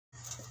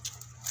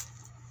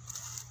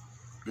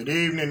Good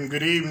evening,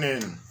 good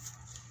evening.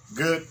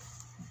 Good,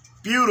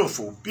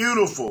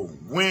 beautiful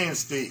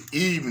Wednesday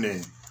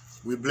evening.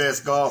 We bless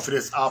God for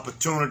this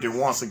opportunity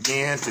once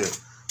again to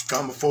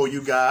come before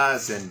you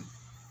guys and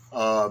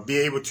be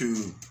able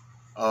to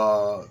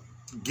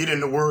get in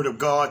the Word of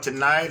God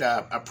tonight.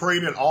 I pray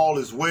that all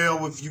is well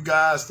with you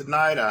guys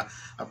tonight.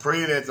 I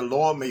pray that the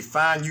Lord may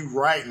find you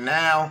right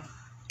now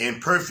in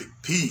perfect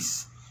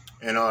peace.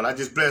 And I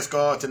just bless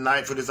God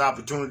tonight for this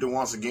opportunity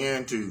once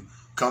again to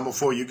come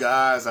before you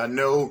guys. I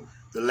know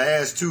the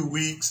last 2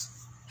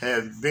 weeks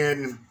have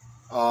been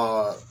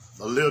a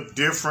little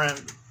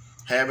different,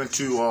 having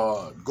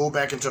to go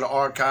back into the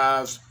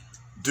archives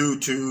due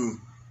to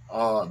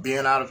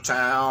being out of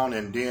town,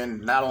 and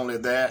then not only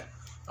that,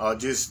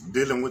 just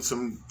dealing with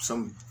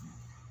some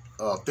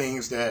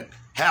things that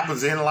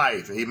happens in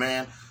life.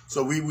 Amen.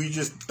 So we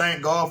just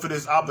thank God for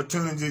this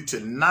opportunity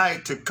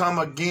tonight to come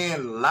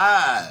again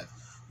live.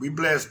 We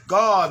bless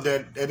God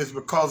that it's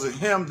because of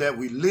Him that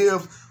we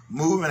live,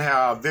 move, and have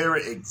our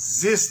very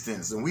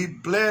existence. And we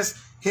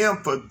bless Him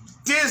for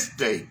this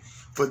day.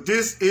 For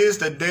this is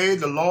the day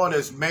the Lord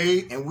has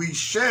made, and we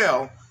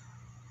shall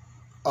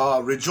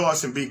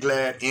rejoice and be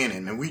glad in it.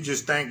 And we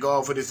just thank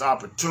God for this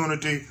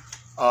opportunity.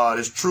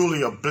 It's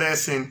truly a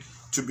blessing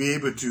to be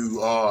able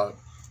to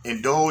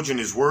indulge in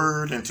His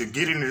Word and to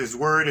get into His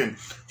Word and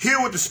hear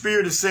what the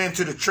Spirit is saying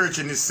to the church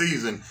in this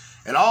season.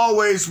 And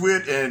always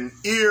with an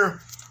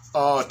ear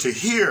to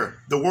hear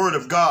the Word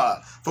of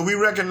God. For we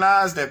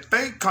recognize that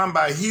faith comes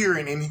by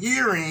hearing, and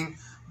hearing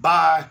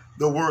by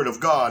the Word of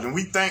God. And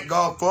we thank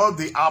God for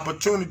the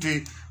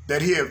opportunity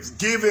that He has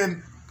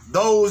given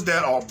those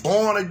that are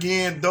born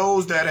again,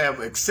 those that have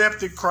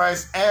accepted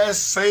Christ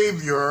as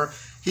Savior.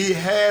 He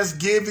has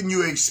given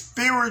you a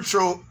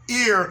spiritual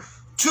ear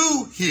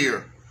to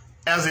hear.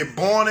 As a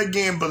born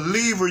again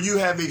believer, you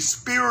have a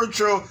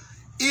spiritual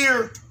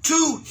ear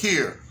to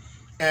hear.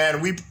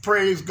 And we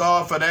praise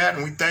God for that,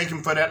 and we thank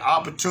Him for that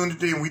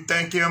opportunity, and we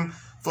thank Him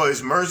for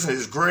His mercy and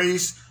His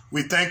grace.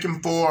 We thank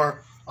Him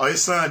for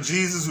His Son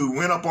Jesus, who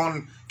went up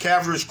on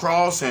Calvary's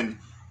cross and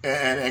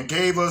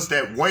gave us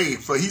that way.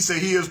 For He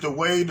said He is the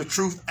way, the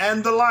truth,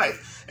 and the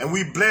life. And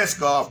we bless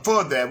God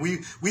for that. We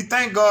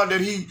thank God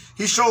that He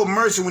showed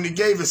mercy when He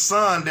gave His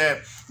Son, that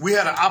we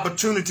had an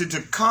opportunity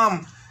to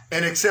come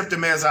and accept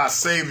Him as our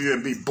Savior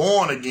and be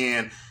born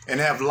again and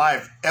have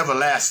life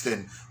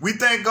everlasting. We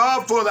thank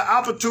God for the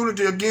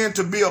opportunity again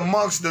to be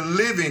amongst the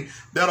living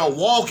that are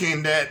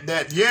walking,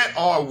 that yet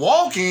are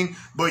walking,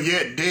 but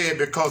yet dead,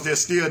 because they're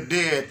still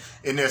dead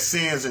in their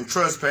sins and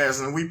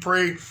trespasses. And we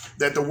pray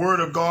that the Word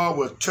of God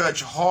will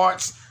touch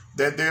hearts,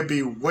 that they'll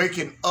be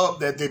waking up,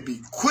 that they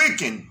be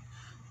quickened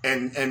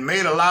and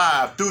made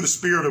alive through the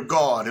Spirit of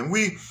God. And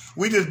we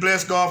just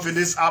bless God for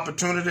this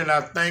opportunity, and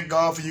I thank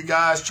God for you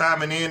guys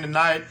chiming in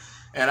tonight.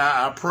 And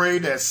I pray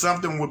that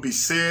something would be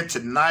said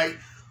tonight,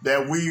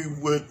 that we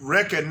would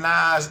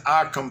recognize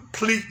our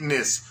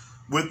completeness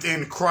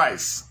within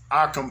Christ.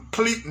 Our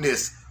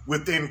completeness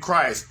within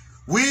Christ.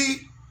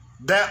 We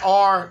that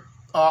are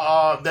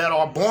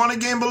born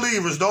again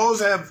believers, those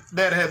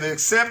that have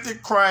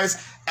accepted Christ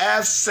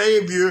as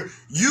Savior,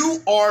 you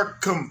are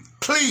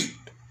complete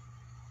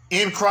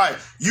in Christ.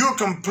 You're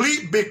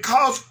complete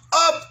because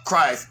of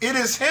Christ. It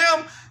is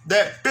Him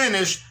that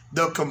finished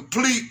the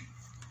complete.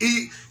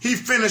 He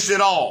finished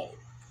it all.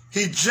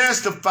 He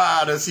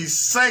justified us. He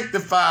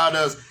sanctified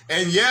us.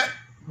 And yet,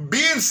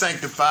 being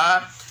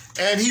sanctified,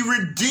 and He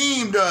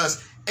redeemed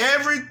us.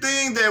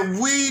 Everything that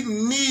we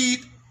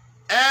need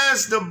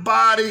as the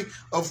body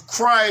of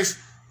Christ,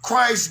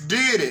 Christ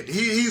did it.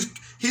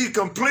 He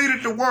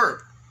completed the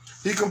work.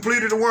 He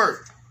completed the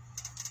work.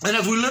 And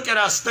as we look at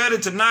our study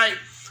tonight,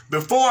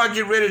 before I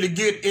get ready to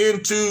get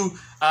into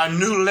our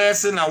new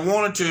lesson, I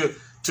wanted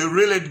to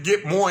really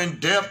get more in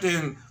depth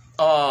in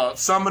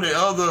some of the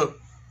other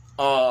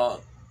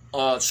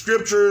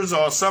scriptures,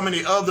 or some of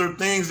the other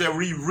things that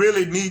we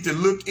really need to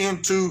look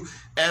into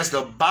as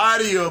the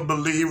body of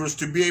believers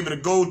to be able to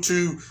go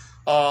to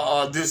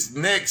this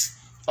next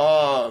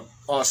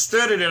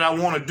study that I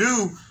want to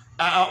do.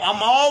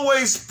 I'm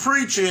always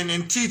preaching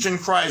and teaching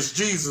Christ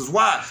Jesus.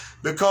 Why?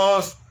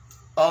 Because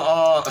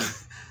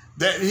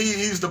that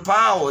He's the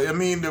power. I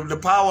mean, the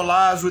power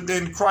lies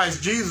within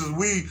Christ Jesus.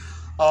 We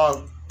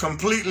are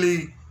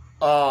completely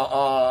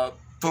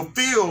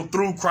fulfilled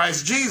through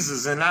Christ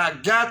Jesus, and I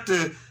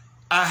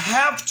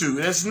have to.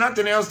 There's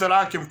nothing else that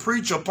I can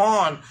preach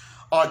upon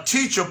or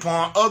teach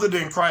upon other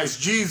than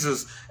Christ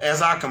Jesus as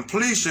our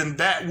completion,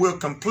 that will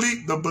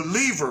complete the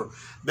believer,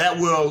 that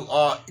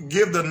will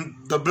give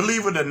the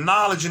believer the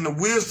knowledge and the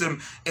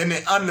wisdom and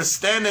the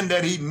understanding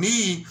that he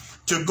needs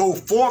to go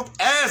forth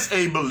as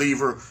a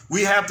believer.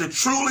 We have to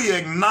truly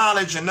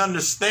acknowledge and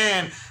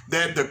understand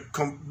that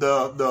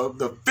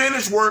the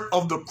finished work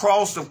of the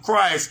cross of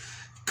Christ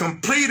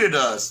completed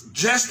us,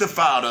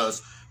 justified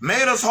us,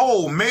 made us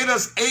whole, made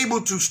us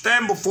able to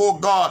stand before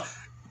God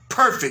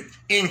perfect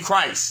in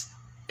Christ.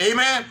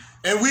 Amen.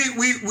 And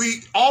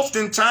we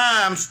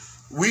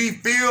oftentimes we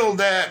feel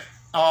that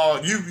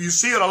you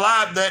see it a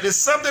lot, that it's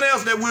something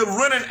else that we're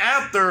running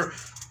after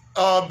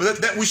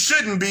that we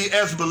shouldn't be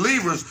as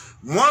believers.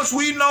 Once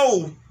we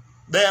know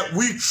that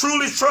we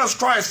truly trust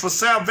Christ for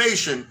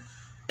salvation,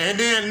 and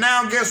then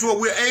now guess what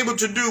we're able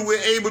to do? We're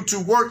able to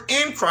work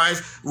in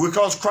Christ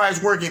because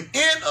Christ working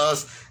in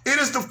us. It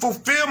is the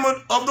fulfillment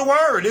of the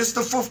word. It's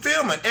the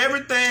fulfillment.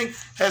 Everything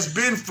has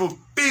been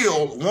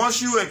fulfilled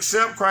once you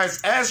accept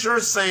Christ as your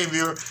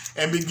Savior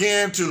and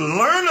begin to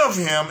learn of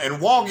him and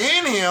walk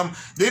in him.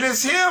 Then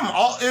it's him.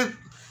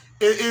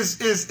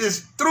 It's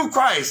through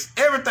Christ.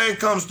 Everything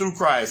comes through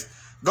Christ.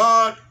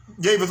 God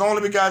gave his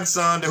only begotten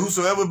Son, that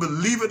whosoever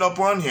believeth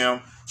upon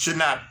him should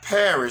not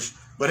perish,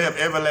 but have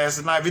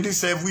everlasting life. And he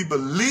said, if we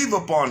believe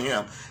upon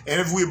him, and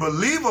if we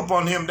believe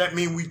upon him, that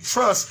means we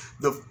trust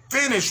the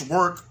finished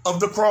work of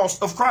the cross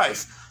of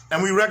Christ.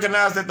 And we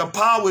recognize that the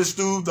power is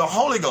through the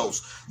Holy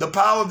Ghost. The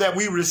power that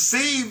we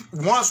receive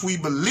once we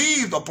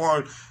believed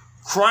upon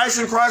Christ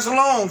and Christ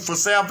alone for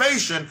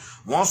salvation.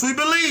 Once we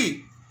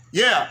believe,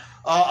 the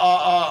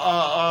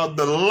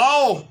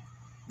law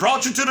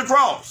brought you to the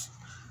cross.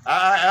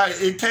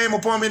 It came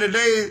upon me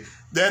today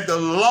that the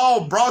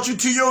law brought you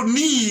to your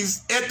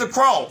knees at the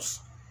cross.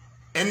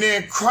 And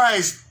then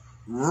Christ,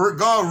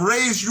 God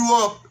raised you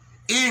up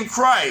in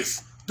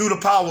Christ through the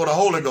power of the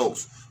Holy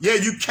Ghost. Yeah,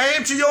 you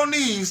came to your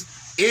knees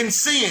in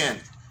sin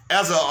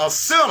as a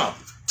sinner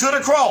to the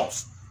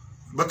cross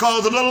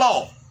because of the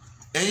law.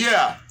 And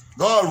yeah,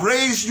 God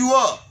raised you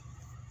up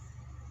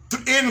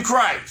in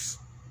Christ.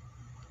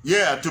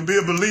 Yeah, to be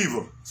a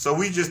believer. So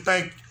we just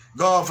thank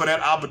God for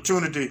that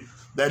opportunity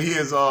that he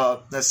has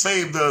that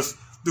saved us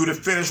through the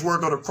finished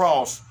work of the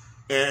cross.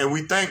 And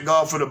we thank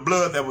God for the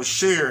blood that was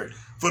shared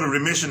for the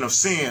remission of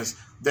sins,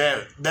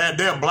 that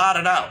they're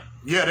blotted out.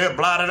 Yeah, they're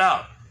blotted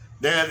out.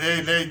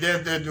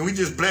 We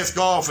just bless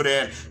God for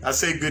that. I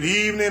say good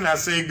evening. I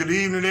say good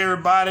evening,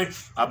 everybody.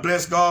 I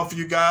bless God for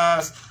you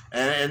guys.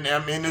 And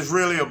I mean, it's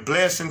really a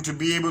blessing to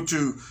be able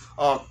to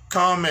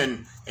come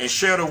and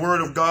share the word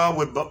of God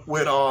with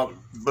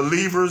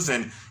believers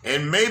and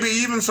maybe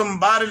even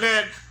somebody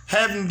that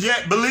haven't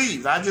yet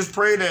believed. I just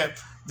pray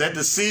that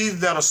the seeds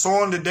that are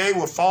sown today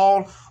will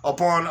fall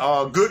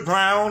upon good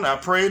ground. I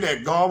pray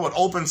that God would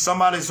open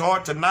somebody's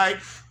heart tonight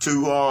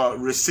to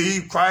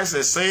receive Christ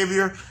as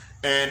Savior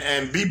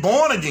and be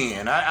born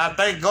again. I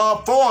thank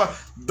God for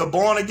the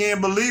born again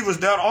believers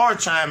that are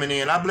chiming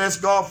in. I bless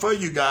God for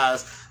you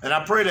guys. And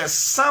I pray that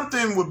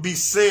something would be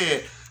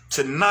said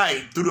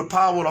tonight through the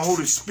power of the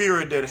Holy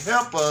Spirit that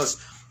help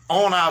us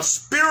on our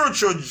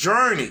spiritual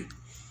journey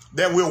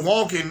that we're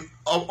walking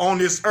on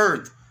this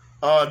earth.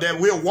 That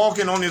we're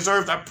walking on this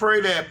earth. I pray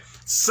that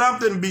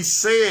something be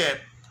said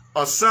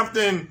or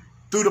something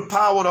through the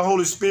power of the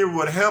Holy Spirit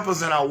would help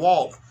us in our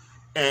walk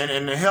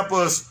and help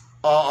us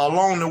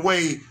along the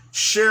way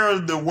share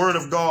the word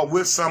of God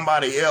with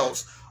somebody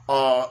else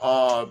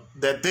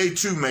that they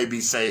too may be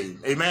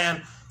saved.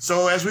 Amen.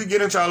 So as we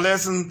get into our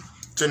lesson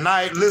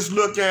tonight,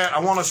 I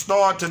want to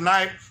start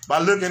tonight by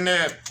looking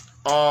at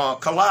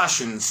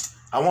Colossians.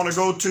 I want to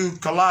go to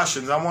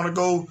Colossians. I want to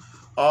go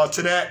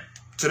to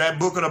that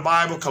book of the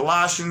Bible,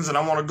 Colossians, and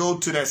I want to go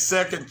to that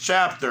second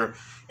chapter.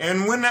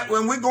 And when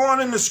we're going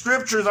in the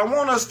scriptures, I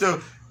want us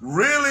to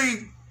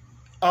really,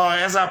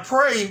 as I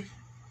pray,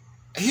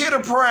 hear the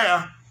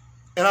prayer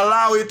and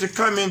allow it to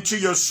come into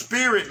your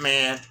spirit,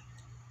 man,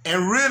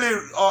 and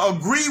really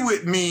agree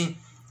with me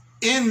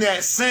in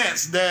that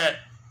sense that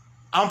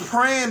I'm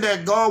praying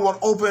that God will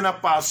open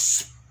up our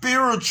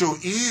spiritual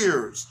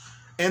ears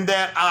and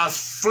that our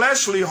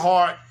fleshly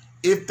heart,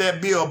 if there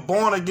be a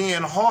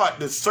born-again heart,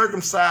 the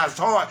circumcised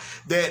heart,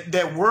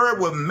 that word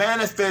will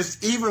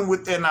manifest even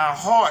within our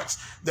hearts,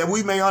 that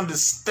we may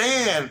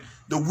understand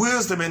the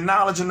wisdom and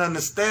knowledge and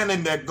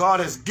understanding that God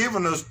has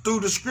given us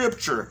through the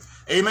scripture.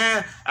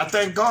 Amen. I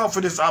thank God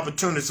for this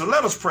opportunity. So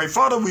let us pray.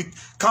 Father, we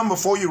come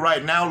before you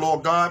right now,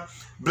 Lord God,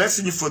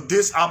 blessing you for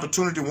this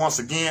opportunity once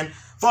again.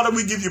 Father,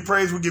 we give you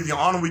praise, we give you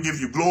honor, we give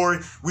you glory.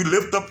 We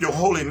lift up your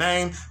holy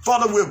name.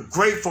 Father, we're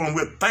grateful and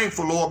we're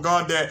thankful, Lord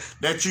God,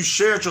 that you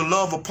shared your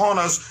love upon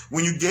us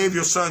when you gave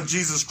your son,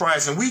 Jesus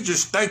Christ. And we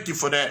just thank you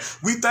for that.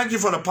 We thank you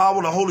for the power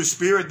of the Holy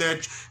Spirit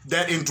that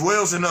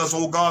indwells in us,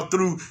 oh God,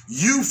 through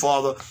you,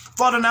 Father.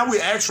 Father, now we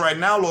ask right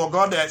now, Lord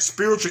God, that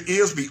spiritual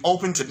ears be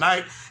open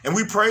tonight. And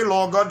we pray,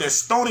 Lord God, that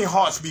stony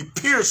hearts be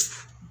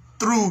pierced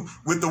through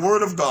with the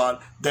word of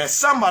God, that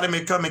somebody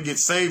may come and get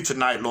saved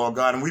tonight, Lord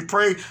God. And we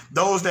pray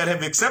those that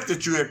have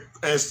accepted you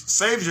as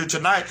Savior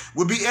tonight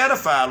will be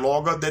edified,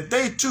 Lord God, that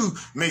they too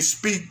may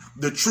speak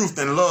the truth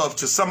and love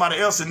to somebody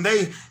else and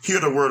they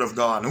hear the word of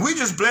God. And we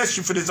just bless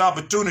you for this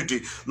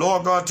opportunity,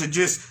 Lord God, to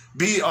just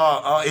be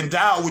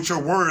endowed with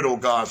your word, oh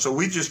God. So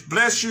we just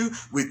bless you.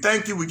 We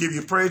thank you. We give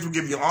you praise. We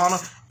give you honor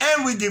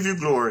and we give you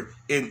glory.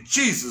 In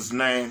Jesus'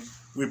 name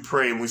we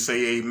pray and we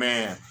say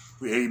amen.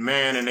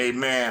 Amen and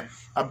amen.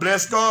 I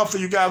bless God for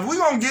you guys. We're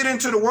going to get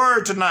into the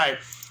word tonight.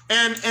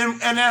 And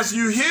as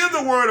you hear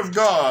the word of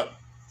God,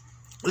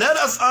 let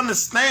us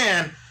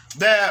understand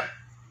that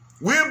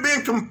we're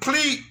being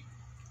complete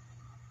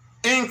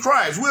in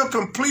Christ. We're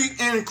complete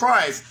in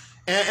Christ.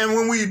 And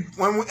we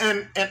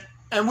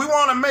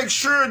want to make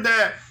sure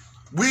that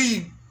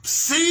we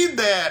see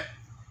that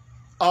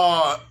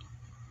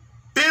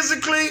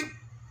physically,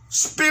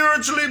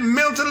 spiritually,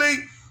 mentally,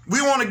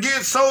 we want to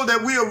get so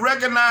that we'll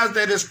recognize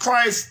that it's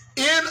Christ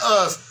in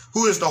us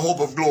who is the hope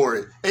of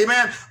glory.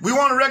 Amen. We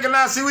want to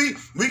recognize, see,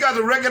 we got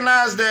to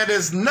recognize that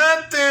it's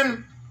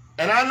nothing,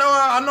 and I know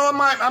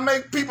I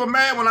make people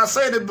mad when I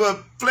say that,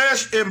 but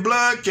flesh and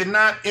blood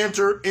cannot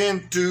enter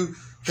into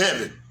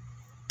heaven.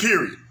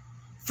 Period.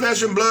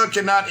 Flesh and blood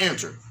cannot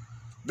enter.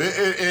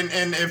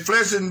 And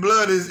flesh and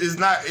blood is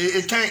not,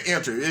 it can't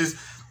enter.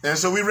 And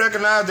so we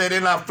recognize that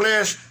in our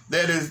flesh,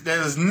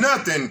 there's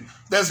nothing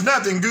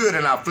good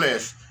in our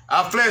flesh.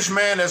 Our flesh,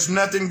 man, that's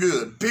nothing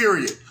good,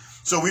 period.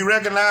 So we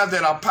recognize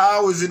that our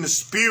power is in the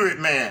spirit,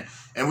 man.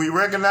 And we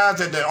recognize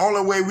that the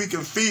only way we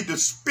can feed the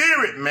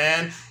spirit,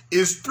 man,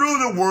 is through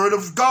the word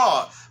of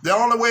God. The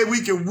only way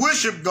we can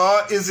worship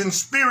God is in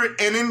spirit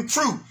and in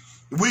truth.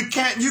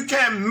 You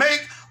can't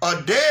make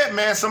a dead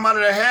man, somebody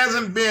that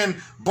hasn't been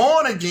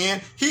born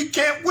again, he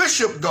can't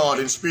worship God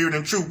in spirit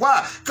and truth.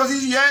 Why? Because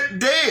he's yet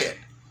dead.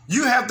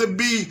 You have to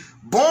be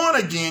born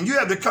again. You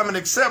have to come and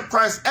accept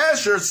Christ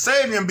as your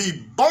Savior and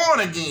be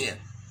born again.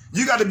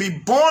 You got to be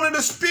born of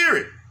the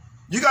Spirit.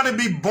 You got to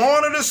be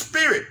born of the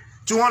Spirit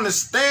to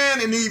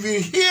understand and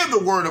even hear the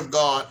word of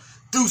God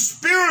through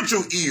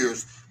spiritual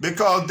ears,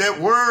 because that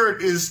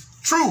word is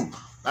true.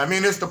 I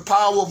mean, it's the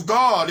power of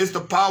God. It's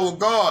the power of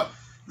God.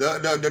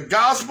 The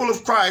gospel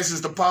of Christ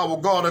is the power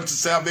of God unto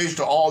salvation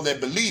to all that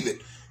believe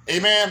it.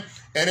 Amen.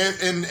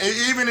 And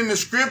even in the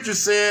scripture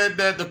said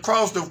that the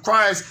cross of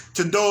Christ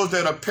to those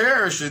that are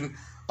perishing,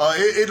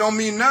 it don't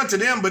mean none to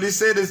them, but it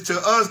said it's to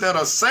us that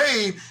are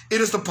saved,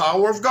 it is the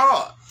power of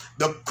God.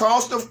 The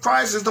cross of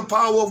Christ is the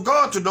power of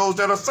God to those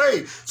that are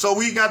saved. So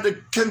we got to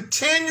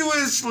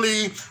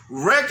continuously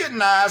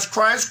recognize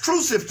Christ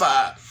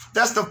crucified.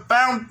 That's the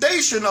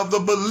foundation of the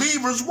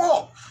believer's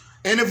walk.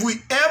 And if we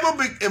ever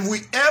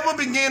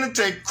begin to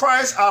take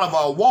Christ out of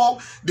our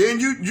walk, then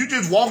you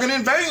just walking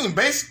in vain,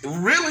 basically,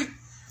 really.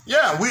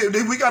 Yeah,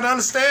 we got to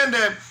understand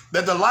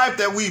that the life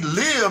that we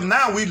live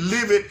now, we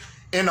live it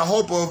in the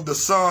hope of the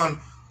Son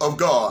of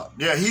God.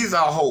 Yeah, he's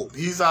our hope.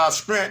 He's our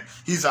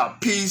strength. He's our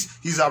peace.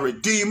 He's our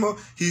redeemer.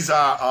 He's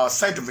our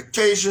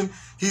sanctification.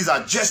 He's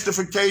our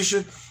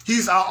justification.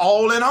 He's our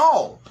all in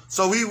all.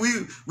 So we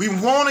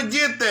want to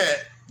get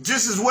that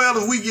just as well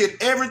as we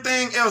get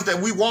everything else that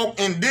we walk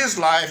in this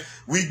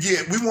life. We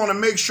want to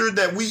make sure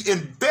that we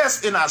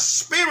invest in our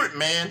spirit,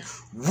 man.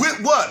 With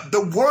what?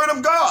 The word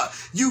of God.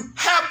 You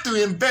have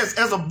to invest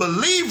as a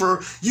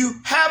believer. You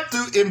have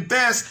to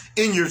invest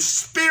in your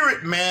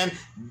spirit, man,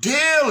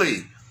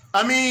 daily.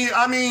 I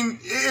mean,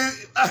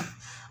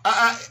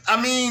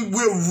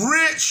 we're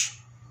rich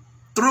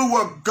through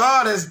what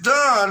God has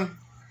done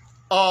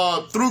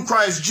through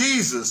Christ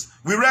Jesus.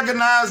 We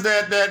recognize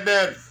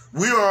that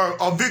we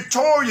are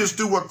victorious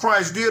through what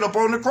Christ did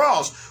upon the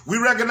cross. We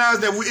recognize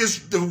that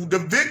the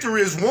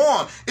victory is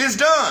won. It's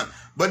done.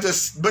 But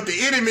the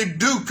enemy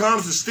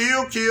comes to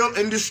steal, kill,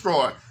 and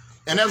destroy.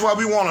 And that's why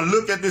we want to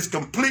look at this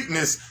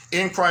completeness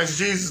in Christ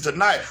Jesus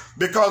tonight.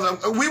 Because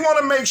we want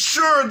to make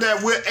sure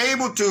that we're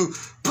able to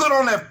put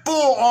on that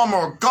full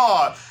armor of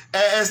God.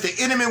 As the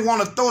enemy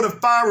want to throw the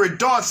fiery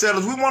darts at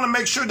us, we want to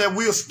make sure that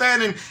we're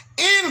standing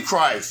in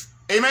Christ.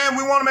 Amen.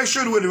 We want to make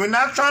sure that we're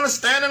not trying to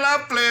stand in our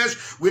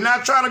flesh. We're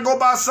not trying to go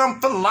by some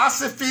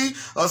philosophy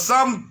or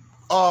some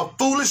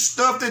foolish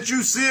stuff that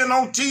you seeing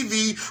on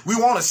TV. We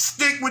want to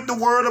stick with the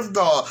word of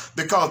God,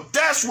 because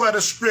that's where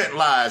the strength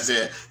lies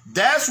at.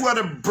 That's where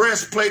the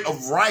breastplate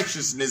of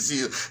righteousness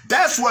is.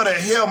 That's where the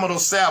helmet of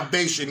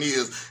salvation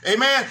is.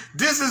 Amen.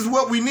 This is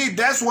what we need.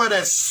 That's where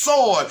that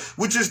sword,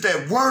 which is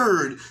that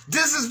word,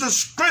 this is the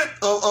strength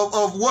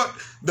of what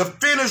the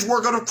finished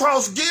work of the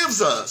cross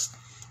gives us.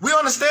 We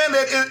understand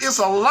that it's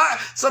a lot.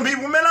 Some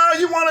people, man, all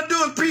you want to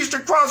do is preach the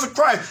cross of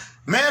Christ.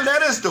 Man,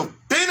 that is the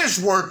finished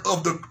work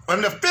of the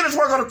finished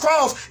work of the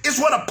cross is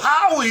where the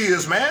power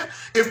is, man.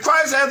 If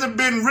Christ hasn't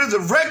been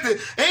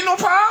resurrected, ain't no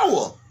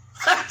power.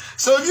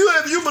 So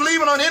if you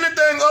believing on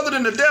anything other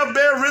than the death,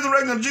 burial,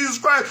 resurrection of Jesus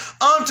Christ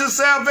unto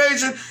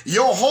salvation,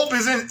 your hope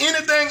is in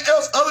anything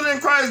else other than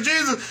Christ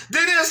Jesus,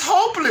 then it's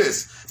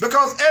hopeless,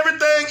 because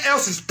everything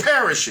else is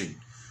perishing.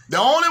 The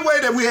only way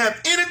that we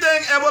have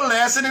anything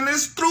everlasting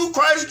is through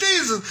Christ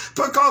Jesus,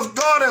 because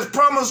God has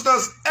promised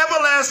us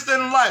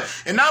everlasting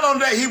life. And not only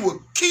that, he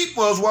will keep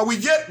us while we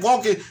yet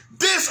walking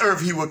this earth.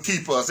 He will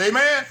keep us.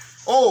 Amen.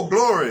 Oh,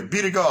 glory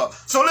be to God.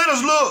 So let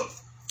us look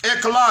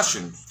at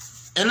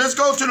Colossians. And let's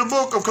go to the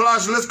book of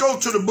Colossians. Let's go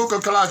to the book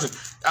of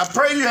Colossians. I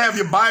pray you have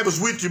your Bibles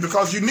with you,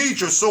 because you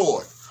need your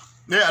sword.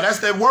 Yeah, that's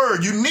that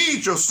word. You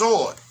need your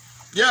sword.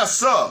 Yes,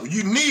 sir.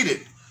 You need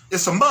it.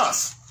 It's a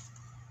must.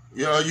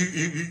 You know,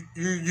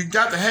 you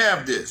got to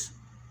have this.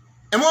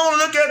 And we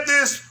want to look at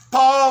this,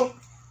 Paul,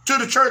 to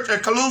the church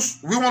at Colossus.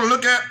 We want to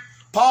look at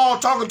Paul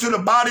talking to the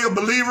body of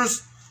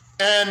believers,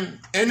 and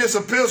in this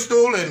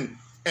epistle, and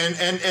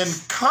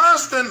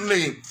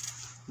constantly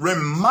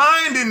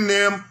reminding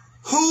them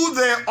who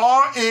they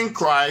are in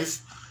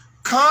Christ,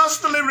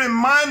 constantly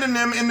reminding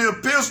them in the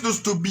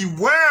epistles to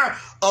beware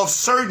of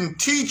certain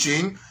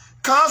teaching,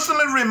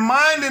 constantly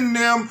reminding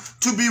them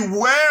to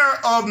beware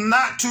of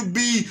not to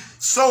be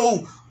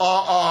so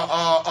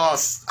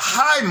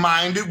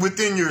high-minded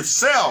within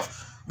yourself.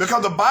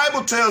 Because the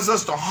Bible tells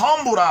us to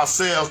humble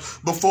ourselves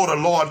before the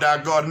Lord our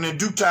God, and in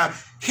due time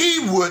he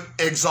would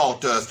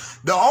exalt us.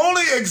 The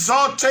only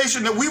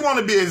exaltation that we want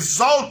to be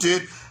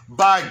exalted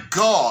by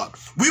God.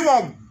 We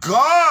want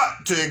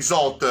God to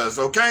exalt us,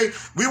 okay?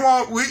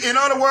 In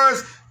other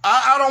words,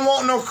 I don't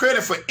want no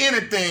credit for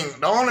anything.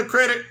 The only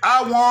credit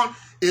I want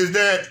is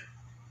that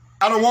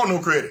I don't want no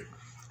credit.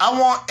 I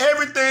want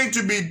everything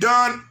to be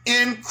done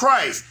in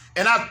Christ.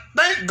 And I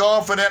thank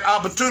God for that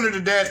opportunity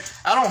that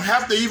I don't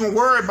have to even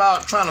worry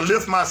about trying to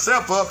lift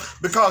myself up,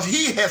 because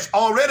he has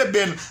already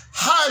been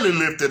highly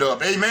lifted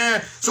up.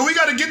 Amen. So we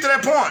got to get to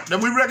that point that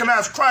we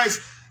recognize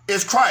Christ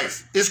is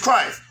Christ. It's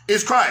Christ.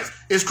 It's Christ.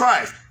 It's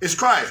Christ. It's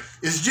Christ.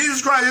 It's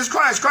Jesus Christ. It's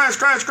Christ.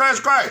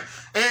 Christ.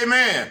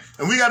 Amen.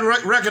 And we got to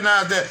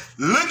recognize that.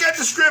 Look at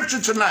the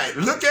scripture tonight.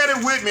 Look at it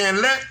with me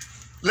and let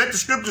the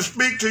scripture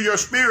speak to your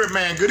spirit,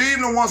 man. Good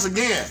evening once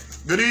again.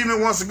 Good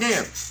evening once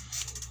again.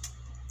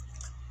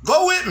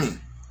 Go with me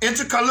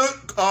into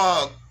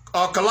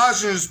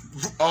Colossians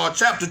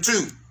chapter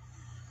 2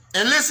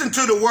 and listen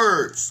to the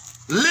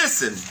words.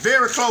 Listen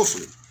very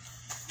closely.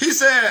 He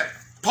said,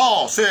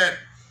 Paul said,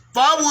 "For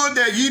I would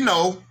that ye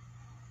know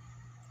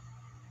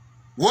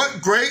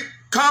what great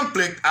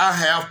conflict I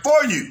have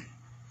for you."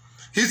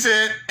 He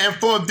said, "And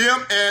for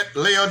them at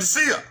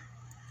Laodicea,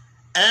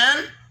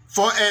 and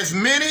for as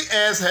many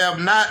as have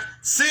not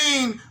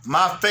seen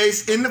my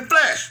face in the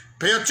flesh."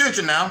 Pay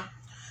attention now.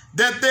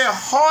 "That their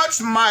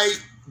hearts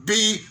might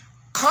be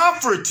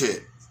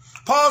comforted."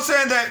 Paul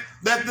saying that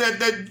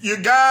you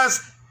guys,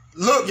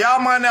 look, y'all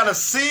might not have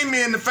seen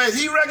me in the face.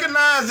 He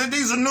recognized that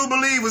these are new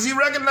believers. He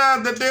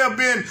recognized that they have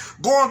been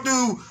going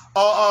through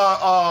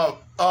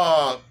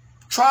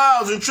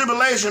trials and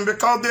tribulation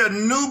because they're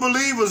new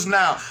believers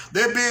now.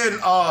 They're being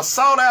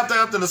sought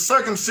after the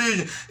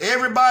circumcision.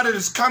 Everybody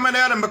is coming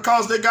at them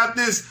because they got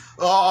this.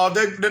 Now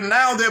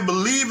they're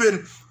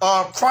believing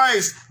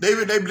Christ. They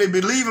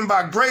believing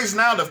by grace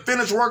now, the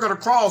finished work of the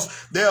cross.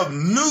 They're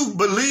new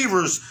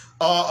believers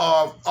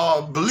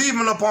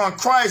believing upon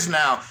Christ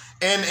now,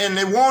 and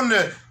they want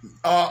to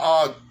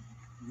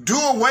do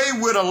away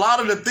with a lot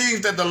of the things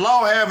that the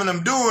law having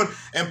them doing.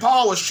 And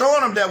Paul was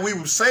showing them that we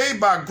were saved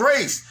by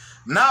grace,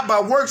 not by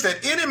works, that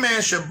any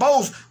man should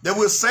boast, that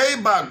we're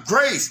saved by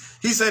grace.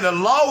 He said the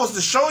law was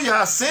to show you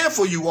how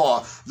sinful you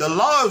are. The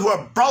law is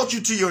what brought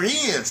you to your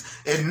ends.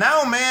 And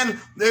now,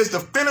 man, there's the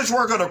finished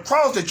work of the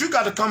cross that you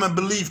got to come and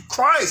believe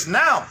Christ.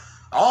 Now,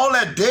 all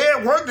that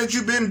dead work that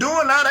you've been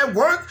doing, now that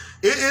work,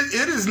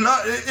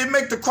 it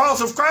make the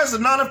cross of Christ a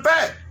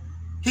non-effect.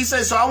 He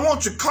said, so I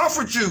want to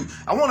comfort you.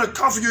 I want to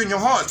comfort you in your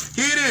hearts.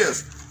 Here it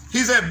is.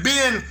 He said,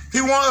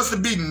 he wants us to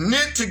be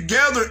knit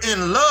together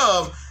in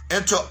love,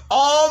 and to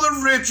all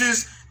the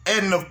riches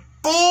and the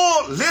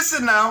full,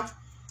 listen now,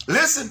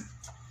 listen,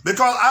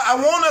 because I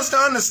want us to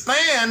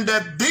understand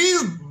that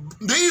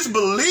these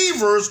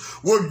believers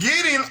were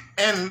getting,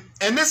 and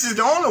this is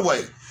the only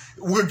way,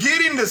 we're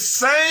getting the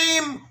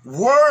same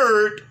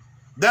word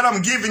that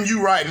I'm giving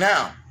you right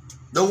now.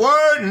 The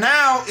word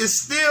now is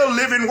still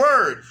living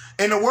word,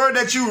 and the word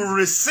that you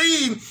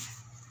receive,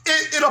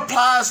 it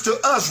applies to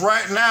us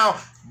right now,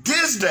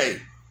 this day.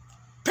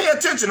 Pay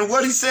attention to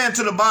what he's saying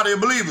to the body of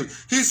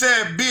believers. He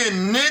said,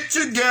 being knit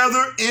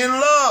together in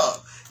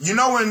love. You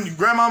know, when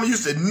grandmama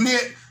used to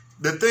knit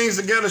the things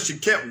together, she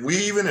kept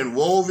weaving and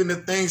woven the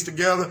things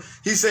together.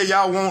 He said,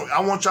 I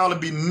want y'all to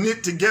be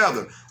knit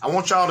together. I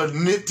want y'all to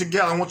knit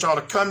together. I want y'all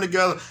to come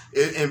together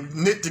and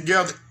knit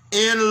together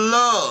in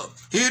love.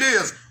 Here it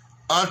is.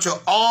 Unto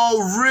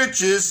all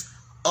riches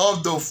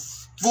of the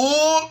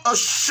full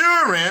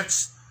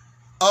assurance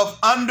of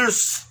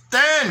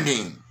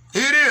understanding.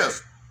 Here it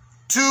is.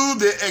 To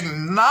the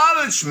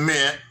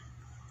acknowledgement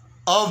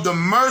of the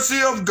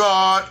mercy of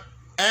God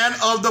and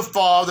of the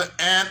Father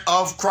and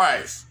of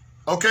Christ.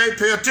 Okay,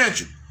 pay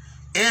attention.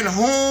 In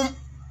whom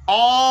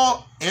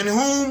are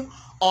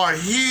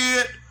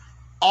hid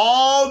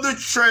all the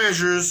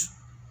treasures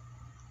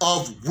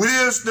of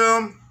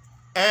wisdom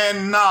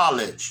and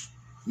knowledge.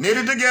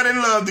 Knitted together in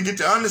love to get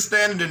the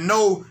understanding, to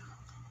know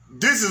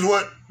this is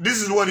what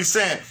he's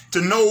saying,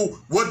 to know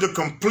what the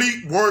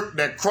complete work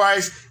that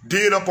Christ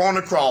did up on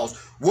the cross.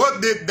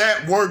 What did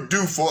that work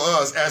do for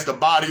us as the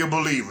body of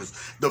believers?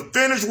 The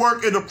finished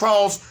work of the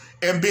cross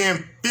and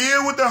being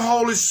filled with the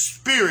Holy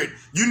Spirit.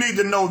 You need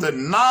to know the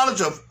knowledge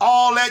of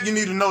all that. You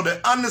need to know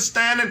the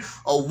understanding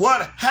of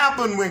what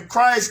happened when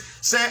Christ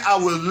said, I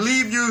will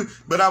leave you,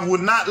 but I will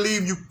not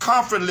leave you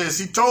comfortless.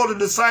 He told the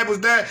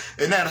disciples that,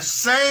 and that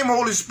same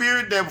Holy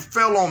Spirit that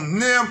fell on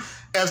them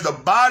as the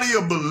body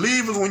of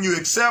believers, when you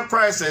accept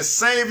Christ as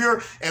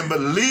Savior and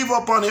believe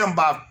upon him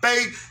by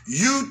faith,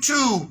 you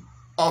too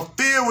are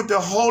filled with the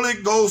Holy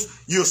Ghost.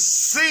 You're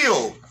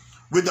sealed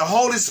with the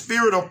Holy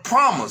Spirit of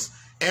promise.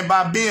 And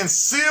by being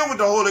sealed with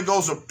the Holy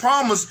Ghost of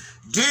promise,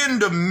 then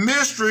the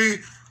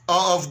mystery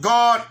of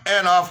God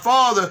and our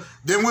Father,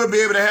 then we'll be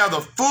able to have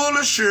the full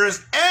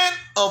assurance and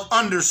of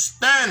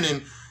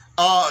understanding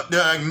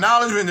the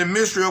acknowledgement, the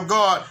mystery of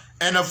God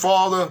and the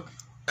Father,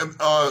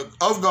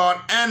 of God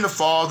and the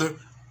Father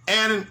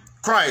and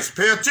Christ.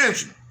 Pay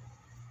attention.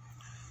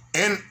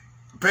 And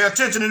pay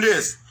attention to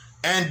this.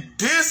 And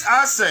this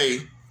I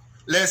say,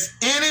 lest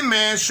any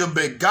man should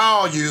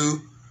beguile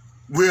you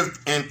with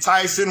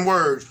enticing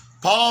words.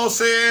 Paul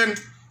said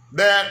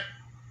that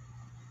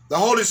the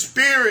Holy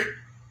Spirit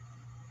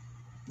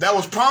that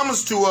was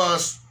promised to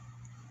us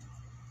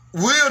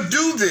will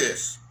do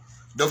this.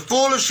 The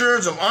full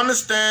assurance of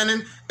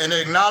understanding and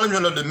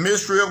acknowledgement of the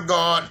mystery of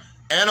God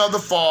and of the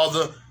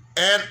Father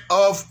and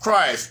of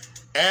Christ.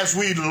 As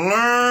we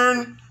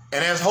learn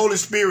and as Holy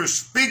Spirit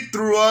speak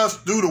through us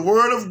through the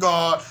Word of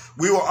God,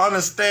 we will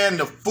understand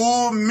the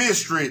full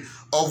mystery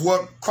of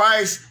what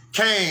Christ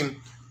came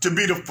to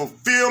be, the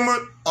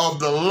fulfillment of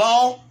the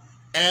law,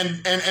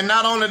 and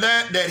not only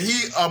that, that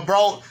he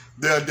brought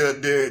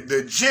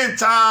the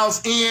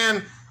Gentiles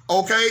in.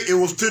 Okay, it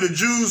was to the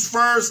Jews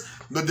first,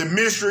 but the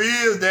mystery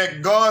is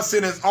that God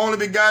sent his only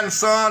begotten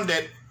Son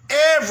that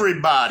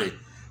everybody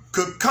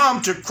could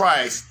come to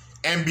Christ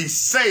and be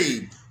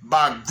saved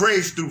by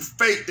grace through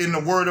faith in the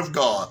Word of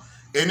God.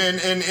 And I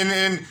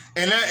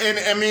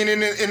mean,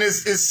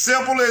 it's as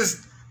simple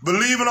as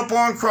believing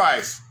upon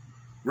Christ,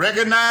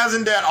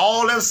 recognizing that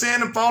all have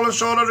sinned and fallen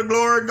short of the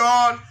glory of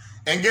God.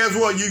 And guess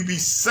what? You be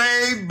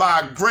saved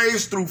by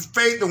grace through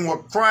faith in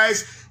what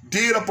Christ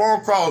did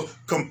upon cross.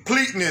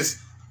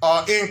 Completeness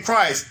in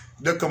Christ.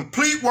 The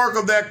complete work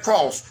of that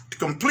cross, the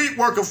complete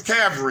work of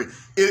Calvary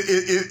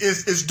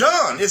is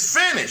done. It's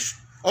finished.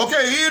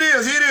 Okay, here it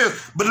is, here it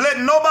is. But let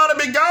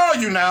nobody beguile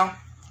you now.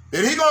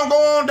 And he gonna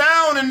go on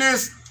down in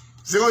this,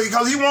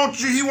 because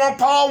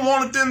Paul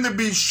wanted them to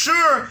be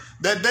sure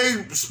that they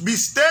be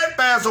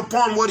steadfast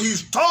upon what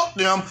he's taught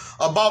them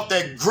about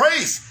that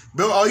grace.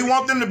 He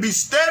wants them to be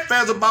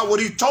steadfast about what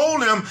he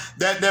told them,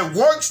 that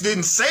works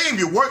didn't save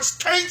you. Works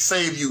can't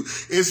save you.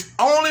 It's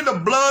only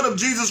the blood of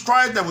Jesus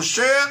Christ that was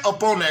shed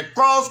upon that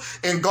cross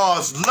and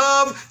God's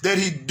love that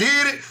he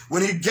did it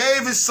when he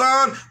gave his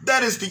Son.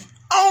 That is the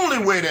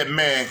only way that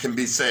man can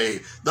be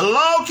saved. The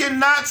law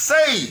cannot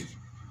save.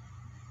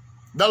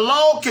 The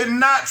law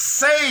cannot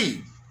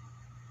save.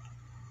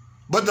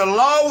 But the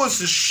law was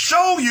to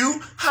show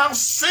you how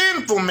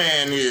sinful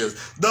man is.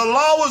 The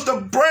law was to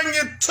bring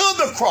you to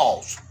the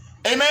cross.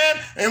 Amen.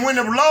 And when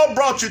the law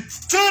brought you to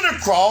the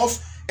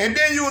cross, and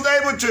then you was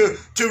able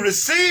to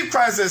receive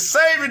Christ as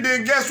Savior,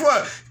 then guess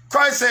what?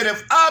 Christ said,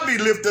 if I be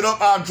lifted up,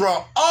 I'll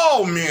draw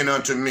all men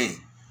unto me.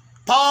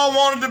 Paul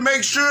wanted to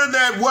make sure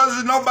that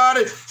wasn't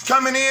nobody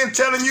coming in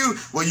telling you,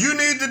 well, you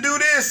need to do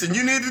this and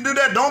you need to do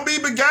that. Don't be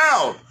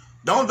beguiled.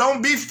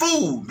 Don't be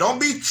fooled. Don't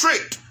be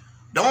tricked.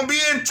 Don't be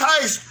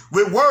enticed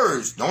with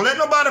words. Don't let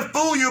nobody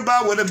fool you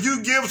about, well, if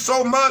you give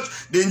so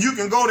much, then you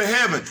can go to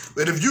heaven.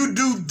 But if you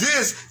do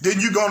this, then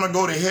you're going to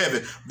go to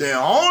heaven. The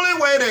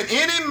only way that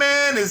any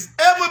man has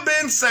ever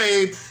been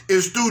saved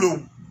is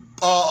through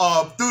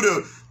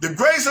the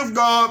grace of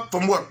God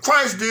from what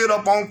Christ did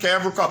up on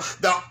Calvary cross.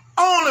 The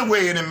only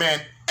way any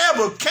man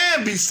ever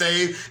can be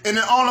saved, and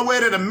the only way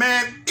that a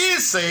man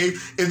is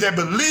saved, is that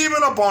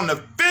believing upon the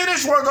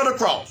finished work of the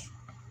cross.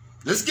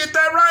 Let's get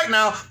that right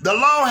now. The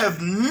law has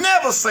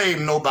never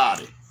saved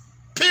nobody.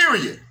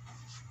 Period.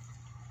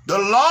 The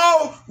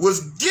law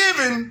was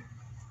given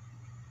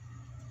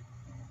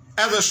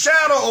as a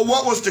shadow of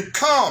what was to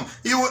come.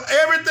 It was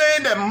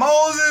everything that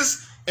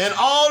Moses and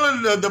all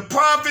of the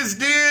prophets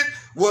did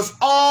was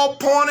all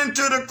pointing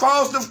to the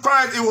cross of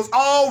Christ. It was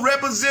all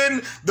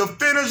representing the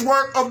finished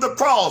work of the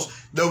cross.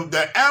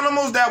 The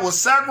animals that were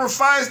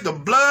sacrificed, the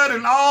blood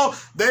and all,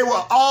 they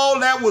were all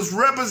that was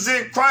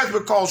represent Christ,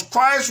 because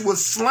Christ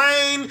was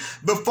slain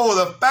before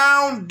the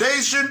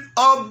foundation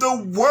of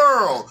the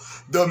world.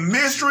 The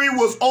mystery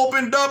was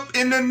opened up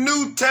in the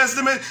New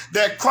Testament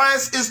that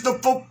Christ is the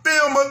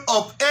fulfillment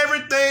of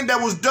everything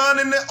that was done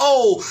in the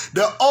old.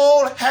 The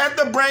old had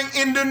to bring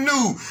in the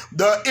new.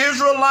 The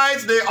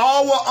Israelites, they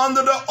all were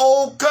under the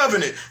old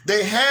covenant.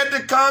 They had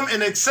to come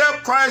and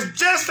accept Christ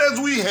just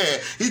as we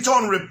had. He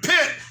told them,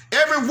 repent,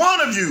 every one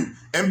of you,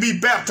 and be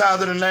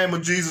baptized in the name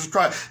of Jesus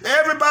Christ.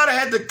 Everybody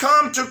had to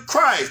come to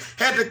Christ,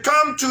 had to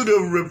come to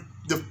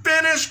the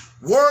finished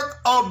work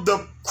of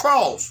the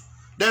cross.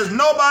 There's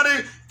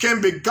nobody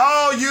can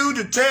beguile you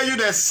to tell you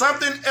there's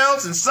something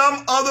else in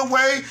some other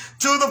way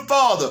to the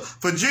Father.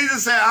 For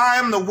Jesus said, I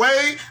am the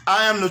way,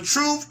 I am the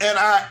truth, and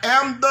I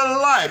am the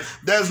life.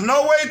 There's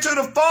no way to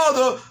the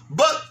Father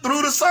but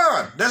through the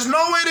Son. There's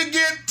no way to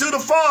get to the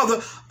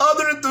Father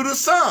other than through the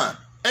Son.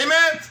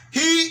 Amen.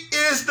 He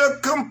is the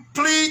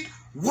complete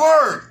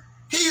Word.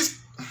 He's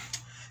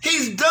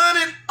done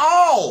it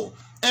all.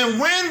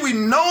 And when we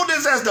know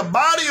this as the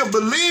body of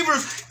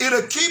believers,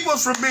 it'll keep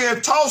us from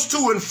being tossed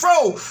to and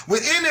fro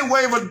with any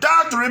wave of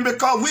doctrine,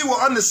 because we will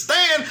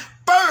understand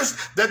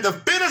first that the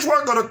finished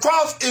work of the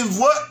cross is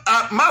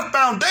what my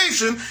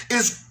foundation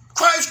is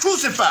Christ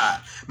crucified.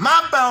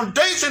 My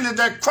foundation is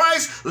that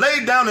Christ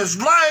laid down his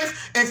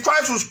life, and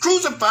Christ was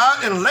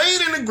crucified and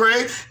laid in the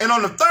grave, and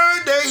on the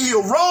third day he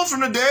arose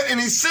from the dead, and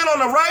he sit on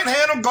the right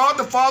hand of God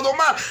the Father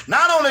Almighty.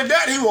 Not only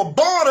that, he was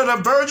born of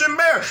the Virgin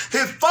Mary.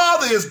 His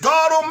Father is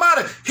God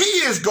Almighty. He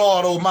is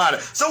God Almighty.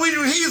 So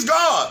he's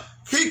God.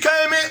 He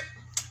came in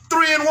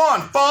 3 in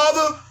 1.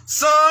 Father,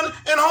 Son,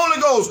 and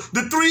Holy Ghost.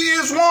 The 3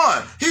 is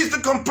 1. He's the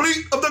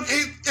complete of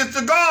it's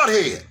the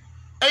Godhead.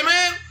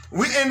 Amen.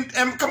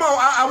 And come on,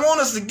 I want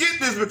us to get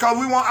this because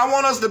I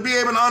want us to be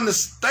able to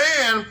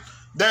understand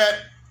that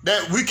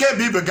we can't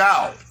be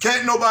beguiled.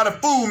 Can't nobody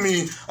fool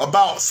me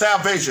about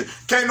salvation.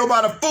 Can't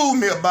nobody fool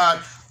me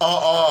about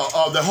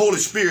the Holy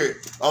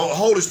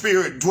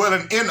Spirit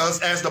dwelling in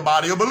us as the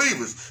body of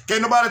believers.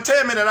 Can't nobody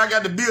tell me that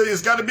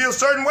it's got to be a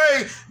certain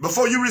way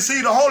before you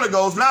receive the Holy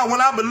Ghost. Now,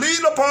 when I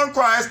believed upon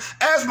Christ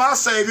as my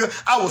Savior,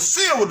 I was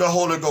sealed with the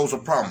Holy Ghost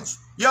of promise.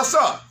 Yes,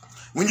 sir.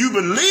 When you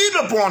believed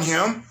upon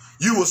him,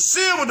 you were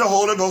sealed with the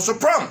Holy Ghost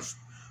of promise.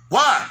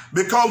 Why?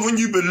 Because when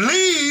you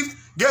believed,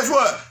 guess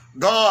what?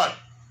 God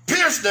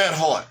pierced that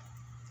heart.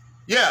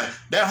 Yeah,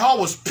 that heart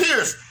was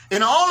pierced.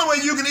 And the only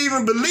way you can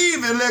even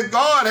believe in that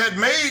God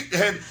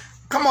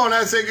come on,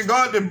 I say,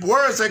 God, the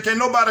word said, can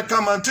nobody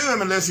come unto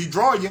him unless he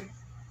draw you.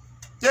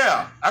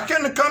 Yeah, I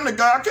couldn't have come to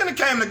God. I couldn't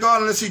have came to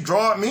God unless he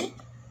drawed me.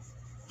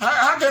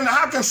 How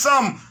can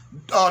some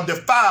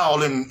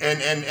defile and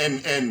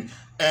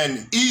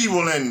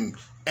evil and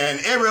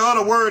every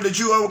other word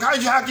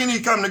that how can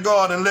he come to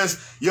God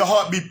unless your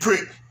heart be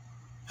pricked?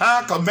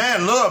 How? Because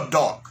man love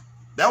dark.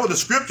 That what the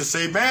scripture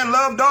say. Man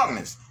love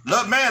darkness.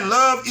 Man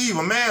love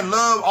evil. Man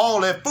love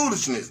all that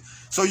foolishness.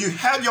 So your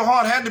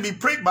heart had to be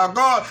pricked by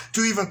God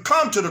to even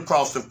come to the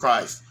cross of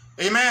Christ.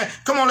 Amen.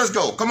 Come on, let's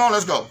go. Come on,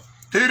 let's go.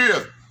 Here it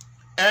is.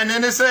 And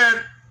then it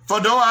said,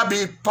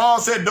 Paul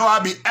said, though I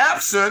be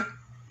absent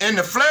in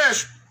the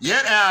flesh,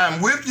 yet I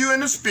am with you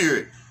in the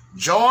spirit,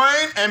 join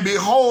and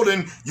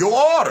beholding your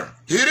order.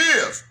 Here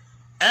it is.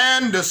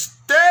 And the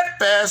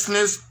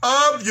steadfastness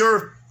of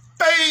your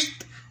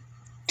faith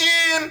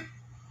in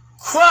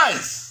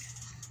Christ.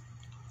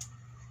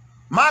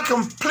 My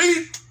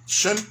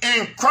completion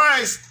in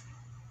Christ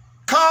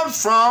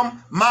comes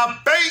from my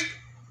faith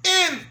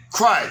in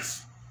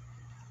Christ.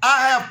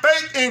 I have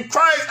faith in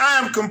Christ. I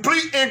am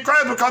complete in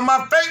Christ because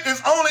my faith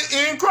is only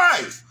in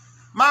Christ.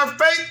 My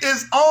faith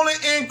is only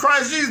in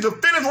Christ Jesus. The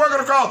finished work of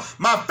the cross,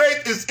 my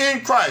faith is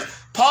in Christ.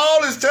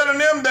 Paul is telling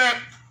them that,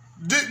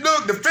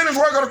 look, the finished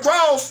work of the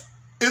cross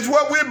is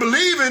what we're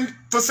believing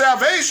for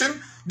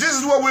salvation. This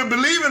is what we're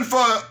believing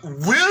for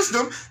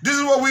wisdom. This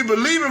is what we're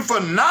believing for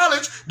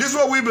knowledge. This is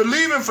what we're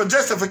believing for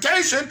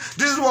justification.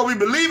 This is what we're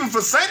believing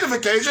for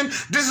sanctification.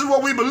 This is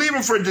what we're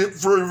believing for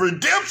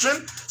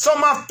redemption. So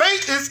my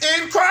faith is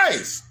in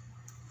Christ.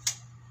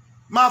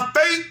 My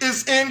faith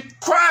is in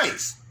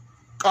Christ.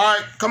 All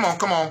right, come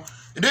on.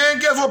 And then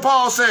guess what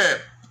Paul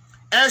said?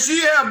 As ye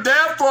have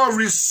therefore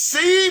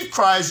received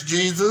Christ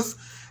Jesus,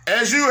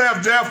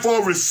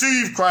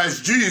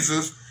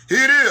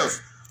 here it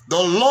is,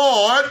 the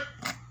Lord,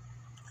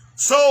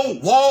 so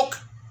walk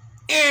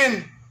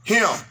in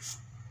him.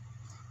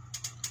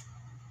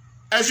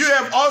 As you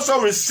have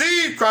also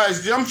received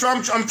Christ, I'm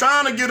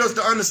trying to get us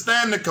to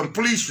understand the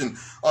completion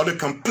or the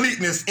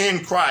completeness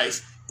in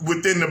Christ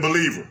within the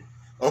believer.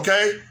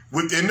 Okay?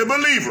 Within the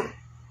believer.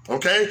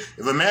 Okay?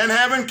 If a man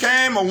haven't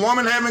came, a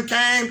woman haven't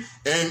came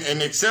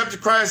and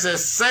accepted Christ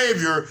as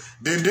Savior,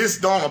 then this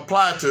don't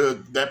apply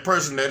to that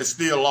person that is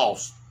still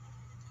lost.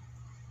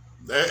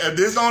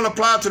 This don't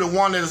apply to the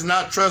one that is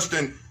not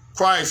trusting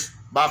Christ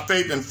by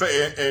faith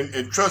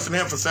and trusting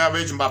him for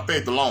salvation by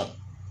faith alone.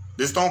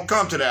 This don't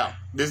come to that.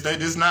 This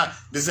is not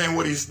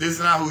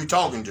who he's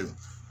talking to.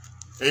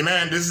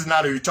 Amen. This is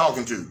not who he's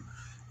talking to.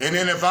 And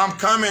then if I'm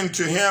coming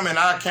to him and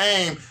I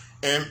came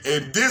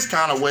in this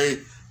kind of way,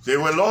 say,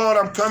 well, Lord,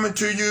 I'm coming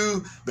to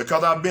you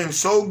because I've been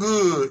so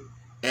good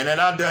and that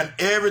I've done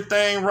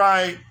everything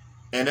right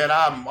and that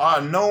I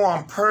know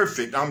I'm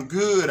perfect. I'm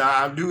good.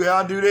 I'll do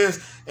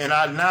this. And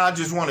I now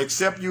just want to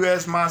accept you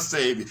as my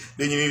Savior.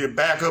 Then you need to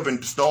back up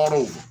and start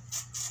over.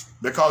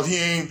 Because he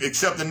ain't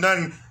accepting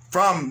nothing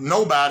from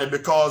nobody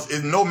because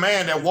it's no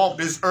man that walked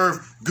this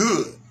earth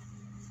good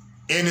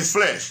in his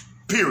flesh.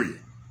 Period.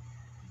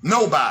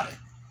 Nobody.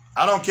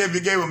 I don't care if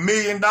you gave $1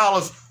 million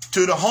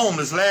to the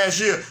homeless last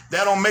year.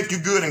 That don't make you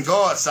good in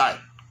God's sight.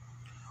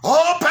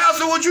 Oh,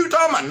 Pastor, what you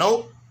talking about?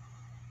 Nope.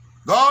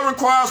 God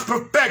requires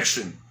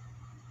perfection.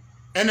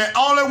 And the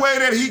only way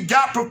that he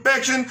got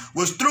perfection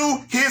was through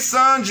his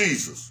son,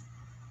 Jesus.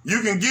 You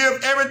can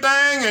give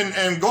everything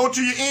and go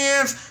to your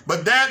ends,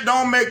 but that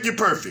don't make you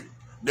perfect.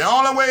 The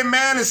only way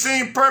man is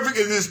seen perfect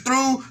is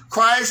through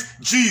Christ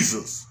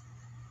Jesus.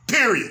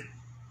 Period.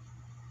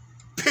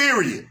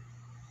 Period.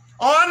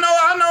 Oh,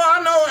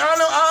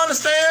 I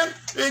understand.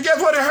 And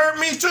guess what? It hurt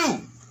me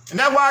too. And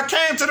that's why I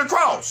came to the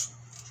cross.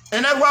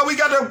 And that's why we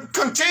got to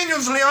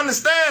continuously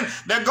understand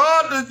that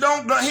God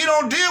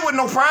don't deal with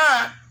no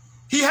pride.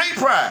 He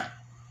hates pride.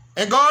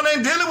 And God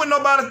ain't dealing with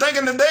nobody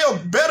thinking that they are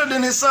better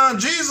than his son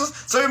Jesus.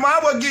 So you might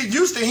well get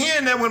used to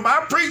hearing that when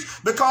I preach,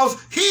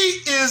 because he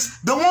is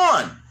the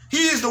one.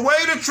 He is the way,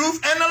 the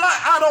truth, and the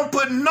life. I don't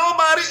put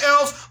nobody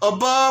else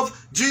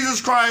above Jesus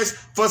Christ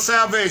for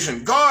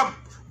salvation. God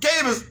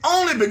gave his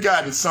only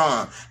begotten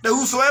son, that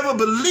whosoever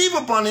believe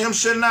upon him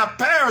should not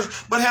perish,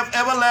 but have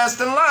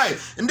everlasting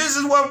life. And this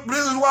is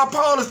why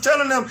Paul is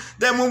telling them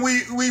that when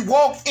we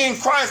walk in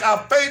Christ, our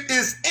faith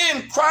is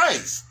in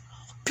Christ.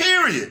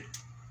 Period.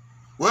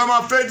 Well,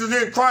 my faith is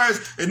in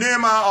Christ, and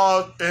then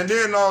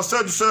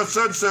such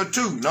and such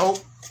too. No,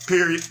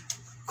 period.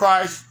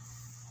 Christ.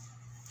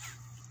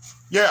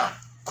 Yeah,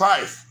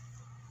 Christ.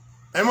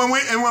 And when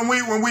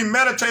we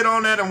meditate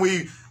on that and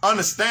we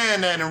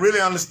understand that and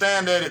really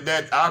understand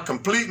that our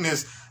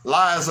completeness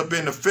lies up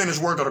in the finished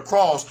work of the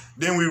cross,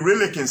 then we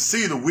really can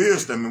see the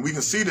wisdom and we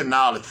can see the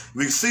knowledge,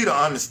 we can see the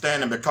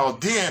understanding, because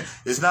then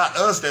it's not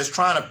us that's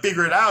trying to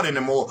figure it out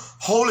anymore.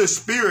 Holy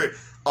Spirit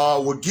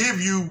will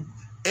give you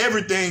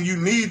everything you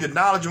need, the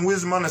knowledge and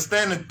wisdom,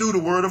 understanding through the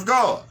word of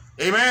God.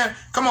 Amen.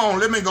 Come on,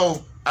 let me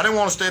go. I didn't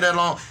want to stay that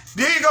long.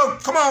 There you go.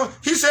 Come on.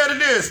 He said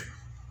it is.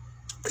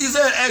 He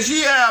said, as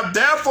ye have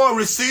therefore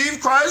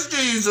received Christ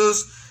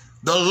Jesus,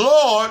 the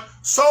Lord,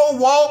 so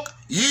walk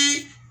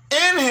ye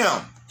in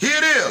him. Here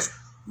it is.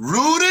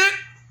 Rooted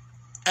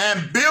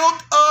and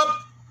built up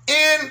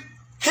in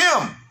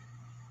him.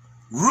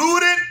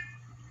 Rooted.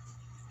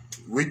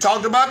 We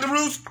talked about the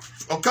roots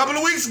a couple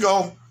of weeks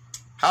ago.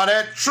 How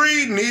that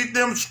tree needs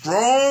them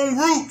strong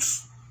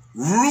roots.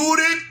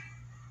 Rooted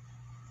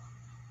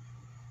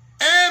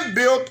and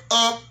built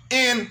up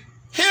in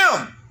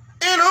him.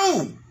 In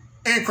who?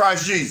 In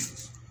Christ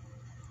Jesus.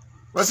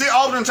 Well, see,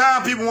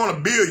 oftentimes people want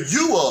to build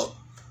you up.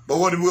 But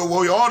what we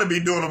ought to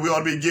be doing, we ought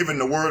to be giving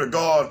the word of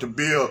God to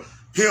build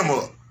him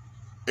up.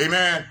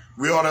 Amen.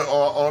 We ought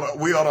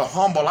to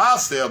humble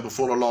ourselves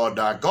before the Lord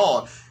thy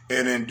God,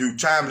 and in due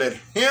time let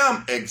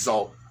him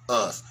exalt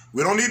us.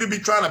 We don't need to be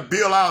trying to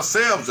build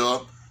ourselves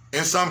up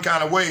in some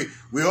kind of way.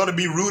 We ought to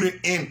be rooted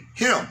in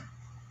him.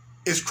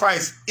 It's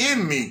Christ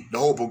in me, the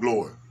hope of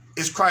glory.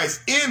 It's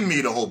Christ in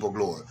me, the hope of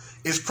glory.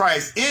 It's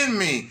Christ in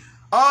me.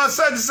 Oh,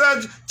 such and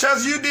such,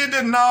 just you did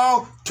it.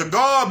 No, to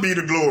God be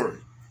the glory.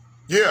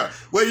 Yeah.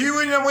 Well,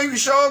 we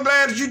sure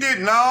glad that you did.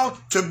 No,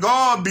 to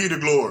God be the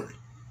glory.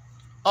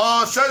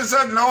 Such and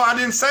such, no, I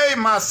didn't save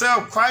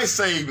myself. Christ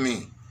saved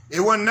me.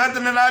 It wasn't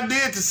nothing that I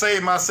did to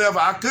save myself.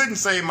 I couldn't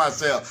save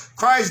myself.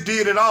 Christ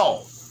did it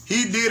all.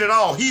 He did it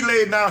all. He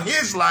laid down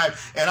his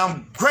life, and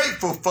I'm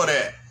grateful for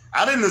that.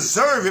 I didn't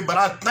deserve it, but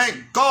I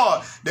thank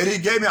God that he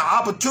gave me an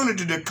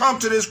opportunity to come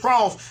to this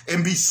cross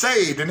and be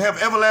saved and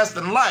have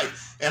everlasting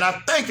life. And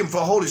I thank him for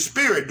Holy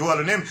Spirit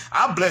dwelling in me.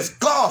 I bless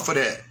God for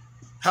that.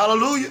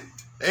 Hallelujah.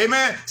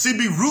 Amen. See,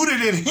 be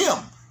rooted in him.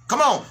 Come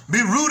on.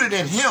 Be rooted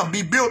in him.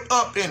 Be built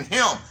up in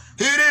him.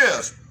 Here it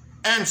is.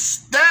 And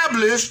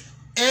established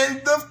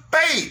in the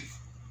faith.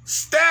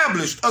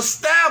 Established.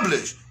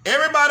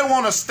 Everybody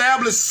want to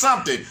establish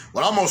something.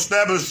 Well, I'm going to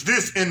establish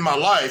this in my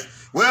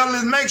life. Well,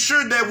 let's make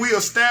sure that we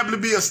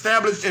be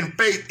established in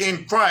faith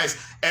in Christ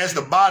as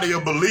the body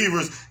of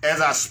believers,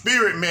 as our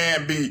spirit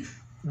man be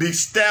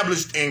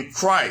established in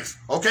Christ.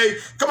 Okay?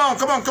 Come on.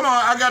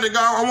 I got to go.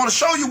 I want to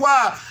show you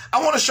why.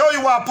 I want to show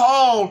you why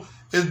Paul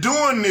is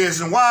doing this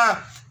and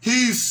why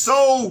he's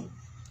so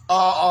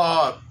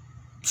I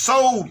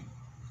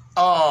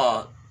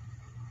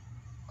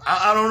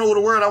don't know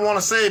the word I want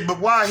to say,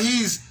 but why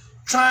he's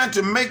trying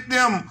to make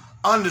them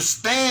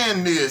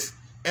understand this,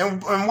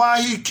 and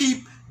why he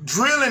keep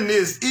drilling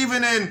this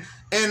even in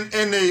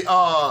the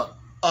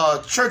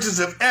churches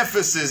of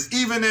Ephesus,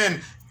 even in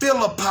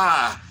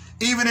Philippi,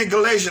 even in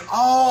Galatia.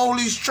 All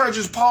these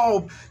churches,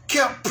 Paul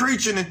kept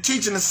preaching and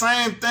teaching the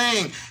same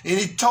thing. And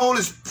he told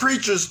his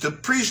preachers to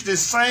preach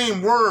this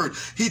same word.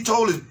 He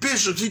told his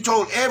bishops, he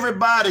told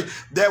everybody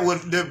that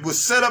would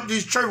set up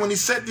these churches, when he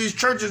set these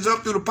churches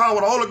up through the power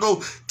of the Holy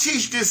Ghost,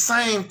 teach this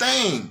same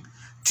thing.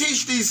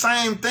 Teach these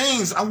same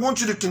things. I want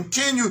you to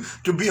continue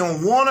to be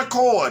on one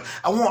accord.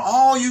 I want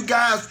all you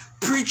guys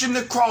preaching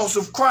the cross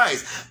of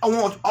Christ. I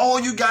want all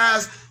you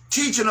guys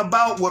teaching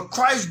about what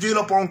Christ did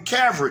up on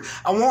Calvary.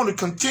 I want to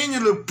continue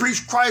to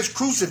preach Christ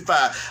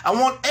crucified. I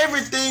want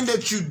everything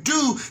that you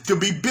do to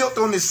be built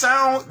on the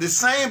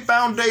same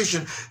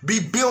foundation, be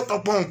built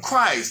upon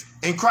Christ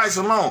and Christ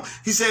alone.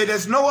 He said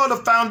there's no other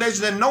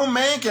foundation that no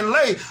man can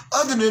lay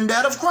other than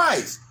that of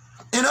Christ.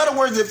 In other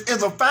words,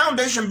 if a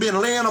foundation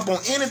been laying up on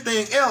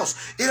anything else,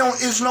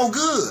 it's no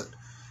good.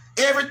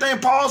 Everything,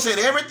 Paul said,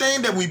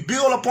 everything that we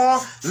build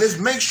upon, let's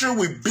make sure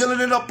we're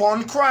building it up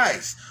on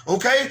Christ.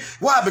 Okay?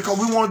 Why? Because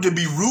we wanted to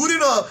be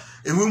rooted up,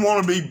 and we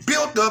want to be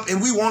built up,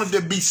 and we wanted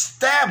to be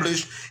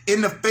established in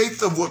the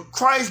faith of what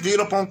Christ did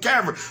up on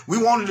Calvary. We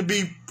wanted to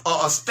be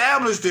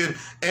established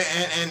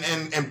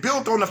and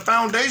built on the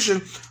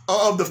foundation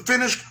of the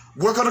finished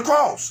work of the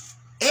cross.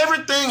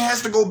 Everything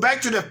has to go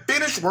back to the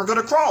finished work of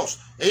the cross.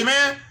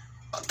 Amen?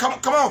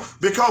 Come on.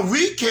 Because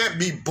we can't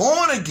be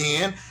born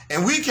again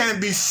and we can't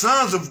be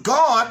sons of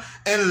God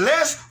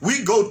unless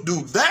we go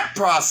through that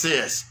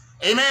process.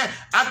 Amen.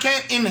 I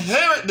can't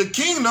inherit the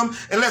kingdom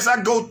unless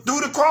I go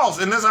through the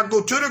cross. Unless I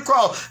go to the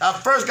cross, I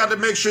first got to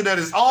make sure that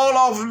it's all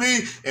off of me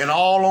and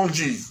all on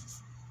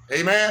Jesus.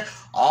 Amen.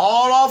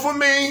 All off of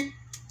me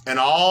and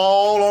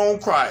all on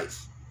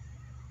Christ.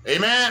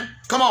 Amen.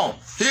 Come on.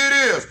 Here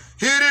it is.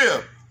 Here it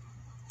is.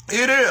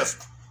 Here it is.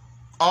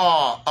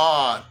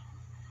 And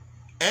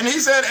he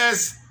said,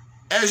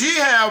 as ye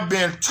have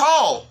been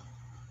taught,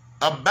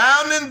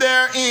 abounding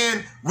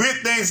therein with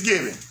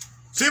thanksgiving.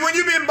 See, when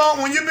you've been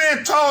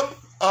taught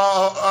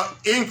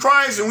in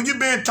Christ, and when you've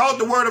been taught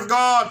the word of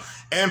God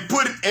and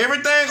put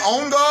everything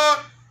on God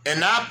and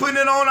not putting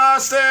it on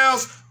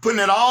ourselves, putting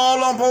it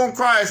all up on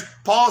Christ,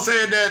 Paul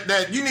said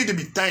that you need to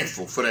be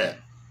thankful for that.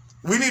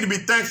 We need to be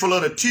thankful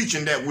of the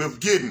teaching that we're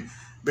getting,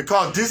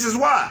 because this is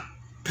why.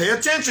 Pay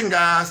attention,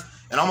 guys,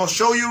 and I'm gonna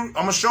show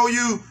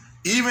you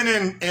even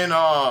in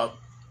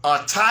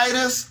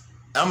Titus.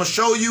 I'm gonna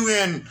show you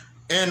in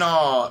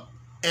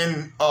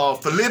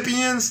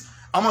Philippians.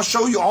 I'm going to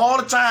show you all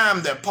the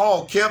time that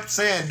Paul kept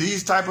saying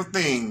these type of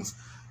things.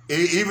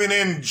 Even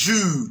in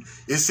Jude,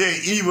 it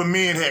said evil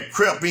men had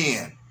crept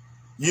in.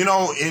 You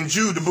know, in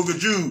Jude, the book of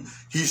Jude,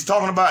 he's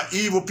talking about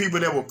evil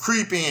people that will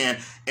creep in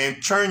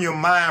and turn your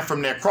mind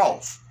from their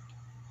cross.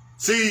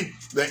 See,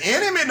 the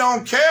enemy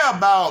don't care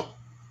about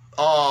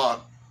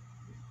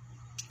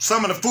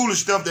some of the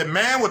foolish stuff that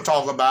man would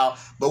talk about,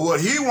 but what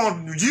he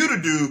wants you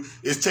to do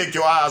is take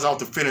your eyes off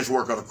the finished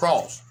work of the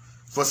cross.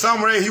 For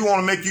some reason, he want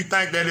to make you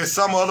think that there's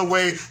some other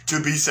way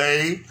to be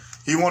saved.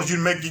 He wants you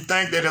to make you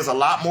think that there's a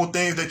lot more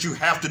things that you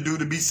have to do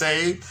to be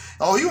saved.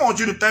 Oh, he wants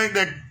you to think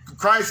that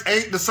Christ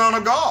ain't the Son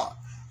of God.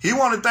 He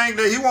want to think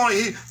that he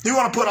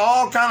want to put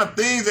all kind of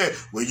things that,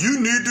 well, you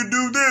need to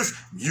do this.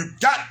 You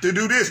got to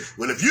do this.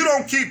 Well, if you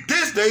don't keep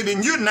this day,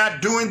 then you're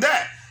not doing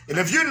that. And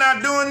if you're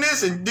not doing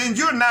this, and then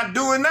you're not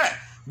doing that,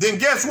 then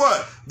guess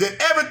what? Then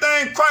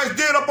everything Christ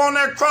did up on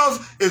that cross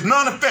is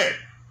none effect.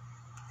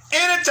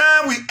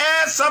 Anytime we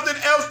add something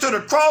else to the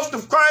cross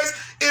of Christ,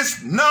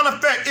 it's none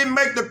effect. It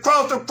makes the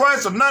cross of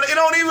Christ of none. It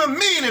don't even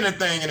mean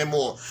anything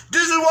anymore.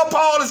 This is what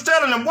Paul is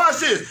telling them. Watch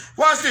this.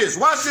 Watch this.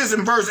 Watch this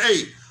in verse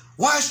 8.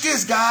 Watch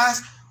this,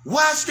 guys.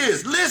 Watch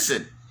this.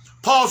 Listen.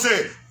 Paul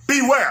said,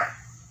 beware.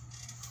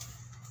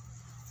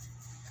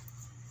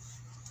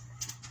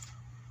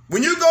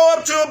 When you go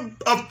up to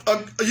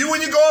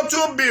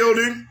a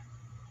building,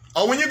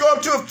 or when you go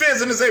up to a fence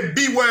and they say,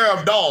 beware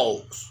of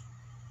dogs.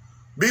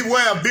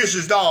 Beware of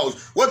vicious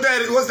dogs. What's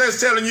that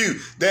telling you?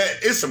 That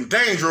it's some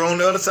danger on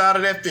the other side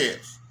of that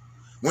fence.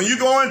 When you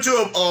go into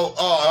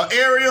an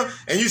area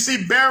and you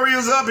see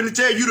barriers up and they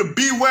tell you to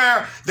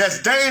beware,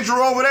 that's danger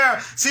over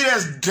there. See,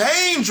 there's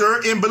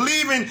danger in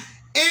believing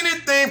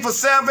anything for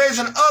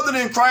salvation other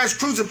than Christ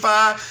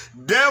crucified,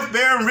 death,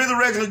 burial, and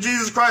resurrection of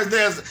Jesus Christ.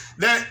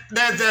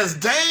 There's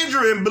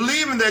danger in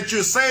believing that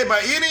you're saved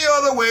by any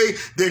other way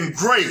than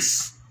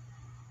grace.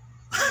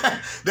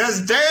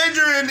 There's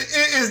danger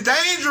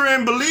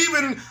in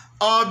believing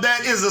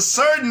that is a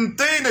certain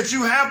thing that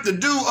you have to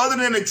do other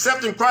than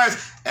accepting Christ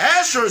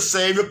as your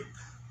Savior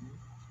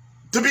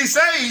to be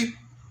saved.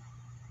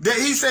 That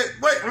he said,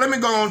 wait, let me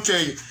go on and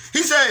tell you.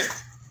 He said,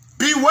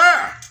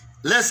 beware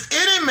lest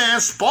any man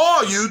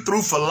spoil you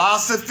through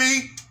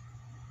philosophy.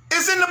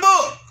 It's in the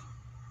book.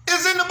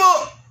 It's in the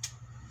book.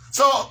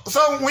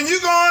 So when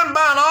you go and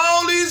buy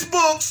all these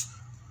books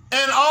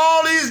and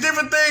all these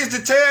different things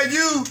to tell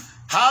you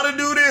how to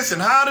do this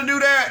and how to do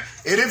that,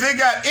 and if it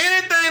got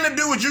anything to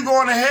do with you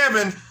going to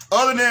heaven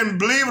other than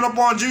believing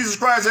upon Jesus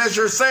Christ as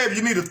your Savior,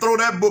 you need to throw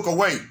that book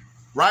away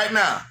right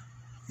now.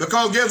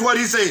 Because guess what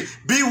he said?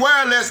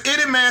 Beware lest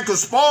any man could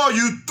spoil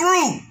you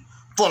through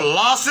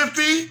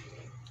philosophy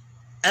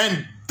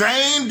and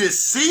vain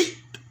deceit,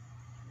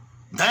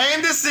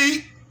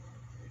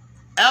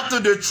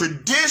 after the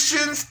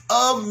traditions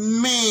of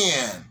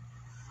men.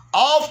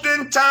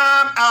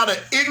 Oftentimes, out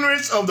of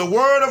ignorance of the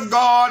word of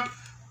God,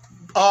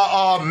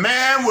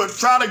 man would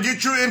try to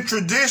get you in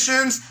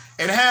traditions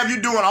and have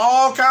you doing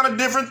all kind of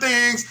different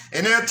things,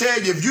 and they'll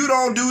tell you, if you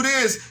don't do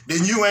this,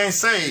 then you ain't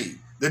saved.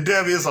 The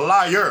devil is a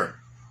liar,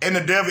 and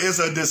the devil is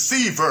a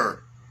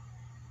deceiver.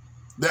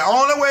 The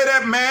only way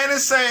that man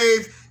is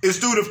saved is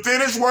through the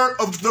finished work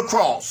of the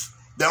cross.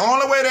 The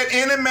only way that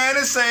any man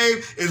is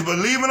saved is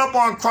believing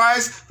upon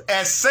Christ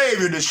as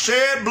Savior. The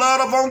shed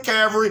blood upon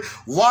Calvary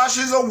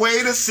washes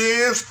away the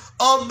sins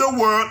of the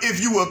world if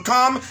you will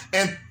come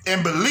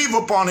and believe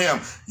upon him.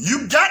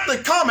 You got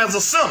to come as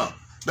a sinner,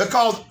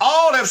 because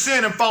all have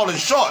sinned and fallen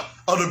short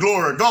of the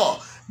glory of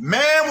God.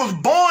 Man was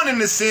born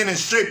into sin and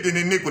shaped in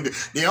iniquity.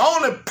 The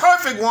only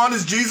perfect one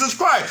is Jesus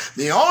Christ.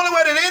 The only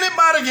way that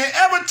anybody can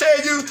ever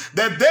tell you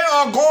that they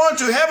are going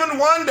to heaven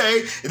one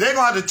day, they're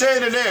going to have to tell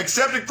you that they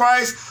accepted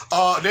Christ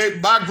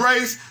by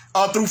grace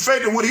through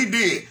faith in what he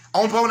did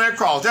on that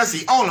cross. That's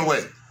the only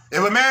way.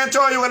 If a man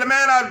told you, well, the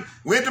man I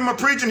went to my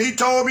preacher and he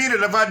told me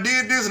that if I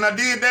did this and I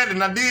did that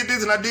and I did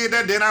this and I did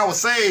that, then I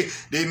was saved,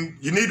 then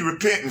you need to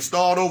repent and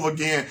start over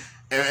again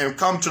and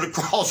come to the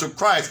cross of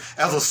Christ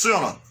as a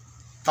sinner.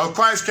 Because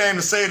Christ came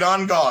to save the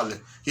ungodly.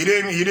 He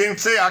didn't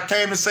say, I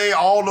came to save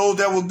all those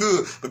that were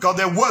good, because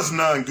there was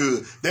none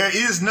good. There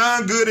is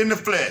none good in the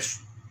flesh.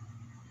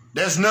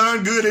 There's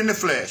none good in the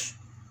flesh.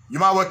 You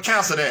might well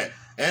cancel that.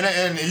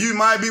 And you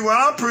might be,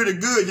 well, I'm pretty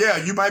good.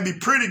 Yeah, you might be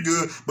pretty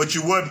good, but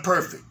you wasn't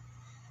perfect.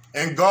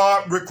 And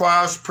God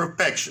requires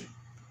perfection.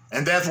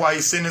 And that's why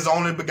he sent his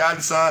only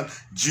begotten son,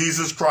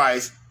 Jesus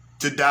Christ,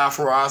 to die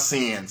for our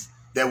sins,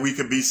 that we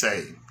could be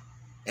saved.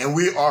 And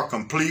we are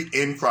complete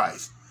in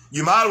Christ.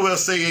 You might as well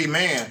say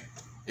amen.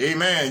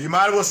 Amen. You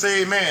might as well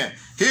say amen.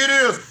 Here it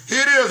is.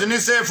 Here it is. And it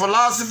said,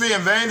 philosophy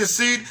and vain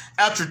deceit,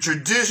 after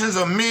traditions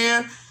of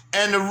men,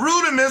 and the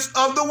rudiments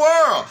of the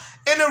world.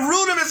 And the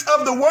rudiments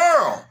of the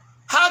world.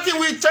 How can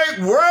we take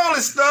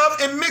worldly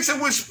stuff and mix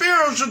it with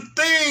spiritual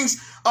things?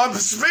 How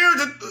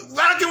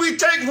can we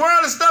take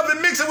worldly stuff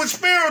and mix it with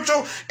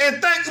spiritual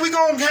and think we're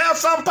going to have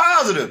something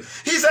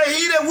positive? He said,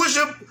 he that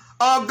worship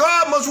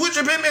God must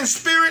worship him in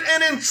spirit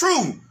and in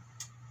truth.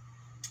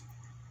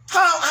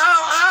 How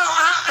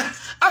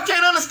I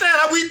can't understand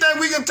how we think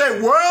we can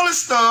take worldly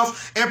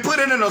stuff and put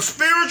it in a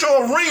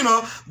spiritual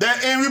arena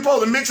and we're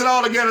supposed to mix it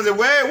all together and say,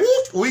 well,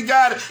 whoop, we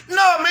got it.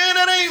 No, man,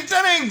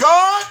 that ain't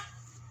God.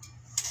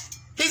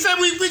 He said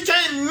we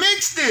can't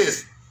mix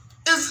this.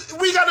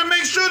 We got to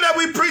make sure that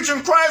we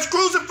preaching Christ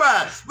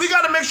crucified. We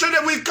got to make sure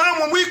that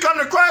when we come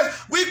to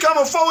Christ, we come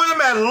before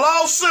him as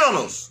lost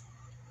sinners.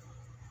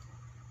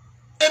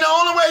 And the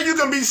only way you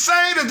can be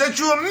saved is that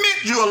you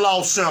admit you're a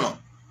lost sinner.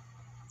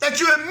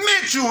 That you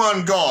admit you're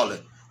ungodly.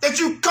 That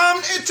you come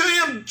into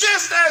him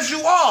just as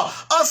you are,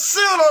 a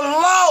sinner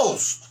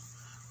lost,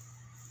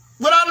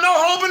 without no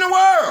hope in the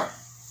world.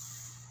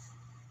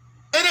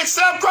 And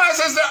accept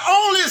Christ as the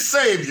only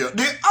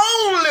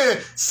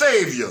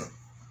Savior,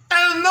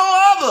 and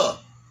no other,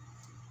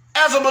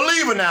 as a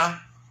believer now.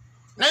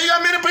 Now you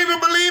got many people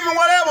believing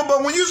whatever,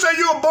 but when you say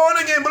you're a born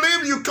again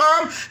believer, you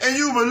come and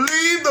you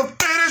believe the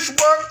finished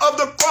work of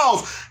the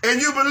cross. And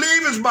you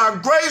believe it's by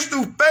grace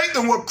through faith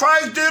and what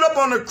Christ did up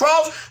on the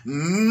cross,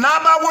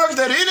 not by works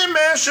that any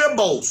man shall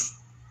boast.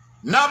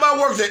 Not by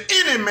works that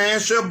any man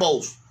shall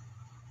boast.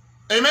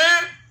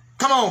 Amen?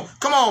 Come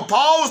on.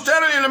 Paul was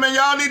telling them, man,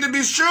 y'all need to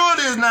be sure of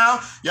this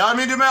now. Y'all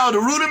need to know the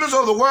rudiments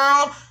of the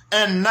world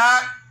and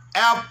not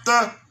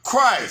after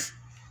Christ.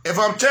 If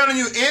I'm telling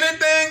you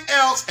anything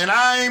else, and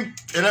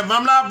if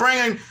I'm not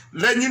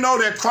letting you know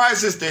that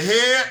Christ is the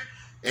head,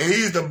 and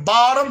he's the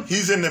bottom,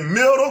 he's in the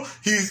middle,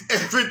 he's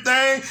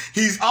everything,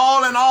 he's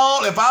all in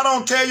all. If I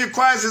don't tell you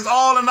Christ is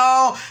all in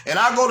all, and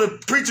I go to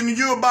preaching to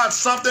you about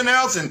something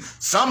else and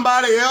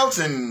somebody else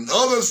and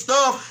other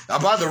stuff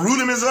about the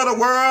rudiments of the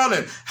world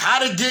and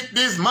how to get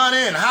this money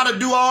and how to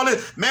do all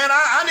this, man,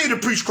 I need to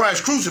preach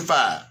Christ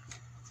crucified.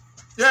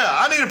 Yeah,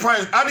 I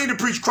need to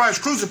preach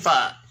Christ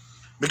crucified.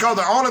 Because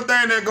the only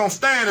thing that's going to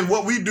stand is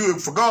what we do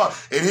for God.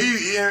 And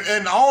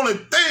the only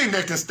thing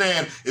that can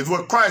stand is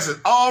what Christ has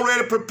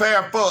already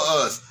prepared for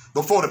us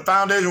before the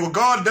foundation. Well,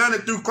 God done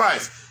it through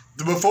Christ.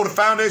 Before the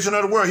foundation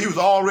of the world, he was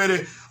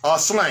already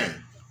slain.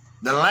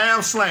 The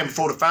lamb slain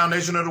before the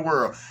foundation of the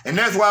world. And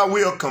that's why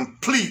we are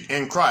complete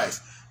in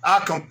Christ. Our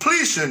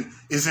completion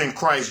is in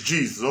Christ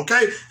Jesus,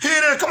 okay? Here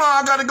it is. Come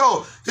on, I got to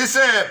go. He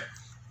said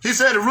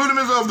the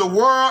rudiments of the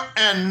world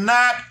and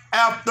not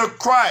after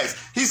Christ.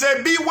 He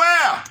said,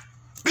 beware.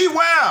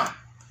 Beware.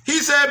 He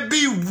said,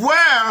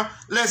 beware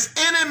lest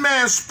any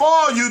man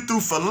spoil you through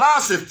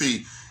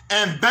philosophy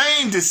and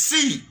vain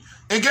deceit.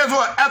 And guess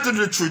what? After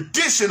the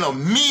tradition of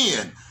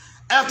men,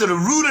 after the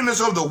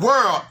rudiments of the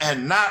world,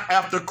 and not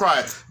after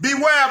Christ.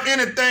 Beware of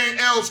anything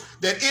else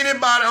that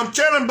anybody, I'm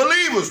telling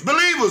believers,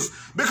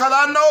 because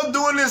I know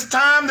during this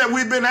time that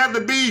we've been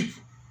having to be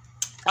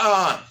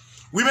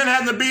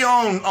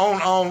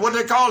on what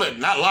they call it,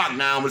 not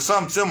lockdown, but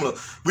something similar.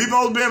 We've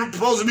both been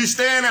supposed to be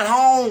staying at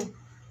home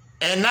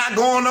and not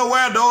going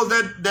nowhere. Those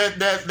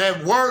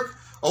that work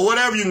or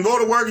whatever, you can go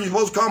to work and you're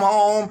supposed to come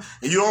home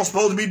and you don't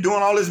supposed to be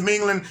doing all this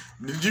mingling.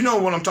 You know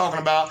what I'm talking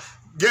about.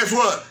 Guess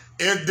what?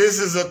 If this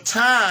is a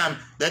time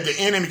that the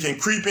enemy can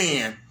creep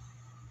in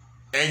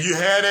and you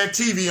have that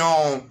TV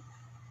on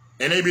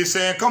and they be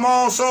saying, come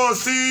on, sow a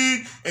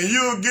seed and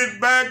you'll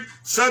get back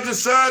such and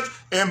such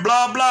and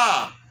blah,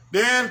 blah.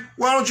 Then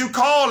why don't you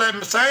call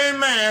that same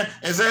man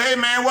and say, hey,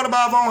 man, what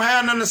about if I don't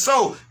have nothing to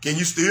sow? Can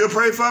you still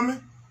pray for me?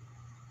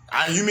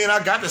 You mean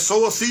I got to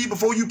sow a seed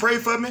before you pray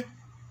for me?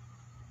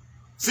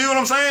 See what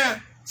I'm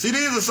saying? See,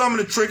 these are some of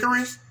the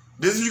trickeries.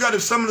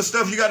 Some of the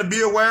stuff you got to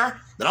be aware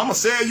that I'm going to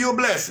sell you a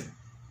blessing.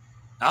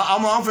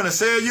 I'm going to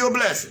sell you a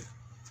blessing.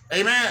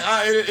 Amen?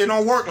 It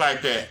don't work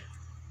like that.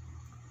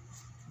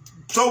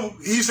 So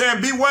he's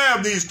saying, beware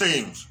of these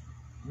things.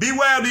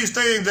 Beware of these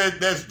things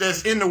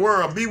that's in the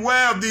world.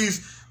 Beware of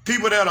these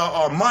people that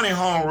are money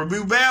hungry.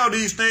 Beware of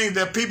these things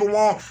that people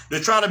want to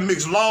try to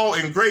mix law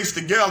and grace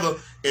together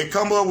and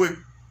come up with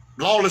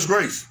lawless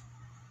grace.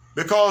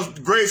 Because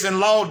grace and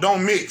law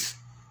don't mix.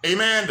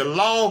 Amen. The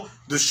law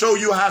to show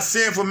you how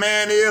sinful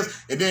man is,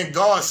 and then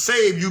God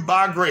saved you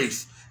by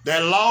grace.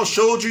 That law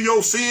showed you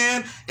your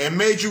sin and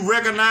made you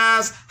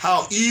recognize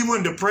how evil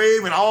and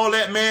depraved and all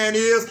that man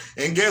is.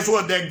 And guess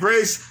what? That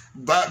grace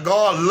But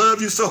God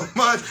loved you so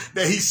much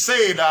that he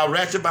saved our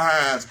wretched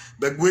behinds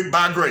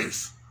by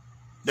grace.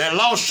 That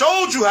law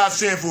showed you how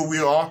sinful we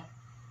are.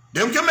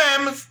 Them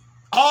commandments,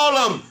 all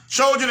of them,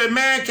 showed you that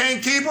man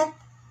can't keep them.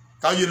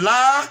 Because you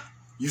lie,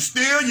 you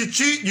steal, you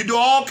cheat, you do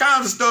all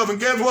kinds of stuff. And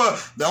guess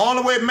what? The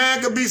only way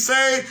man could be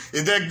saved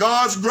is that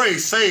God's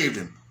grace saved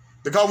him.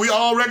 Because we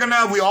all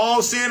recognize we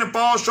all sin and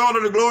fall short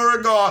of the glory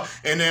of God.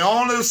 And the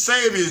only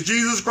Savior is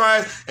Jesus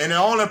Christ. And the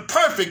only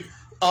perfect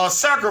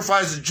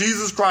sacrifice is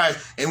Jesus Christ.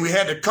 And we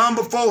had to come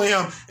before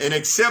him and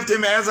accept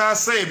him as our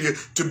Savior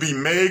to be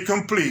made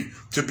complete,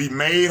 to be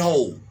made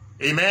whole.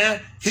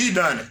 Amen? He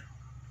done it.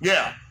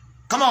 Yeah.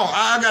 Come on,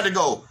 I got to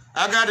go.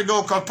 I got to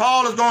go because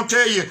Paul is going to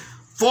tell you,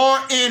 for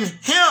in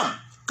him,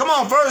 come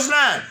on, verse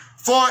 9,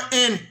 for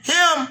in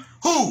him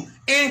who?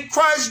 In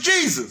Christ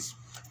Jesus.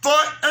 For,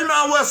 and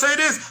I will say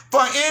this,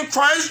 for in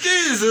Christ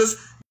Jesus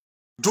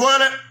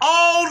dwelleth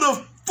all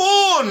the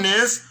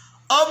fullness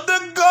of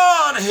the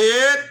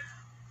Godhead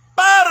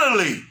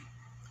bodily.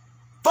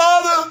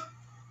 Father,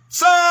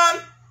 Son,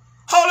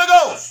 Holy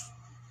Ghost.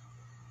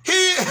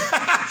 He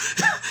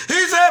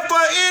said, for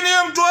in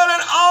him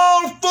dwelleth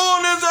all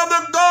fullness of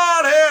the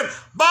Godhead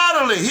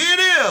bodily. Here it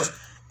is.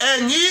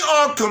 And ye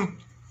are,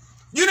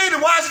 you need to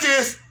watch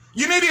this.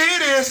 You need to hear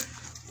this.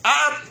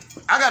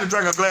 I got to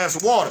drink a glass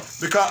of water,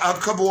 because a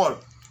cup of water.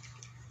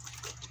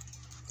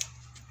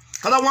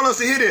 Because I want us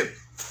to hear this.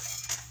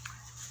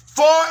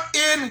 For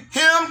in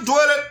him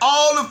dwelleth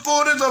all the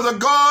fullness of the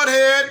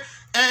Godhead,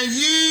 and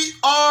ye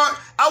are,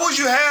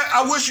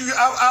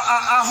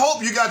 I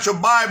hope you got your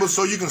Bible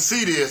so you can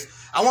see this.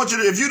 I want you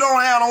to, if you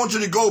don't have, I want you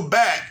to go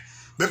back.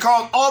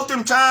 Because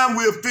oftentimes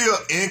we'll feel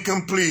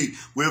incomplete.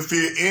 We'll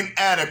feel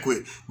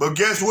inadequate. But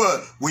guess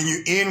what? When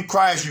you're in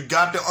Christ, you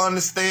got to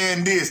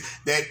understand this,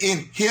 that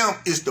in him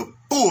is the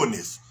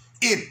fullness.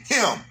 In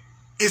him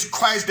is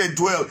Christ that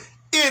dwells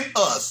in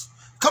us.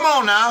 Come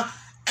on now.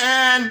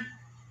 And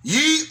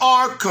ye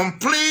are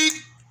complete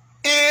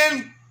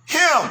in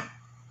him.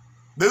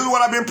 This is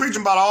what I've been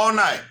preaching about all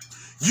night.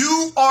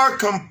 You are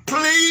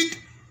complete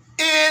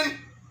in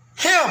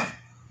him.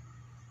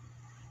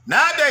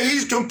 Not that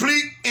he's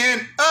complete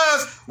in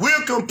us,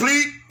 we're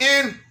complete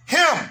in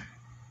him.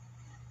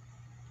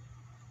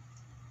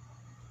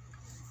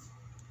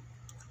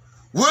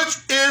 Which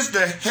is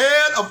the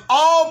head of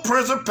all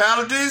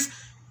principalities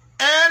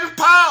and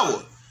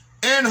power,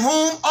 in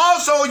whom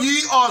also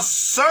ye are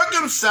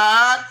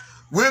circumcised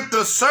with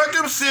the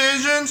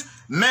circumcisions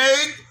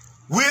made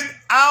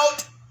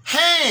without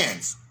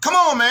hands. Come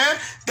on, man.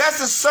 That's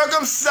the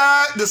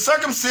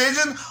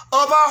circumcision of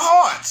our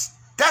hearts.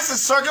 That's the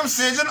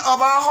circumcision of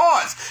our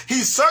hearts.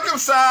 He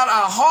circumcised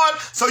our heart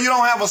so you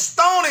don't have a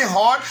stony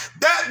heart.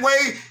 That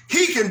way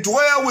he can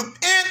dwell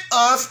within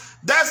us.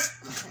 That's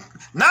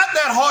not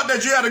that heart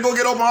that you had to go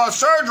get open heart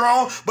surgery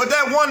on, but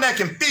that one that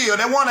can feel,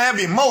 that one that have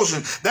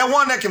emotions, that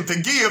one that can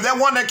forgive, that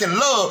one that can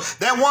love,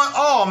 that one,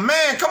 oh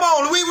man, come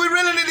on, we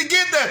really need to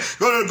get that.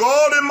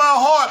 God in my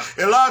heart.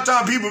 And a lot of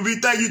times people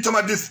be thinking you talking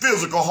about this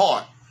physical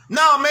heart.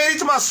 Now, man, he's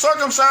talking about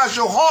circumcise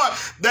your heart.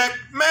 That,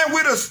 man,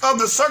 we're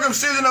of the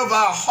circumcision of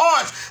our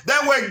hearts.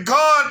 That way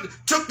God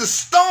took the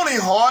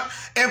stony heart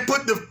and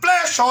put the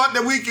flesh heart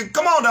that we can,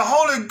 come on, the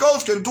Holy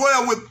Ghost can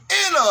dwell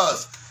within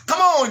us.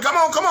 Come on.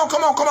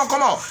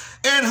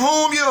 In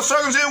whom you are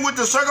circumcision with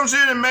the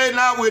circumcision made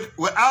not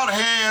without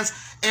hands,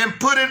 and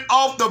put it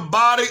off the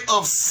body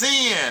of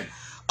sin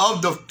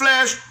of the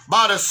flesh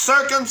by the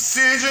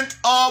circumcision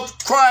of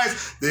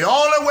Christ. The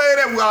only way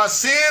that our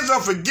sins are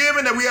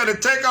forgiven, that we have to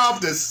take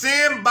off the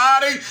sin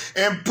body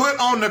and put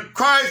on the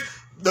Christ,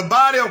 the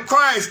body of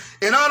Christ.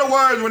 In other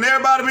words, when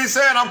everybody be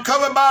saying, I'm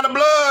covered by the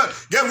blood,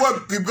 guess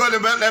what? You've got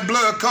that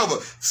blood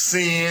cover?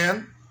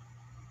 Sin.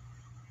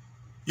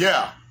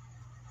 Yeah.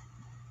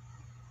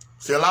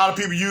 See, a lot of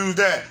people use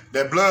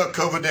that blood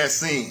covered that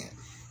sin.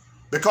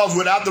 Because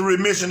without the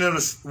remission of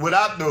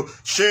without the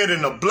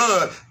shedding of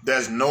blood,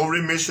 there's no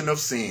remission of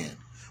sin.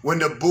 When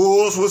the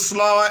bulls were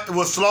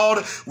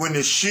slaughtered, when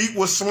the sheep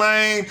was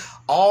slain,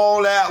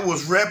 all that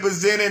was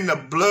representing the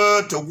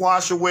blood to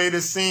wash away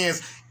the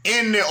sins.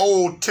 In the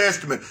Old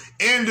Testament,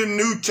 in the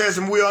New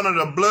Testament, we're under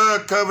the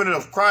blood covenant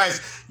of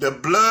Christ, the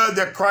blood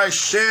that Christ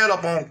shed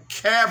upon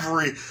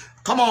Calvary.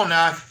 Come on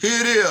now,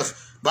 here it is.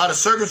 By the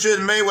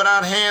circumcision made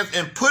without hands,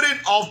 and put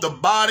it off the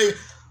body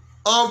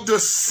of the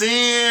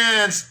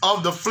sins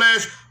of the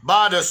flesh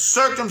by the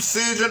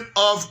circumcision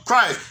of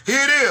Christ.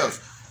 Here it is.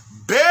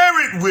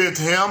 Buried with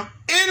him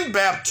in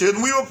baptism.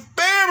 We were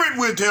buried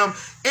with him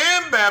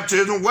in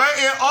baptism,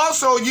 wherein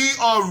also ye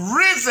are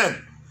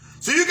risen.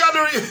 So you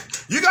really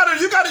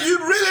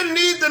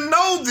need to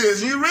know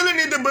this. You really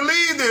need to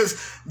believe this,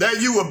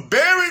 that you were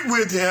buried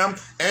with him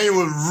and you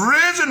were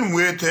risen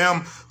with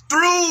him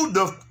through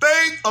the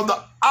faith of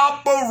the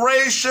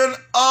operation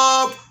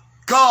of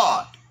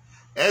God.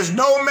 There's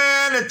no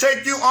man that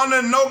take you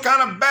under no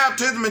kind of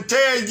baptism and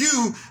tell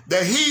you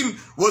that he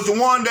was the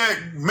one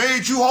that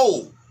made you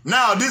whole.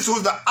 Now, this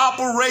was the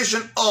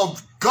operation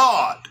of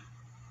God.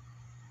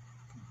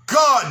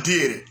 God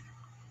did it.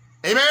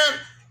 Amen?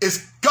 It's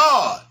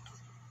God.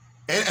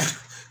 And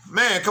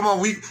Man, come on.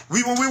 We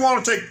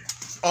want to take,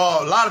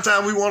 a lot of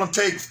times we want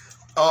to take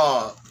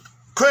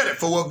credit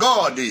for what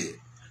God did.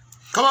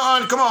 Come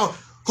on.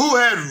 Who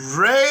had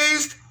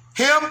raised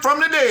him from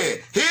the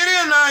dead. Here it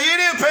is now. Here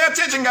it is. Pay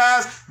attention,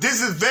 guys.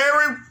 This is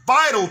very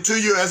vital to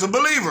you as a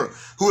believer.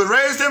 Who had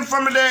raised him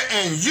from the dead,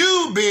 and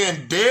you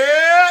being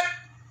dead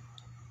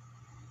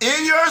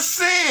in your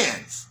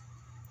sins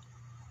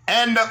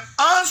and the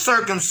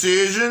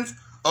uncircumcision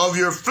of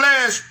your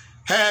flesh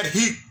had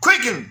he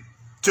quickened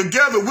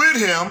together with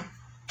him,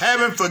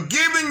 having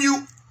forgiven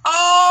you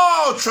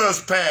all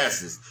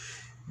trespasses.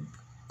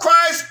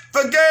 Christ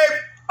forgave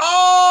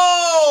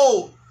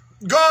all.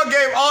 God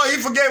gave all. He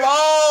forgave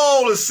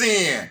all the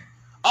sin,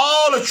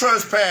 all the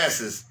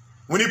trespasses.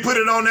 When he put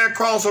it on that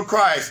cross of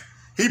Christ,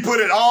 he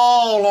put it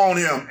all on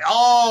him.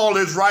 All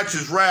his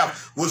righteous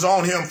wrath was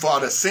on him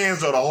for the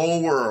sins of the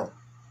whole world.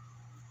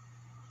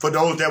 For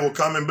those that will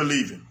come and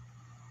believe him.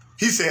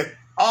 He said,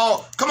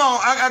 "Oh, come on,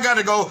 I got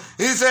to go."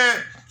 He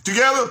said,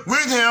 together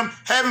with him,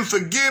 having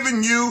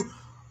forgiven you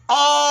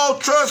all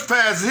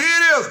trespasses. Here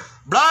it is,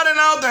 blotting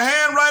out the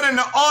handwriting,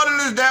 the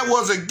ordinance that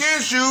was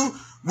against you,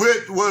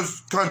 which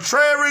was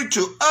contrary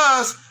to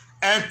us,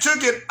 and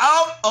took it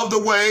out of the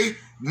way,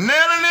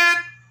 nailing it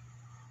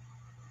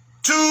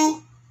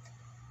to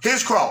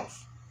his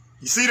cross.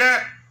 You see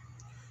that?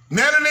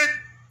 Nailing it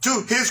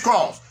to his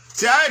cross.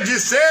 See, I had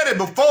just said it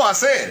before I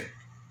said it.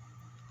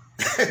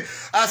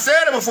 I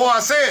said it before I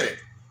said it.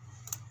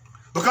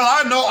 Because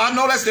I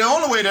know that's the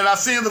only way that our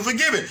sins are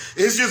forgiven.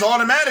 It's just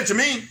automatic to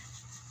me.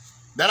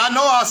 That I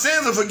know our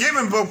sins are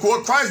forgiven for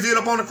what Christ did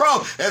upon the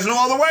cross. There's no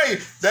other way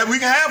that we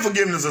can have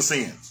forgiveness of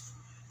sins.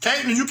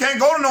 You can't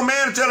go to no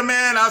man and tell a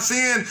man I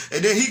sinned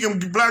and then he can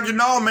block you.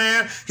 No,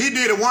 man. He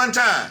did it one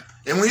time.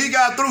 And when he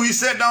got through, he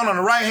sat down on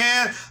the right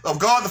hand of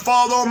God the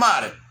Father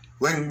Almighty.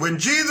 When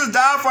Jesus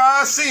died for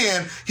our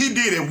sin, he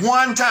did it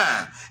one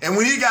time. And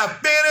when he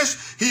got finished,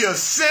 he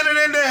ascended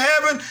into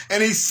heaven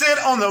and he sat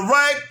on the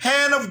right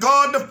hand of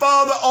God the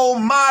Father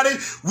Almighty.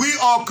 We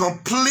are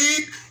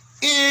complete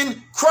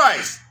in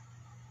Christ.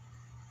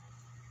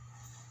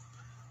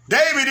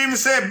 David even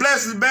said,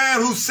 "Blessed is the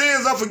man whose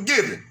sins are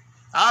forgiven."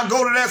 I'll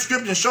go to that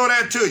scripture and show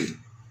that to you.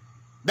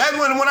 That's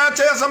when I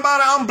tell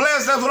somebody I'm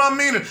blessed, that's what I'm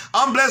meaning.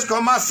 I'm blessed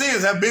because my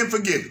sins have been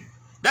forgiven.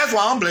 That's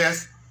why I'm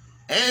blessed.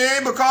 And it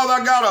ain't because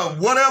I got a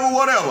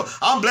whatever.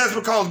 I'm blessed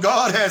because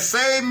God has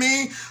saved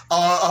me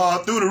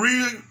through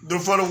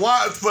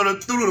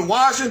the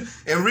washing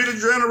and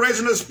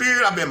regeneration of the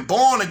Spirit. I've been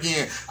born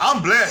again.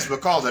 I'm blessed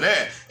because of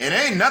that. And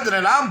ain't nothing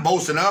that I'm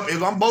boasting of.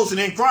 I'm boasting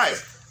in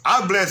Christ.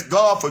 I bless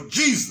God for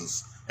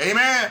Jesus.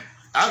 Amen.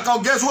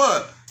 Guess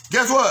what?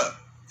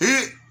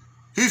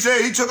 He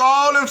said he took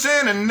all them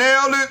sin and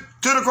nailed it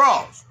to the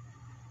cross.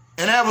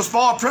 And having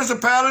spoiled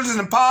principalities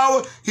and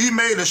power, he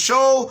made a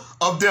show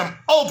of them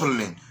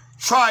openly,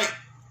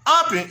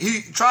 triumphing.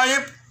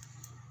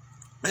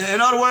 In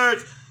other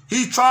words,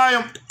 he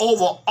triumphed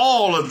over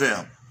all of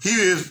them.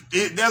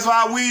 That's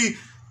why we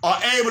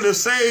are able to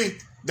say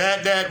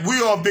that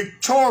we are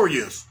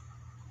victorious.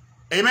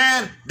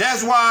 Amen.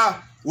 That's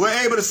why we're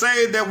able to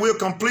say that we're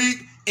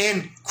complete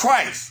in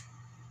Christ,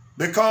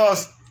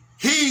 because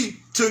he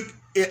took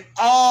it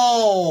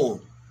all.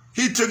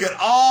 He took it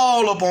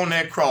all up on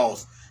that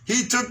cross.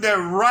 He took that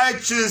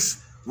righteous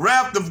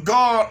wrath of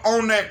God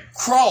on that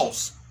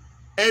cross,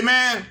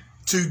 amen,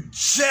 to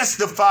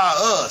justify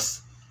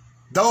us,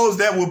 those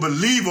that will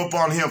believe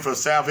upon him for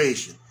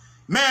salvation.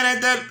 Man,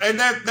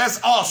 that's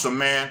awesome,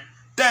 man.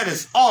 That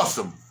is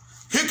awesome.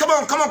 Here, come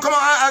on.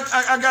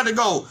 I got to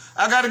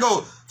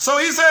go. So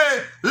he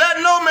said, "Let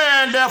no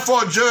man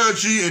therefore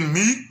judge ye in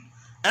meat."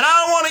 And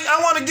I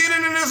want to get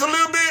into this a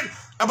little bit,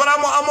 but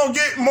I'm going to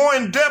get more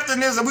in depth in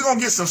this, and we're going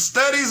to get some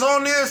studies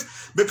on this,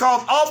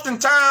 because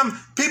oftentimes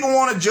people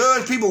want to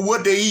judge people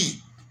what they eat.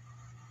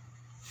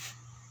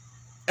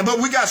 But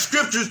we got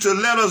scriptures to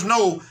let us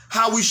know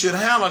how we should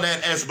handle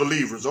that as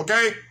believers,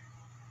 okay?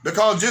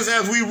 Because just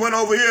as we went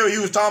over here, he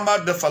was talking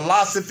about the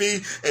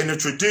philosophy and the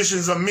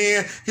traditions of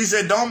men. He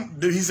said,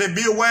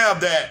 be aware of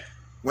that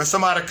when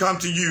somebody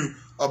comes to you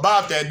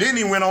about that. Then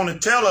he went on to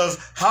tell us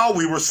how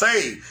we were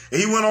saved.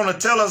 He went on to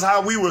tell us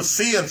how we were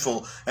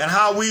sinful and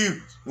how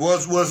we were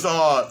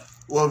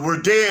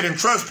dead in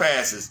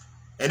trespasses.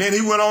 And then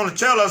he went on to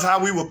tell us how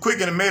we were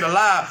quickened and made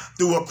alive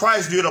through what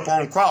Christ did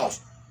upon the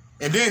cross.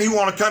 And then he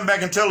want to come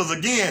back and tell us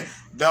again,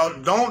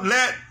 don't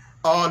let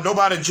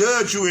nobody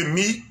judge you in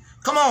meat.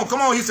 Come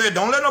on. He said,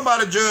 don't let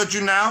nobody judge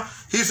you now.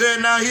 He said,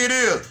 now here it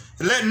is.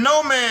 Let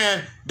no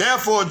man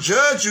therefore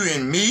judge you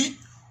in meat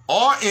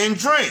or in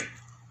drink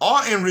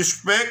or in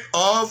respect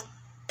of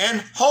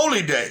an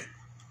holy day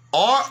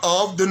or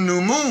of the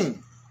new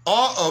moon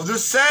or of the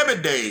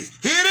Sabbath days.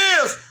 Here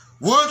it is,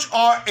 which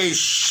are a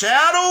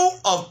shadow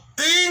of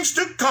things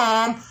to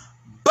come,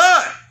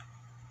 but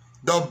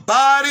the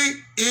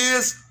body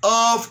is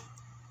of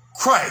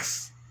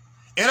Christ.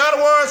 In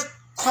other words,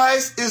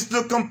 Christ is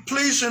the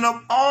completion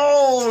of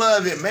all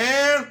of it,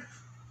 man.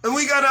 And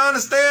we got to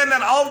understand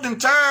that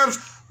oftentimes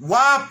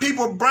Why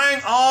people bring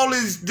all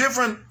these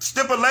different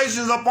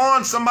stipulations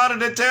upon somebody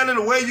that telling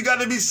the way you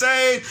got to be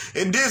saved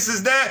and this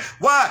is that.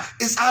 Why?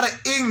 It's out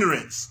of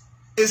ignorance.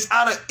 It's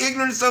out of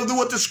ignorance of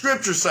what the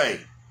scriptures say.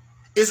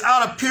 It's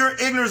out of pure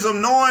ignorance of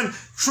knowing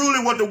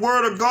truly what the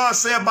word of God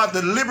say about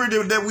the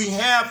liberty that we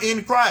have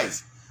in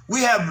Christ.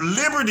 We have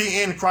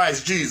liberty in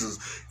Christ Jesus.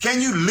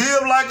 Can you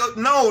live like a,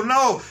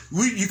 no.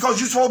 Because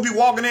you're supposed to be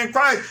walking in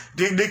Christ.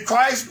 Did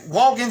Christ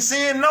walk in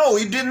sin? No,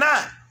 he did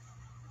not.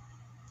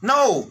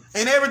 No.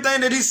 And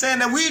everything that he's saying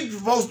that we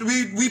supposed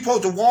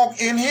to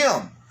walk in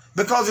him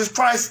because it's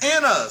Christ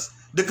in us.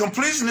 The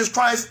completion is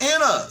Christ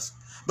in us.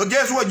 But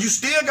guess what? You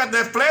still got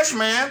that flesh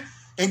man.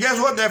 And guess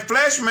what? That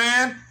flesh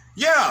man,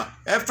 yeah,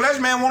 that flesh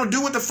man want to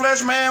do what the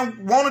flesh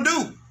man want to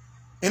do.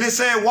 And it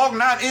said, walk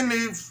not in the,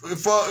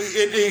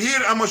 here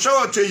I'm going to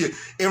show it to you.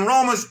 In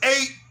Romans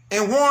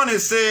 8:1, it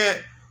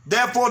said,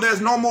 therefore there's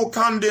no more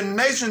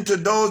condemnation to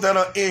those that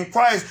are in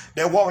Christ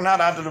that walk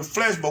not after the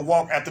flesh, but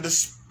walk after the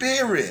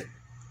Spirit.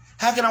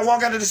 How can I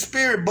walk after the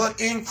Spirit but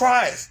in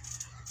Christ?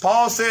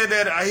 Paul said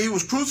that he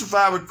was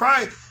crucified with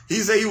Christ. He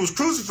said he was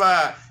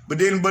crucified, but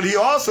he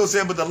also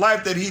said, but the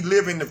life that he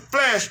lived in the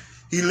flesh,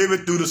 he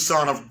lived through the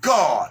Son of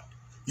God.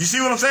 You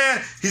see what I'm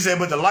saying? He said,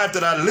 but the life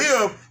that I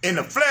live in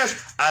the flesh,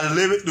 I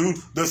live it through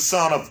the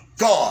Son of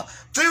God.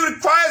 See,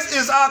 Christ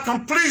is our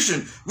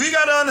completion. We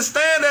got to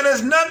understand that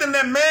there's nothing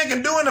that man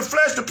can do in the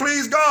flesh to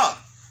please God.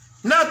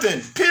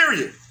 Nothing,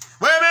 period.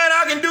 Well, man,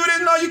 I can do this.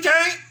 No, you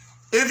can't.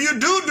 If you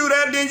do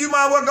that, then you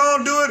might well go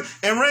and do it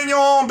and ring your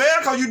own bell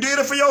because you did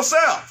it for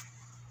yourself.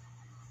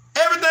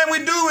 Everything we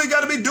do, we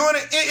got to be doing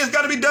it. It's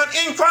got to be done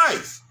in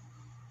Christ.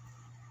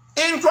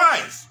 In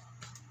Christ.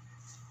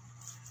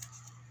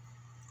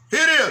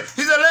 Here it is.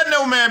 He said, let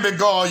no man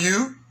beguile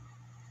you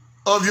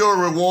of your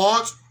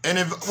rewards. And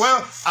if,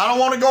 well, I don't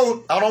want to go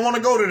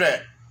to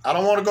that. I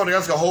don't want to go there.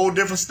 That's a whole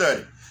different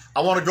study.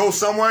 I want to go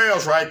somewhere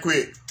else right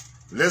quick.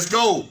 Let's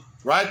go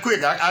right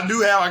quick. I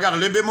got a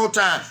little bit more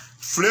time.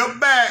 Flip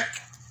back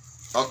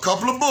a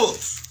couple of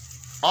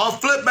books. I'll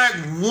flip back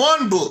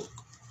one book.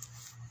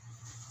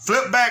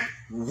 Flip back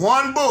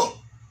one book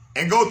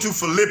and go to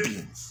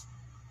Philippians.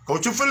 Go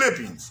to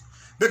Philippians.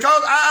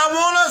 Because I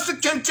want us to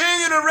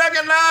continue to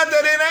recognize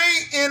that it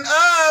ain't in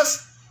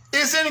us,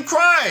 it's in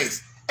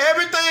Christ.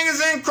 Everything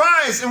is in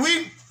Christ.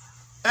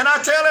 And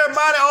I tell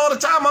everybody all the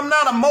time, I'm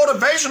not a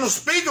motivational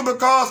speaker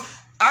because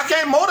I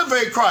can't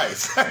motivate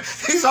Christ.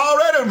 He's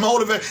already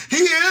motivated.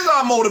 He is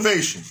our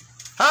motivation.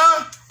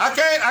 Huh? I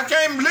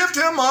can't lift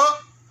him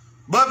up,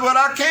 but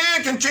I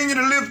can continue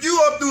to lift you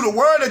up through the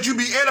word, that you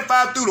be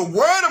edified through the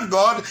word of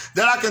God,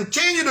 that I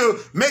continue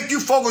to make you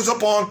focus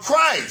upon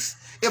Christ.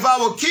 If I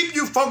will keep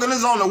you focusing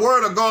on the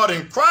word of God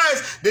in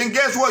Christ, then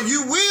guess what?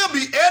 You will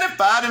be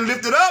edified and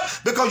lifted up,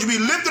 because you'll be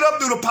lifted up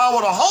through the power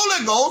of the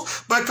Holy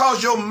Ghost,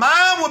 because your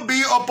mind will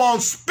be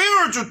upon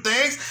spiritual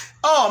things,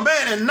 oh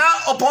man, and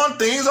not upon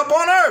things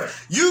upon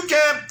earth. You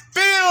can't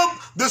fill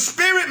the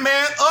spirit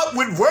man up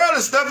with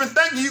worldly stuff and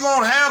think you're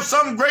going to have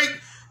some great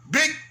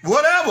big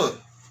whatever.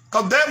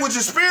 Because that which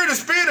is spirit,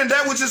 and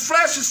that which is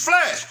flesh is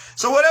flesh.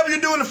 So whatever you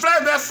do in the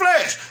flesh, that's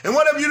flesh. And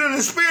whatever you do in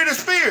the spirit is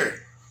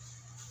spirit.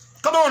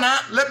 Come on now.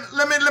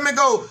 Let me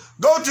go.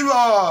 Go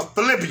to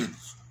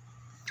Philippians.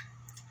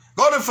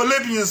 Go to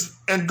Philippians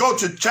and go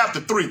to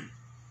chapter 3.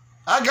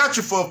 I got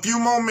you for a few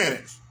more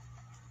minutes.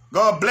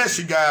 God bless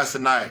you guys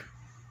tonight.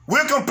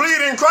 We're complete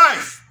in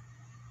Christ.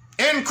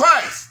 In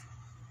Christ.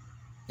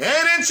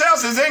 And in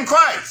Chelsea, it's in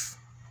Christ.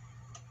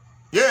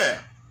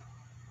 Yeah.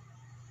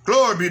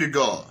 Glory be to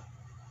God.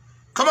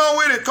 Come on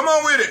with it. Come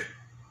on with it.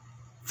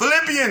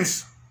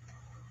 Philippians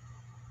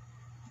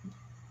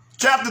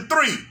chapter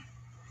 3.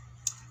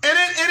 And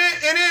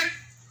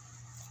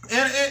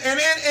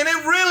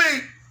it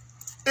really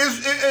is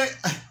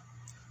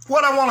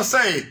what I want to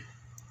say.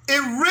 It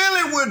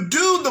really would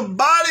do the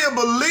body of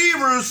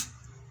believers,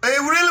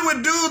 it really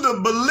would do the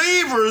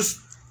believers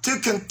to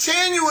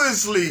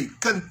continuously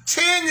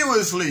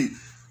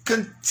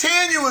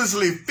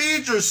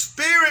feed your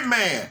spirit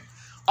man.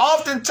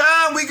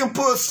 Oftentimes we can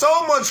put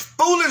so much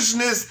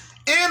foolishness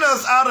in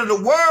us out of the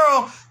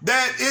world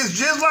that is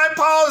just like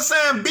Paul is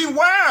saying,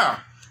 beware.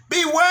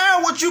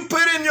 Beware what you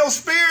put in your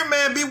spirit,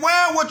 man.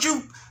 Beware what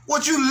you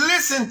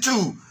listen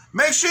to.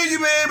 Make sure you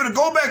be able to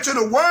go back to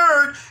the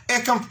word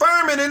and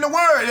confirm it in the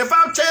word. If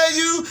I tell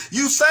you,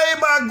 you saved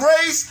by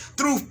grace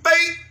through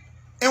faith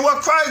in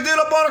what Christ did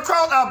up on the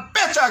cross, I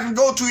bet you I can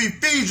go to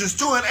Ephesians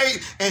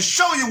 2:8 and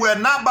show you where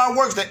not by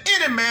works that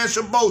any man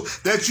should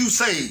boast that you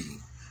saved.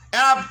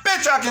 And I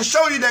bet you I can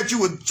show you that you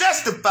were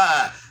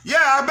justified. Yeah,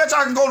 I bet you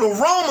I can go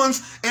to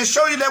Romans and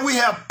show you that we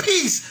have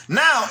peace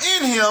now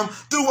in him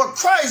through what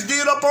Christ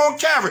did up on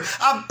Calvary.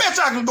 I bet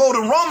you I can go to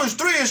Romans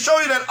 3 and show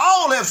you that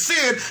all have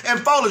sinned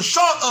and fallen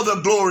short of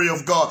the glory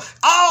of God.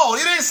 All.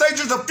 It ain't say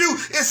just a few.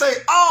 It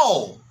say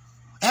all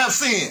have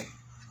sinned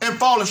and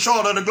fallen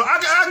short of the glory.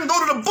 I can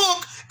go to the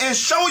book and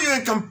show you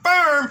and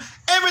confirm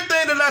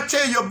everything that I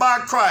tell you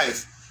about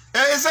Christ.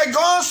 And it said,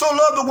 God so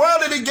loved the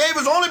world that he gave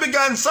his only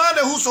begotten Son,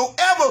 that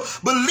whosoever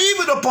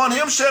believeth upon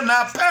him shall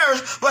not perish,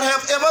 but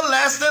have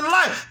everlasting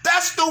life.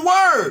 That's the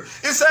word.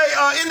 It say,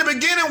 in the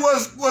beginning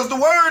was the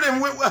word,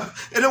 and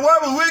the word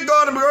was with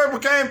God, and the word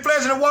became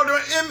flesh, and it walked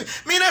around. I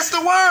mean, that's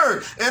the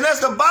word. And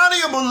that's the body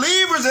of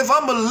believers. If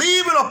I'm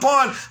believing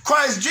upon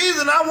Christ Jesus,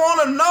 and I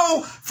want to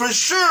know for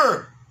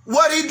sure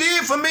what he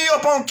did for me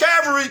upon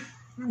Calvary,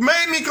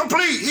 made me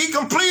complete. He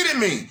completed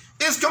me.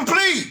 It's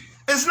complete.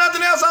 It's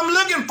nothing else I'm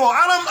looking for.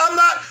 I'm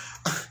not,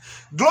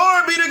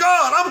 glory be to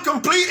God, I'm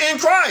complete in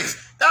Christ.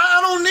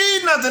 I don't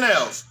need nothing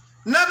else.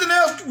 Nothing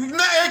else.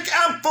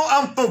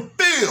 I'm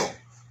fulfilled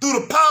through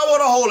the power of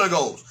the Holy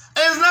Ghost. And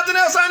there's nothing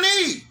else I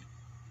need.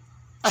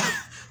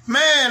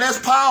 Man, that's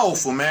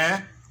powerful,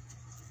 man.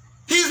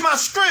 He's my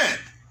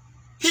strength.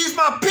 He's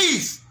my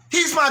peace.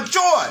 He's my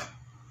joy.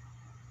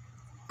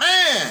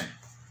 Man,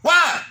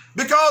 why?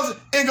 Because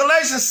in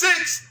Galatians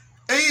 6,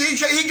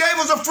 he gave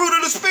us a fruit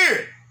of the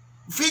Spirit.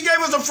 He gave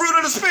us the fruit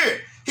of the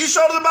Spirit. He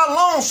showed us about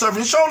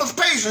long-suffering. He showed us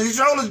patience. He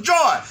showed us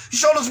joy. He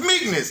showed us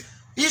meekness.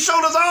 He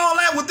showed us all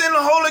that within the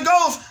Holy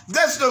Ghost.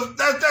 That's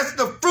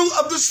the fruit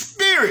of the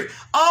Spirit.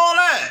 All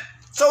that.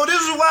 So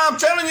this is why I'm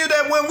telling you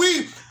that when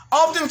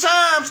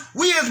oftentimes,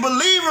 we as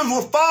believers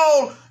will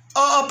fall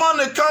upon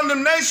the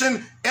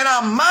condemnation in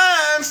our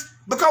minds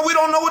because we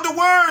don't know what the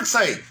Word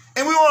say.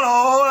 And we want to,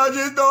 I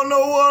just don't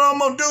know what I'm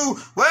going to do.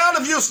 Well,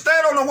 if you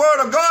stand on the word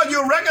of God,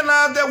 you'll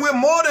recognize that we're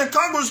more than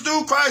conquerors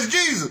through Christ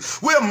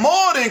Jesus. We're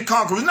more than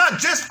conquerors,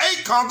 not just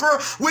a conqueror.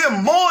 We're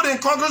more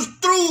than conquerors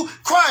through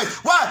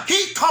Christ. Why?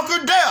 He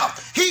conquered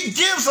death. He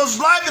gives us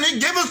life, and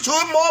he gives us to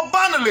it more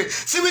abundantly.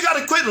 See, we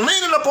got to quit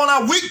leaning upon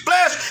our weak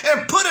flesh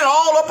and put it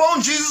all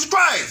upon Jesus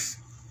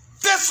Christ.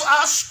 That's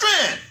our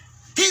strength.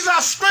 He's our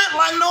strength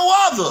like no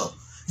other.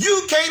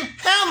 You can't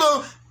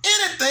handle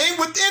anything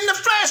within the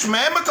flesh,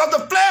 man, because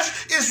the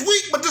flesh is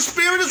weak, but the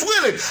Spirit is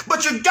willing.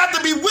 But you got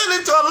to be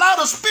willing to allow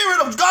the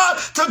Spirit of God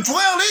to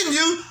dwell in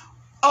you.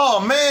 Oh,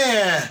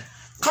 man.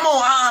 Come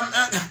on.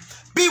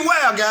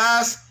 Beware,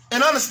 guys,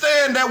 and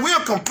understand that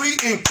we're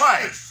complete in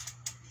Christ.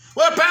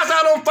 Well, Pastor,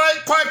 I don't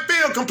quite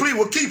feel complete.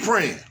 Well, keep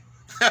praying.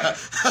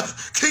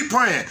 Keep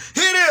praying.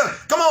 Here it is.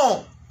 Come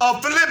on.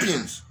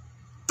 Philippians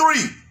 3.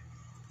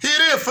 Here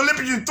it is,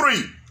 Philippians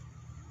 3.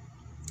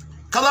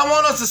 Because I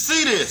want us to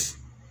see this.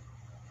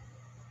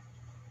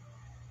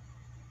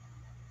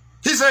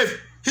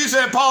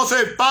 Paul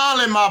said,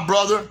 finally, my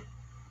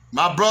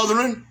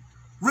brethren,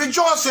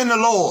 rejoice in the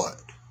Lord.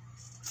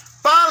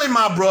 Finally,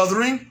 my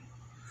brethren,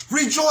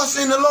 rejoice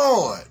in the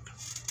Lord.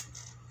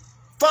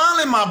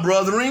 Finally, my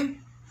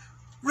brethren,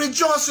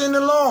 rejoice in the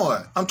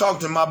Lord. I'm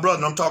talking to my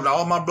brethren. I'm talking to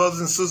all my brothers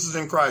and sisters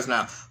in Christ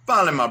now.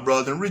 Finally, my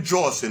brethren,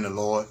 rejoice in the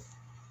Lord.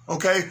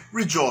 Okay?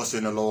 Rejoice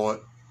in the Lord.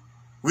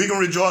 We can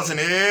rejoice in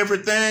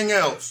everything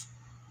else.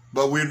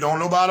 But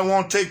nobody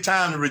want to take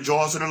time to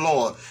rejoice in the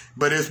Lord.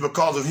 But it's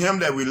because of him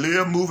that we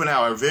live, moving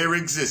our very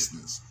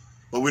existence.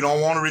 But we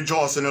don't want to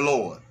rejoice in the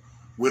Lord.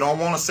 We don't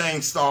want to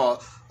sing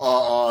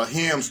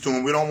hymns to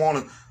him. We don't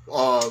want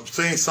to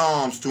sing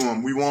psalms to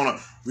him. We want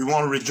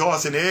to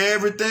rejoice in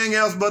everything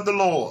else but the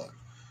Lord.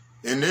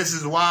 And this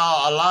is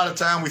why a lot of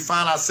time we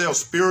find ourselves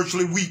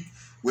spiritually weak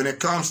when it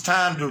comes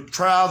time to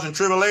trials and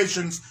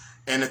tribulations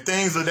and the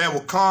things that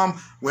will come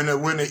when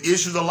the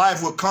issues of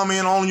life will come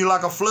in on you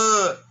like a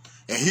flood.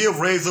 And he'll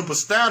raise up a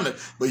standard,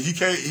 but he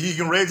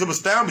can raise up a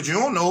standard, but you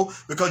don't know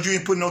because you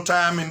ain't putting no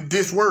time in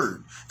this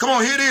word. Come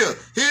on, here it is.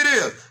 Here it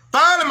is.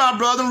 Finally, my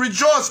brethren,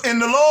 rejoice in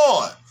the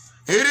Lord.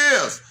 Here it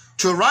is.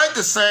 To write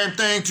the same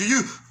thing to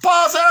you.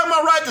 Paul said, I'm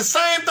going to write the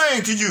same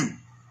thing to you.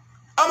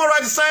 I'm going to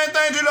write the same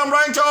thing to you that I'm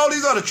writing to all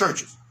these other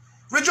churches.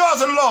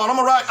 Rejoice in the Lord. I'm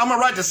gonna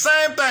write the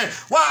same thing.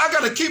 Why? I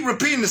got to keep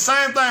repeating the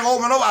same thing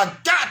over and over. I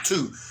got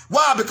to.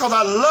 Why? Because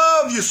I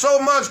love you so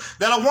much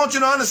that I want you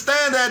to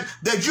understand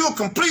that you're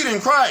complete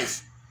in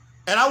Christ.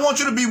 And I want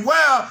you to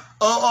beware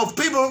of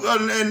people,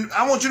 and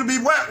I want you to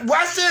beware.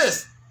 Watch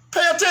this.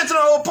 Pay attention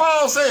to what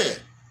Paul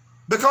said.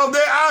 Because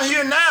they're out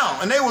here now,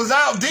 and they was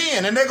out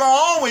then, and they're going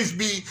to always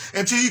be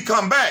until you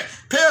come back.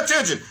 Pay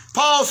attention.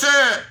 Paul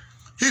said,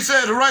 he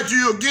said to write to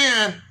you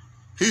again,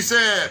 he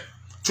said,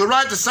 to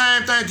write the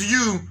same thing to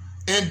you,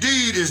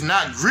 indeed is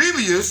not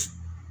grievous,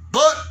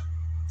 but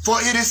for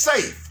it is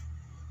safe.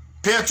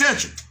 Pay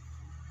attention.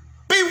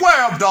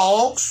 Beware of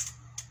dogs.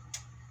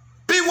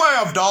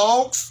 Beware of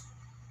dogs.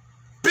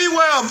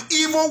 Beware of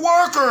evil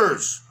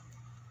workers.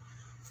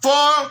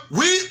 For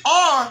we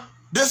are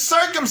the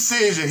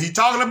circumcision. He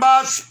talking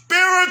about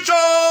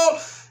spiritual.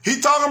 He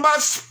talking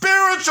about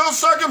spiritual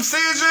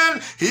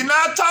circumcision. He's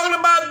not talking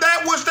about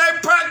that which they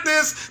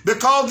practice,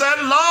 because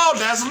that's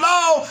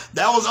law.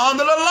 That was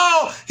under the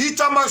law. He's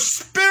talking about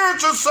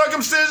spiritual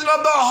circumcision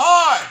of the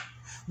heart.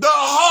 The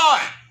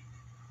heart.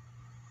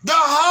 The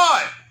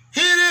heart.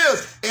 Here it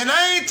is. And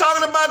I ain't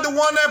talking about the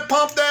one that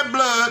pumped that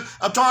blood.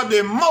 I'm talking the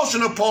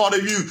emotional part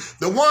of you.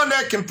 The one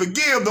that can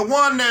forgive. The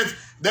one that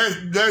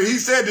he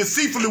said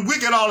deceitfully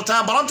wicked all the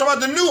time. But I'm talking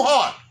about the new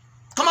heart.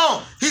 Come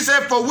on. He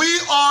said, for we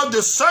are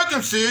the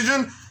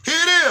circumcision, here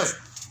it is,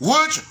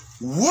 which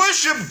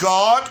worship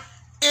God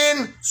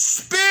in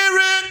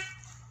spirit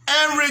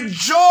and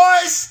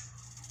rejoice,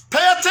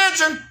 pay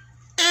attention,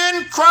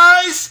 in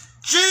Christ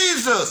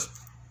Jesus.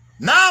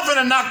 Now I'm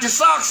going to knock your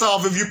socks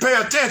off if you pay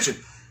attention.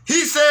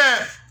 He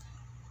said,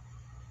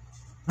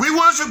 we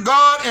worship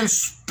God in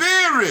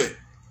spirit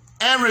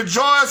and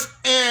rejoice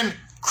in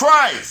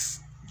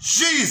Christ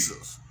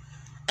Jesus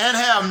and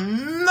have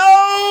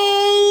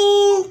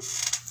no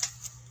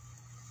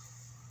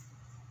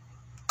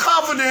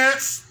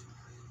confidence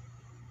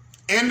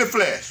in the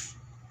flesh.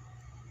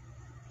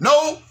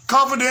 No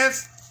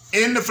confidence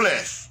in the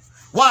flesh.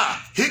 Why?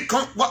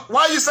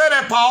 Why you say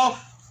that, Paul?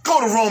 Go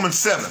to Romans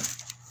 7.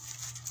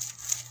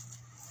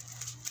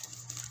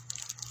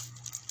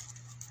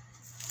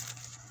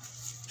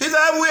 He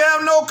said, we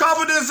have no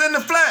confidence in the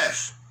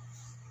flesh.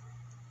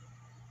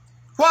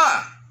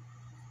 Why?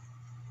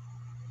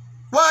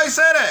 Why he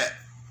say that?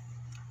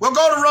 Well,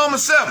 go to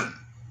Romans 7.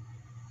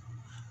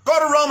 Go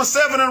to Romans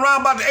 7 and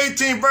around about the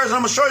 18th verse. And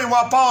I'm going to show you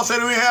why Paul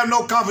said we have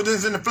no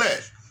confidence in the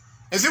flesh.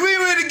 And see, we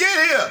ain't ready to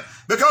get here.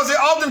 Because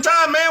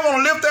oftentimes, man, want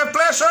to lift that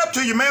flesh up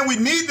to you, man. We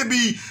need to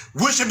be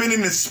worshiping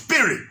in the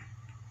spirit.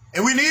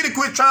 And we need to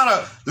quit trying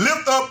to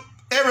lift up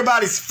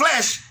everybody's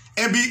flesh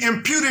and be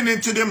imputed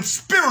into them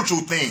spiritual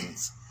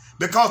things.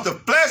 Because the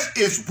flesh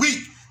is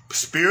weak. The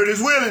spirit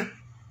is willing.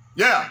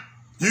 Yeah.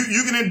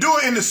 You can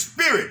endure in the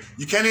spirit.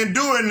 You can't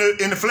endure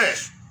in the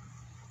flesh.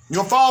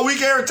 You'll fall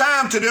weak every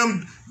time to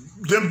them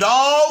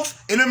dogs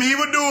and them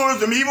evildoers,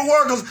 them evil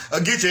workers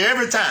will get you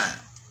every time.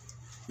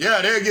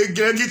 Yeah, they'll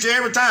get you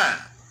every time.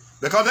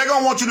 Because they're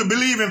going to want you to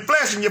believe in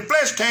flesh, and the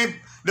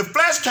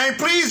flesh can't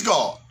please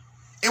God.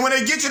 And when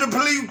they get you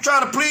to try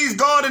to please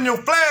God in your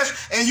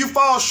flesh and you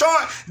fall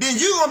short, then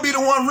you're going to be the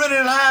one running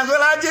in the eyes. Well,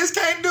 I just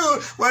can't do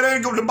it. Well,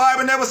 the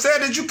Bible never said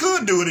that you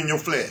could do it in your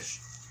flesh.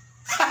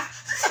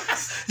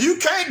 You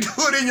can't do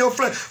it in your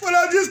flesh. Well,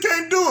 I just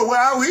can't do it.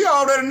 Well, we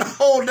already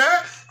know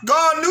that.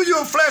 God knew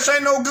your flesh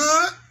ain't no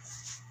good.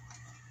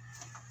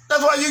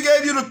 That's why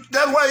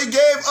that's why he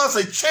gave us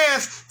a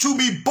chance to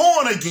be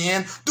born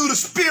again through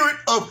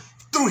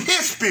through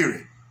his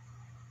spirit.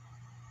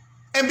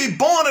 And be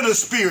born of the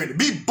spirit.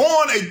 Be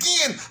born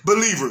again,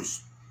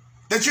 believers.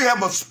 That you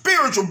have a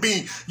spiritual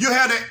being. You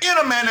have the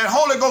inner man, that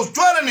Holy Ghost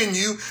dwelling in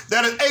you,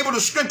 that is able to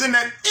strengthen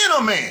that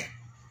inner man.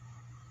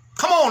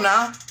 Come on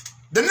now.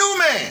 The new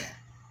man.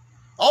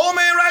 Old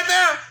man right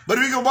now, but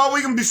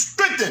we can be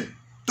strengthened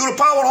through the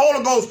power of the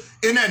Holy Ghost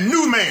in that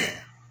new man.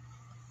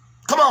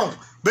 Come on.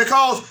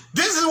 Because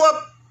this is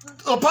what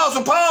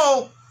Apostle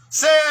Paul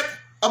said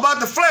about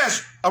the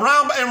flesh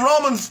around in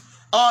Romans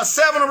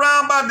 7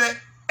 around by the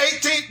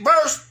 18th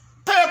verse.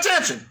 Pay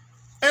attention.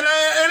 And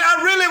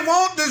I really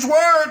want this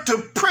word to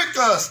prick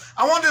us.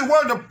 I want this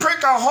word to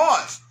prick our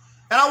hearts.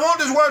 And I want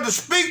this word to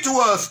speak to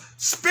us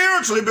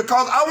spiritually,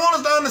 because I want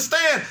us to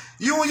understand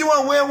you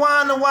want to wear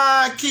wine and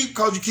wine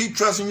because you keep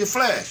trusting your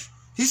flesh.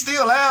 He's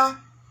still there.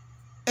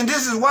 And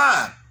this is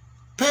why.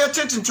 Pay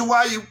attention to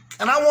why you,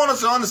 and I want us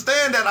to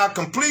understand that our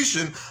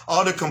completion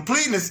or the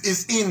completeness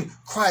is in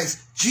Christ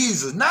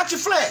Jesus, not your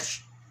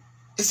flesh.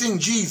 It's in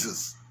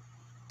Jesus.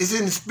 It's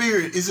in the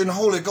Spirit. It's in the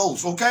Holy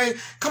Ghost, okay?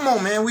 Come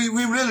on, man. We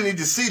really need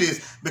to see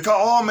this, because,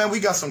 oh, man,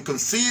 we got some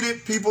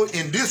conceited people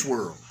in this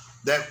world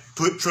that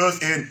put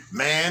trust in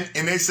man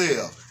and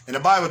themselves. And the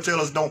Bible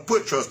tells us don't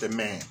put trust in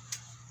man.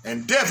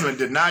 And definitely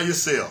deny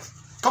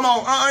yourself. Come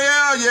on.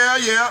 Yeah.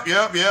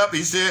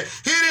 He said,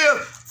 here it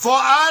is. For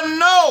I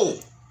know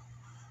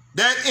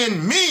that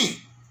in me,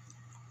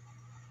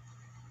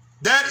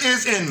 that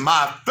is in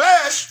my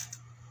flesh.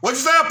 What you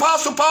say,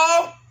 Apostle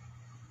Paul?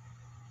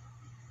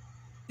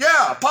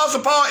 Yeah,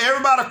 Apostle Paul,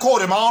 everybody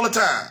quote him all the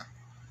time.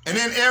 And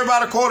then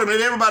everybody quote him,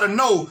 and everybody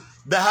know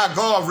that how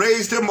God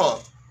raised him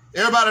up.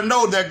 Everybody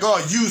know that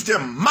God used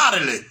him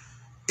mightily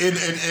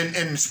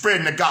in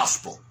spreading the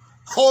gospel.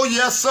 Oh,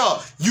 yes, sir.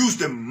 Used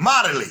him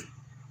mightily.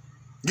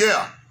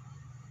 Yeah.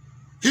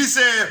 He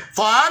said,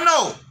 for I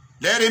know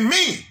that in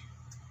me,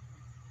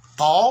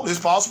 Paul, this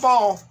Apostle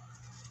Paul,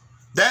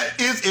 that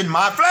is in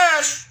my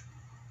flesh.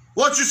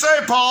 What you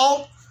say,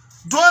 Paul?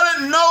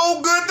 Dwelleth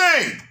no good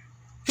thing.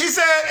 He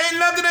said, ain't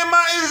nothing in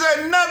my, he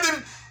said,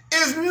 nothing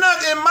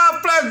in my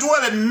flesh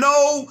dwelleth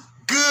no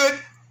good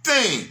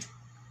thing.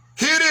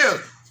 Here it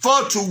is.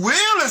 For to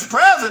will is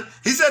present.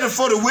 He said,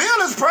 for the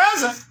will is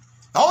present.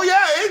 Oh,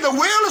 yeah, the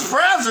will is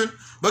present.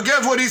 But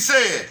guess what he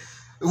said?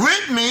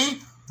 With me,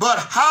 but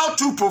how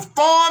to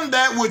perform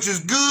that which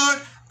is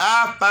good,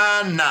 I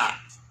find not.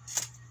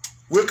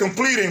 We're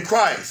complete in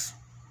Christ.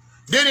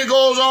 Then he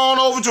goes on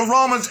over to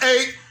Romans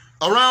 8,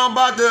 around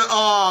about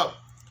the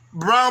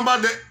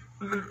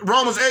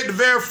Romans 8, the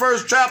very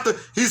first chapter.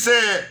 He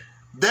said,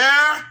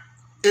 there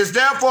is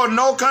therefore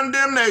no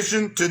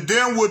condemnation to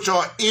them which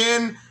are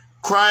in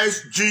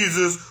Christ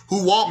Jesus,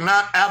 who walk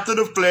not after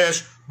the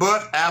flesh,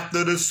 but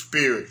after the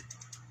Spirit.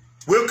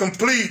 We're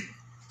complete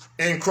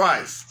in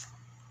Christ.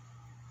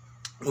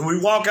 When we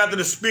walk after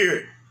the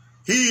Spirit,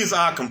 he is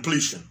our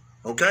completion.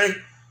 Okay?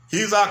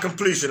 He's our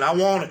completion. I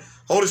want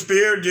Holy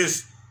Spirit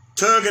just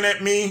tugging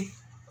at me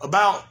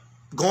about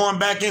going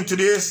back into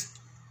this.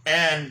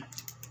 And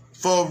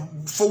for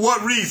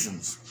what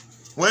reasons?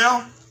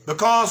 Well,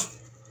 because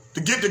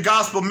to get the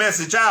gospel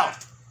message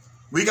out,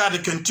 we got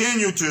to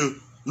continue to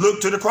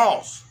look to the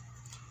cross.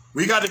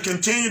 We got to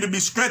continue to be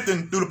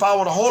strengthened through the power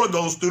of the Holy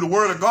Ghost, through the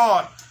word of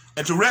God,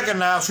 and to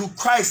recognize who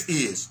Christ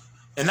is.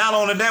 And not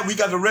only that, we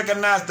got to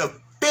recognize the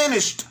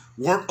finished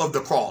work of the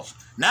cross.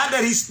 Not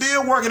that he's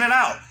still working it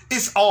out.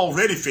 It's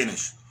already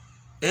finished.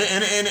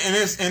 And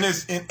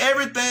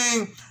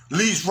everything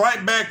leads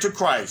right back to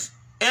Christ.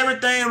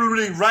 Everything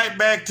leads right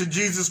back to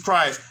Jesus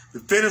Christ, the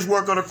finished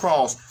work of the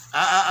cross.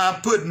 I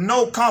put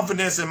no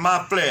confidence in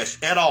my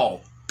flesh at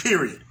all,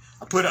 period.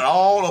 I put it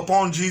all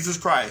upon Jesus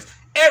Christ.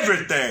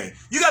 Everything.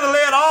 You got to lay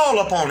it all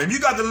upon him. You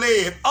got to lay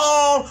it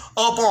all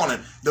upon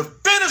him. The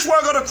finished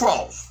work of the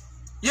cross.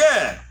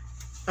 Yeah.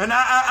 And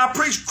I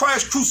preach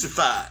Christ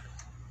crucified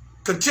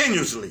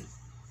continuously.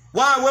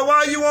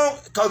 Why you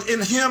won't? Because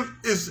in him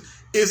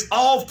is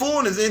all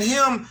fullness. In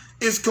him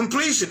is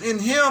completion. In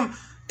him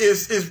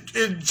is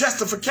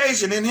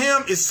justification. In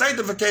him is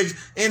sanctification.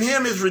 In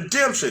him is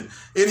redemption.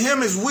 In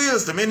him is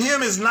wisdom. In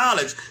him is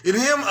knowledge. In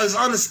him is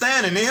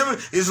understanding. In him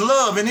is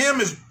love. In him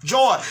is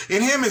joy.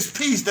 In him is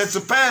peace that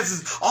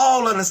surpasses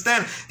all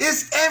understanding.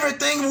 It's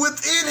everything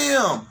within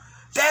him.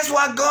 That's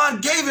why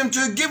God gave him,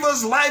 to give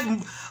us life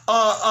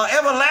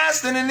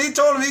everlasting. And he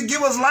told him he'd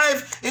give us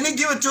life, and he'd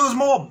give it to us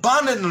more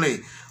abundantly.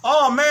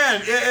 Oh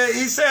man,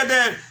 he said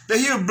that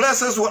he would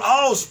bless us with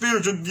all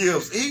spiritual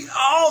gifts.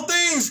 All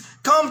things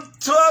come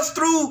to us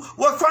through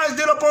what Christ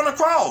did upon the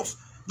cross.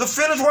 The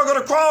finished work of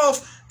the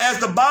cross. As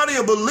the body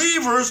of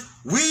believers,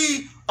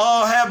 we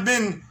have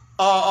been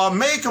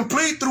made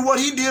complete through what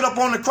he did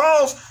upon the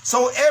cross.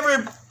 So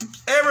every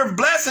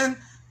blessing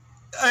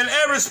and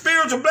every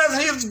spiritual blessing,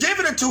 he has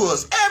given it to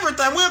us.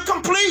 Everything. We're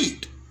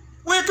complete.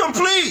 We're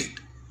complete.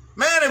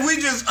 Man, if we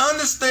just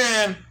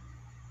understand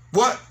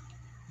what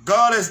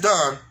God has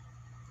done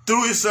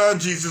through his son,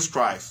 Jesus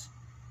Christ,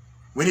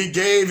 when he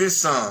gave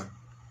his son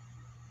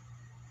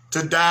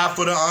to die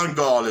for the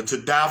ungodly, to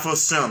die for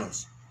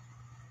sinners.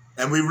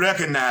 And we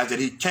recognize that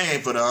he came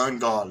for the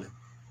ungodly.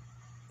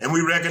 And we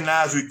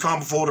recognize we come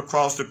before the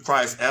cross of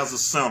Christ as a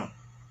sinner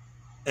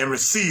and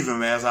receive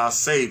him as our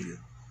Savior.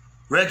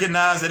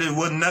 Recognize that it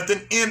was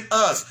nothing in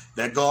us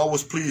that God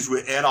was pleased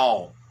with at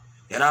all.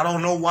 And I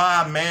don't know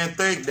why man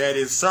think that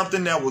it's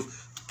something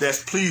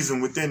that's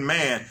pleasing within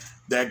man,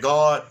 that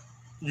God,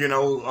 they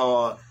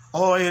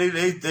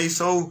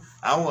so,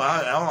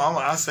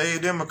 I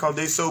saved them because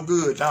they so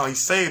good. No, he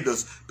saved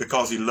us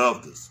because he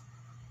loved us.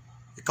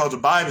 Because the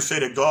Bible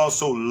said that God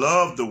so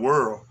loved the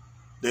world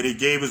that he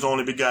gave his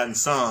only begotten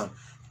son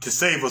to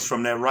save us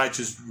from that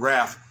righteous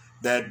wrath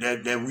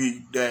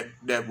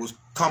that was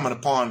coming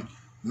upon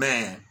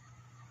man.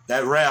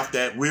 That wrath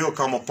that will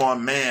come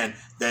upon man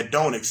that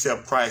don't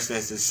accept Christ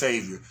as his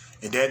Savior,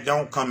 and that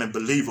don't come and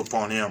believe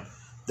upon him,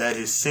 that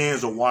his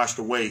sins are washed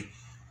away,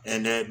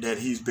 and that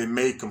he's been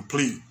made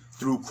complete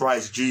through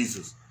Christ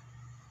Jesus.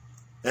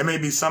 There may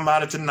be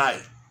somebody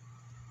tonight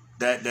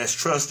that's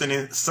trusting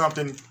in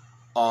something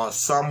or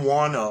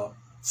someone or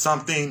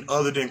something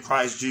other than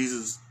Christ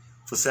Jesus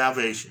for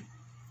salvation.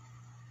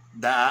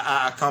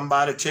 I come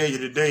by to tell you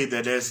today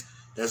that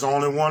there's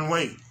only one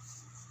way,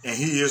 and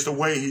he is the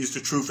way, he's the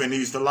truth, and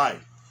he's the light.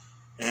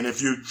 And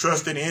if you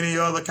trust in any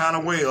other kind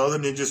of way other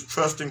than just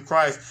trusting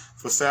Christ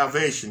for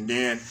salvation,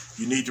 then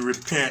you need to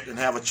repent and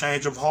have a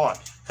change of heart,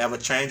 have a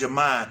change of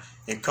mind,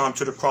 and come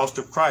to the cross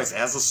of Christ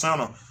as a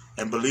sinner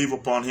and believe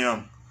upon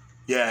him,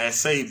 as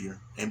Savior,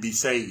 and be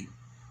saved.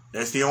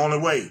 That's the only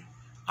way.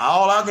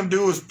 All I can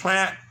do is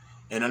plant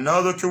and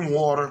another can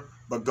water,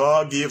 but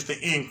God gives the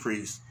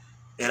increase.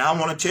 And I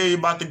want to tell you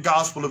about the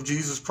gospel of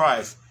Jesus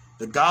Christ.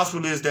 The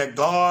gospel is that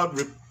God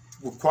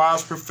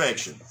requires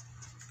perfection.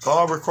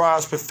 God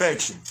requires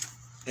perfection.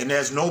 And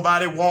there's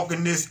nobody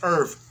walking this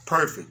earth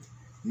perfect.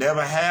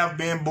 Never have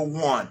been but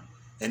one.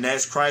 And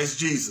that's Christ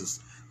Jesus.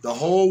 The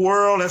whole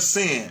world has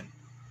sinned.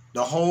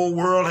 The whole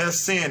world has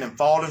sinned and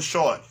fallen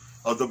short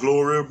of the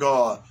glory of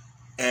God.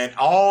 And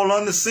all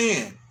under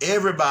sin.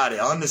 Everybody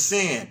under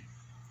sin.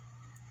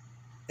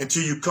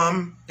 Until you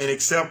come and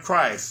accept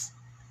Christ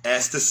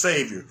as the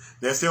Savior.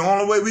 That's the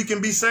only way we can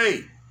be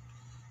saved.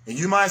 And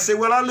you might say,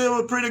 well, I live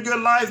a pretty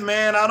good life,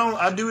 man.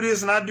 I do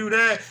this and I do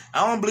that.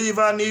 I don't believe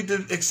I need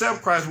to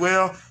accept Christ.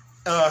 Well,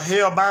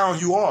 hell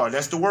bound you are.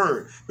 That's the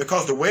word.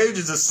 Because the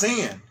wages of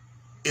sin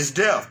is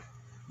death.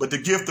 But the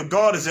gift of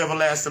God is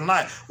everlasting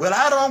life. Well,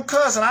 I don't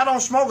cuss and I don't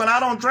smoke and I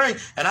don't drink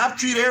and I've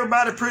treated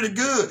everybody pretty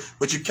good.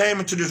 But you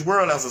came into this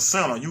world as a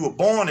sinner. You were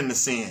born into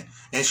sin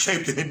and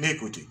shaped in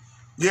iniquity.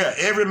 Yeah,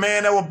 every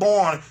man that was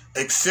born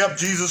except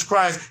Jesus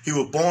Christ, he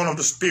was born of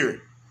the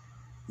Spirit.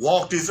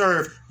 Walked this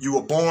earth, you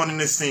were born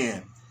into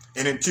sin.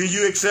 And until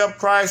you accept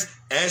Christ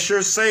as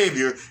your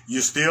Savior,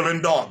 you're still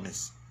in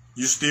darkness.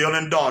 You're still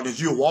in darkness.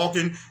 You're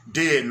walking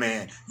dead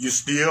man. You're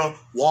still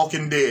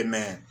walking dead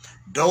man.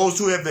 Those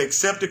who have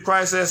accepted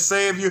Christ as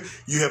Savior,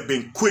 you have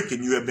been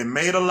quickened. You have been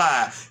made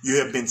alive. You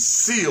have been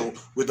sealed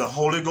with the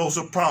Holy Ghost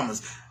of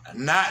promise.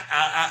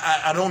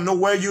 I don't know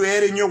where you're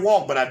at in your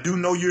walk, but I do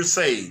know you're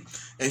saved.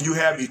 And you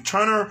have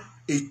eternal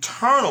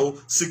eternal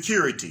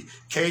security.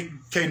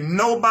 Can't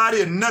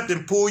nobody or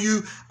nothing pull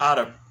you out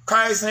of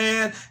Christ's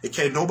hand. It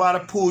can't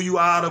nobody pull you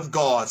out of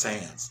God's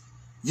hands.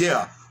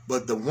 Yeah,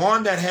 but the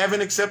one that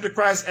haven't accepted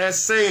Christ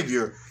as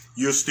Savior,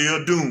 you're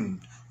still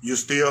doomed. You're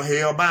still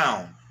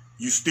hell-bound.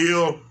 You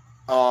still,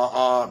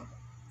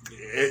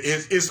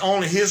 it's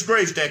only His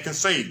grace that can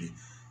save you.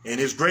 And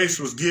His grace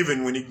was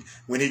given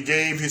when he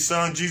gave His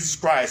Son, Jesus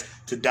Christ,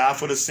 to die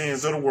for the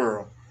sins of the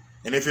world.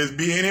 And if it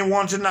be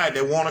anyone tonight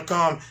that want to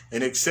come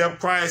and accept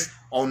Christ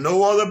on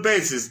no other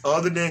basis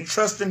other than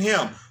trusting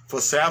Him for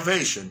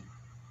salvation,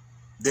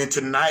 then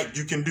tonight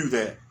you can do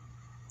that.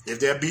 If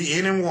there be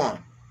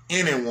anyone,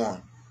 and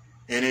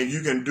if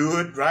you can do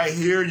it right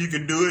here, you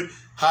can do it.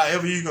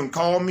 However, you can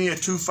call me at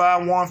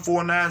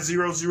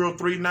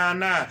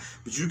 251-490-0399.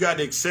 But you got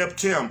to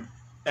accept Him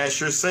as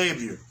your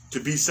Savior to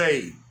be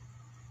saved,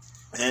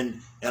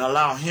 and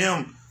allow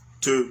Him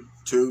to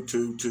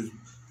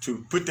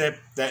put that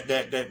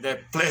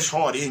flesh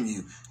heart in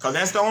you, because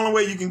that's the only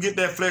way you can get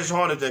that flesh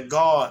heart, is that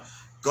God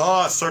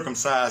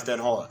circumcised that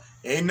heart.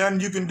 Ain't nothing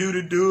you can do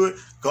to do it.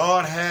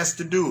 God has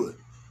to do it.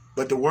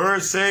 But the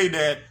words say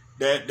that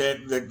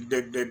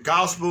the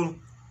gospel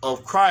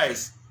of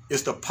Christ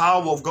is the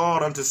power of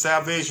God unto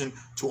salvation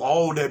to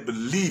all that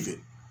believe it.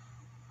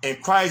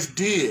 And Christ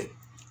did.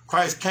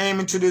 Christ came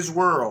into this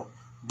world,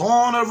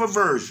 born of a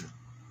virgin,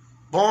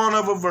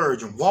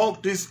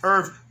 walked this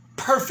earth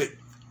perfect,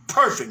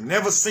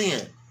 never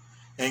sinned.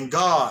 And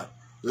God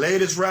laid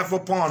His wrath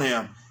upon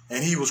Him,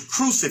 and He was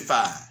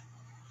crucified.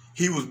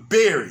 He was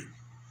buried.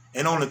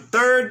 And on the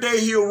third day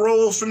He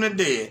arose from the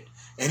dead,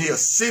 and He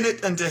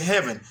ascended unto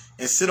heaven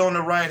and sit on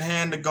the right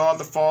hand of God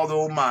the Father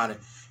Almighty.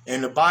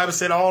 And the Bible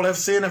said all have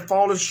sinned and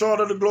fallen short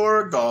of the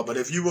glory of God. But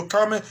if you will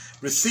come and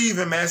receive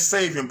Him as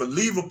Savior and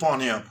believe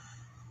upon Him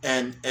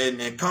and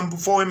come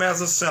before Him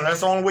as a sinner,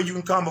 that's the only way you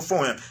can come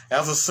before Him,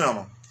 as a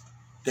sinner,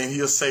 then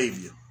He'll save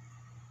you.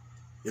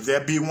 If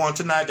there be one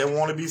tonight that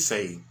want to be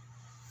saved,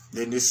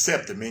 then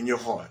accept Him in your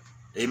heart.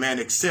 Amen.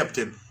 Accept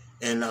Him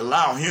and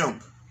allow Him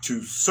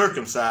to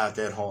circumcise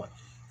that heart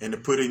and to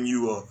put in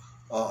you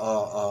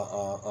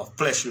a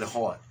fleshly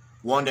heart.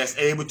 One that's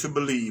able to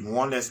believe,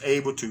 one that's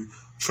able to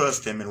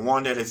trust Him, and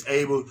one that is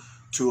able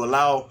to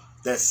allow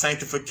that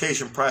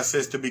sanctification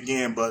process to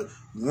begin. But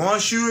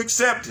once you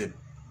accept Him,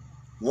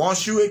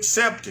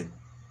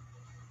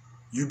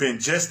 you've been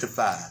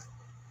justified.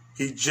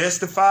 He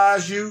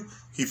justifies you.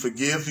 He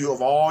forgives you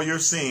of all your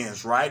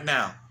sins right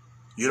now.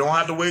 You don't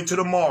have to wait till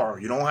tomorrow.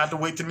 You don't have to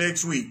wait till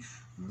next week.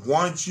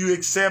 Once you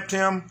accept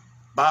Him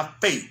by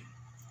faith,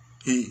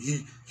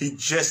 He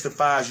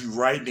justifies you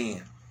right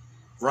then.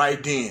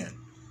 Right then.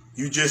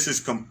 You just as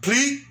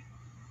complete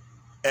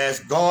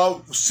as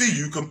God see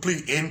you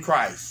complete in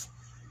Christ.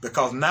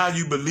 Because now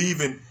you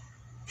believe in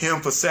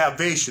Him for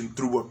salvation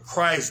through what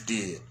Christ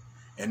did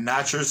and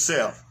not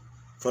yourself.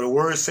 For the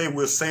words say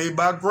we're saved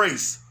by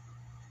grace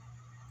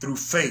through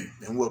faith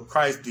in what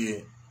Christ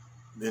did.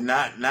 And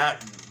not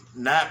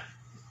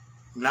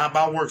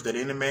by works that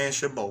any man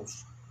should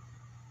boast.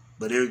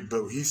 But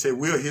He said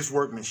we're His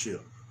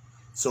workmanship.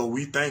 So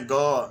we thank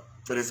God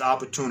for this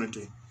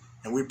opportunity.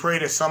 And we pray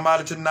that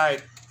somebody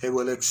tonight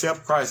will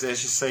accept Christ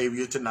as your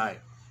Savior tonight.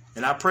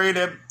 And I pray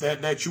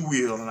that you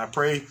will. And I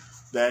pray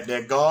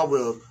that God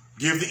will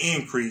give the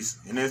increase.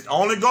 And it's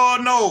only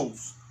God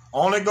knows.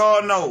 Only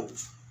God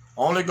knows.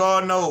 Only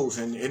God knows.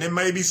 And it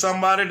may be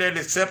somebody that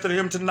accepted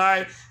Him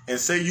tonight and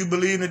say you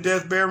believe in the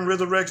death, burial, and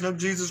resurrection of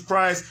Jesus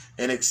Christ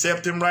and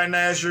accept Him right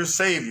now as your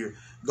Savior.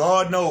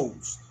 God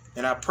knows.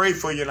 And I pray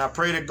for you, and I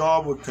pray that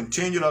God will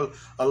continue to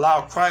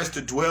allow Christ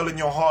to dwell in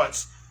your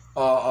hearts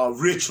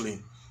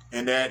richly,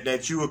 and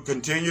that you will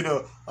continue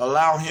to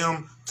allow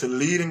Him to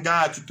lead and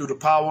guide you through the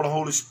power of the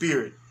Holy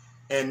Spirit.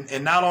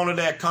 And not only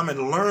that, come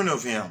and learn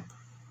of Him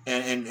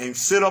and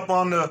sit up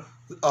on the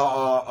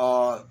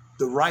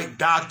right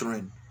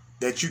doctrine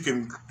that you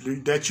can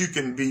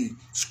be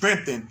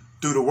strengthened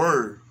through the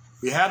Word.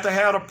 We have to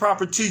have the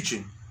proper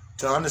teaching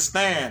to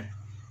understand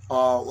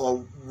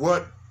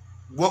what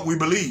we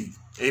believe.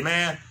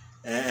 Amen.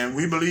 And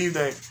we believe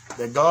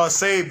that God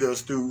saved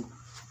us through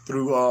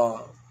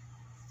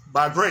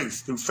by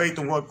grace, through faith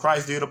in what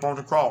Christ did upon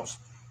the cross.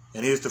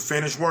 And Here's the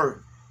finished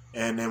work.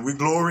 And we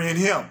glory in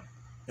Him.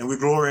 And we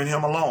glory in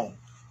Him alone.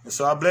 And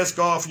so I bless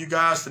God for you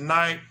guys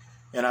tonight.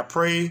 And I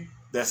pray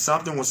that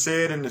something was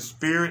said in the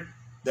Spirit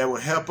that will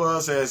help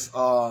us as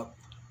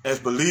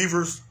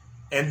believers.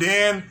 And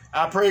then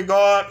I pray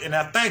God and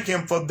I thank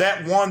Him for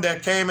that one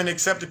that came and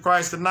accepted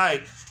Christ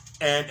tonight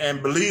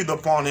and believed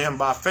upon Him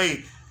by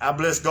faith. I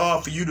bless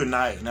God for you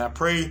tonight. And I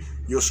pray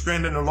you'll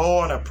strengthen the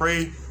Lord. I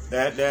pray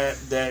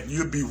that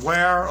you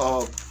beware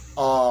of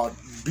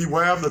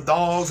the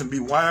dogs and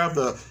beware of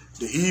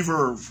the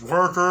evil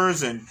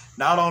workers. And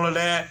not only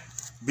that,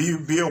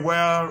 be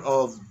aware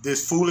of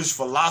this foolish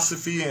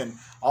philosophy and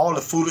all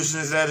the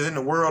foolishness that is in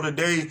the world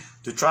today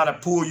to try to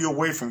pull you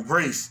away from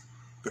grace.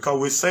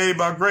 Because we're saved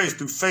by grace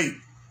through faith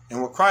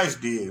and what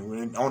Christ did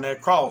on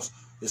that cross.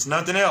 It's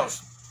nothing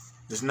else.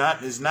 It's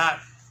not.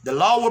 The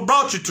law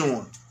brought you to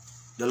Him.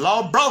 The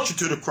law brought you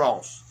to the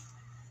cross.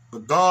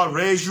 But God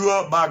raised you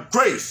up by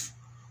grace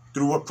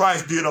through what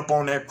Christ did up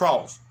on that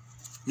cross.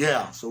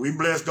 Yeah, so we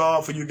bless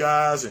God for you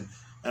guys. And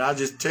I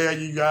just tell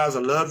you guys, I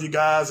love you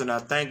guys. And I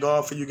thank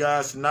God for you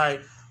guys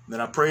tonight.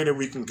 And I pray that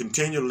we can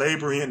continue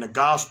laboring in the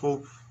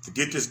gospel to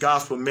get this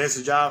gospel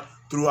message out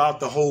throughout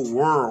the whole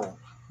world.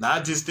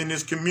 Not just in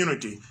this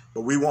community,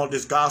 but we want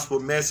this gospel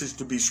message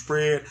to be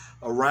spread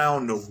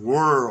around the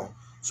world.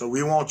 So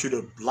we want you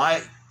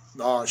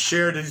to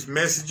share these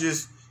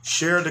messages,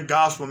 share the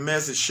gospel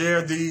message,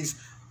 share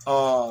these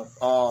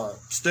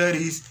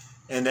studies,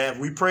 and that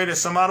we pray that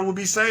somebody will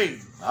be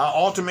saved. Our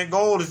ultimate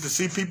goal is to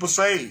see people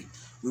saved.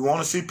 We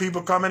want to see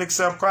people come and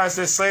accept Christ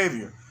as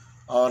Savior.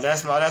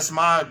 That's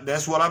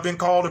what I've been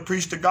called to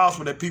preach the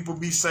gospel, that people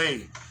be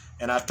saved.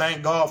 And I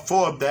thank God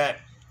for that,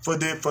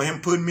 for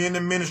him putting me in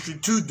the ministry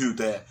to do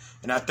that.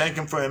 And I thank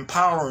him for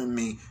empowering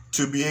me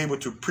to be able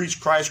to preach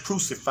Christ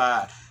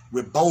crucified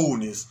with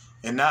boldness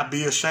and not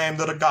be ashamed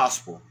of the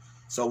gospel.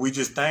 So we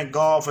just thank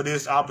God for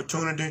this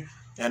opportunity.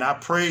 And I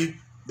pray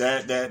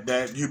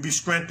that you be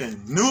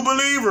strengthened. New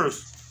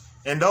believers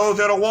and those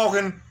that are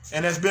walking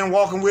and that's been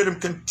walking with him,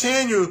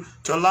 continue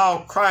to allow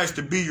Christ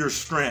to be your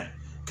strength.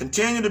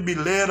 Continue to be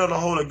led of the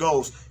Holy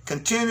Ghost.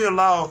 Continue to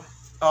allow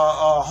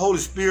Holy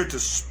Spirit to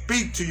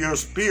speak to your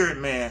spirit,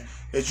 man,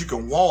 that you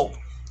can walk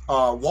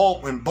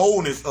in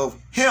boldness of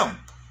him.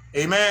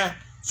 Amen.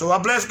 So I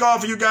bless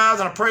God for you guys,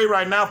 and I pray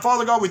right now,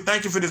 Father God, we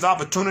thank you for this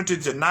opportunity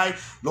tonight,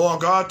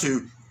 Lord God,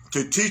 to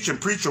teach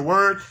and preach your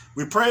word.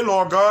 We pray,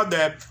 Lord God,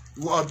 that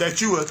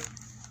you would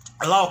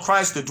allow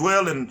Christ to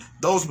dwell in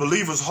those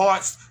believers'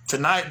 hearts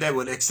tonight that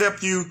would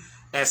accept you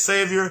as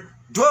Savior.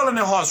 Dwell in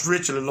their hearts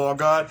richly, Lord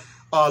God.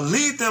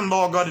 Lead them,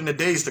 Lord God, in the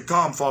days to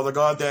come, Father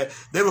God, that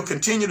they will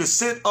continue to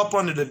sit up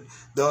under the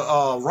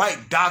right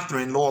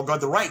doctrine, Lord God,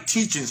 the right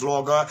teachings,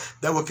 Lord God,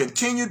 that will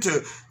continue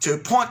to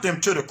point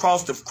them to the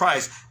cross of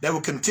Christ, that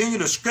will continue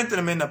to strengthen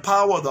them in the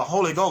power of the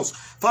Holy Ghost.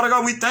 Father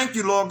God, we thank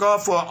you, Lord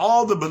God, for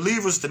all the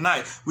believers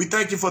tonight. We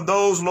thank you for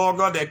those, Lord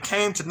God, that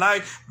came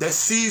tonight, that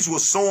seeds were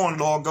sown,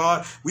 Lord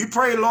God. We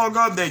pray, Lord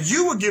God, that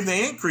you will give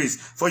the increase.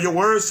 For your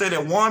word said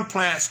that one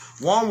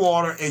plants, one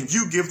water, and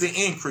you give the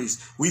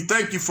increase. We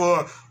thank you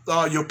for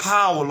your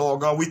power,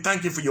 Lord God. We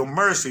thank you for your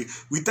mercy.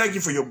 We thank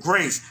you for your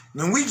grace.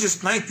 And we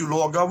just thank you,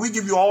 Lord God. We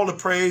give you all the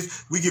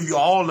praise. We give you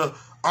all the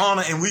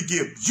honor, and we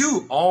give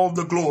you all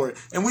the glory.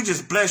 And we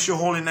just bless your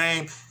holy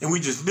name, and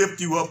we just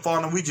lift you up,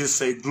 Father. We just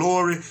say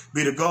glory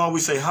be to God. We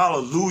say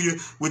hallelujah,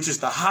 which is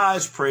the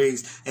highest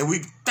praise. And we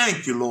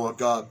thank you, Lord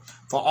God,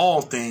 for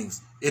all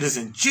things. It is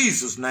in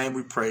Jesus' name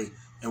we pray,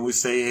 and we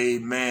say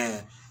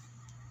amen.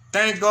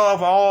 Thank God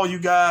for all you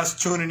guys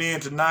tuning in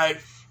tonight.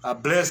 I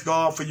bless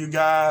God for you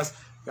guys.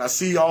 I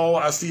see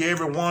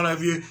every one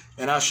of you,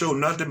 and I show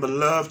nothing but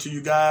love to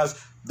you guys.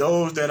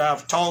 Those that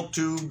I've talked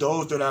to,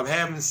 those that I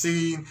haven't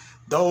seen,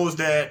 those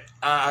that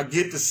I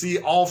get to see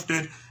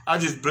often. I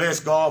just bless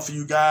God for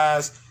you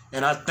guys,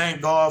 and I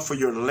thank God for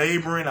your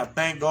laboring. I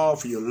thank God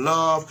for your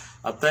love.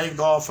 I thank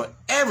God for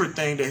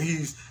everything that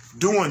he's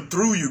doing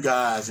through you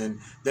guys and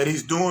that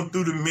he's doing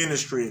through the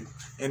ministry.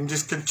 And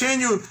just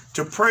continue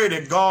to pray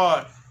that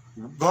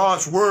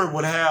God's word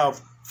would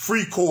have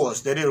free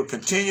course, that it will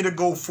continue to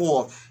go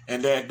forth,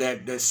 and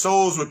that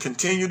souls will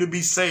continue to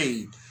be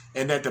saved,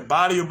 and that the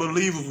body of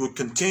believers will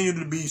continue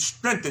to be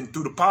strengthened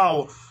through the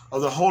power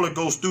of the Holy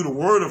Ghost, through the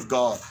word of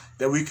God,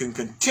 that we can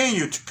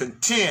continue to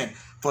contend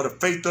for the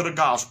faith of the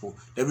gospel,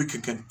 that we can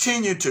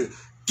continue to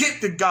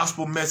get the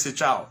gospel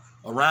message out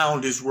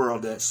around this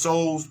world, that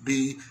souls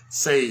be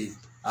saved.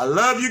 I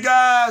love you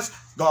guys.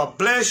 God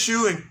bless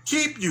you and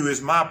keep you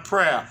is my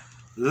prayer.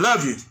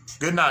 Love you.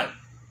 Good night.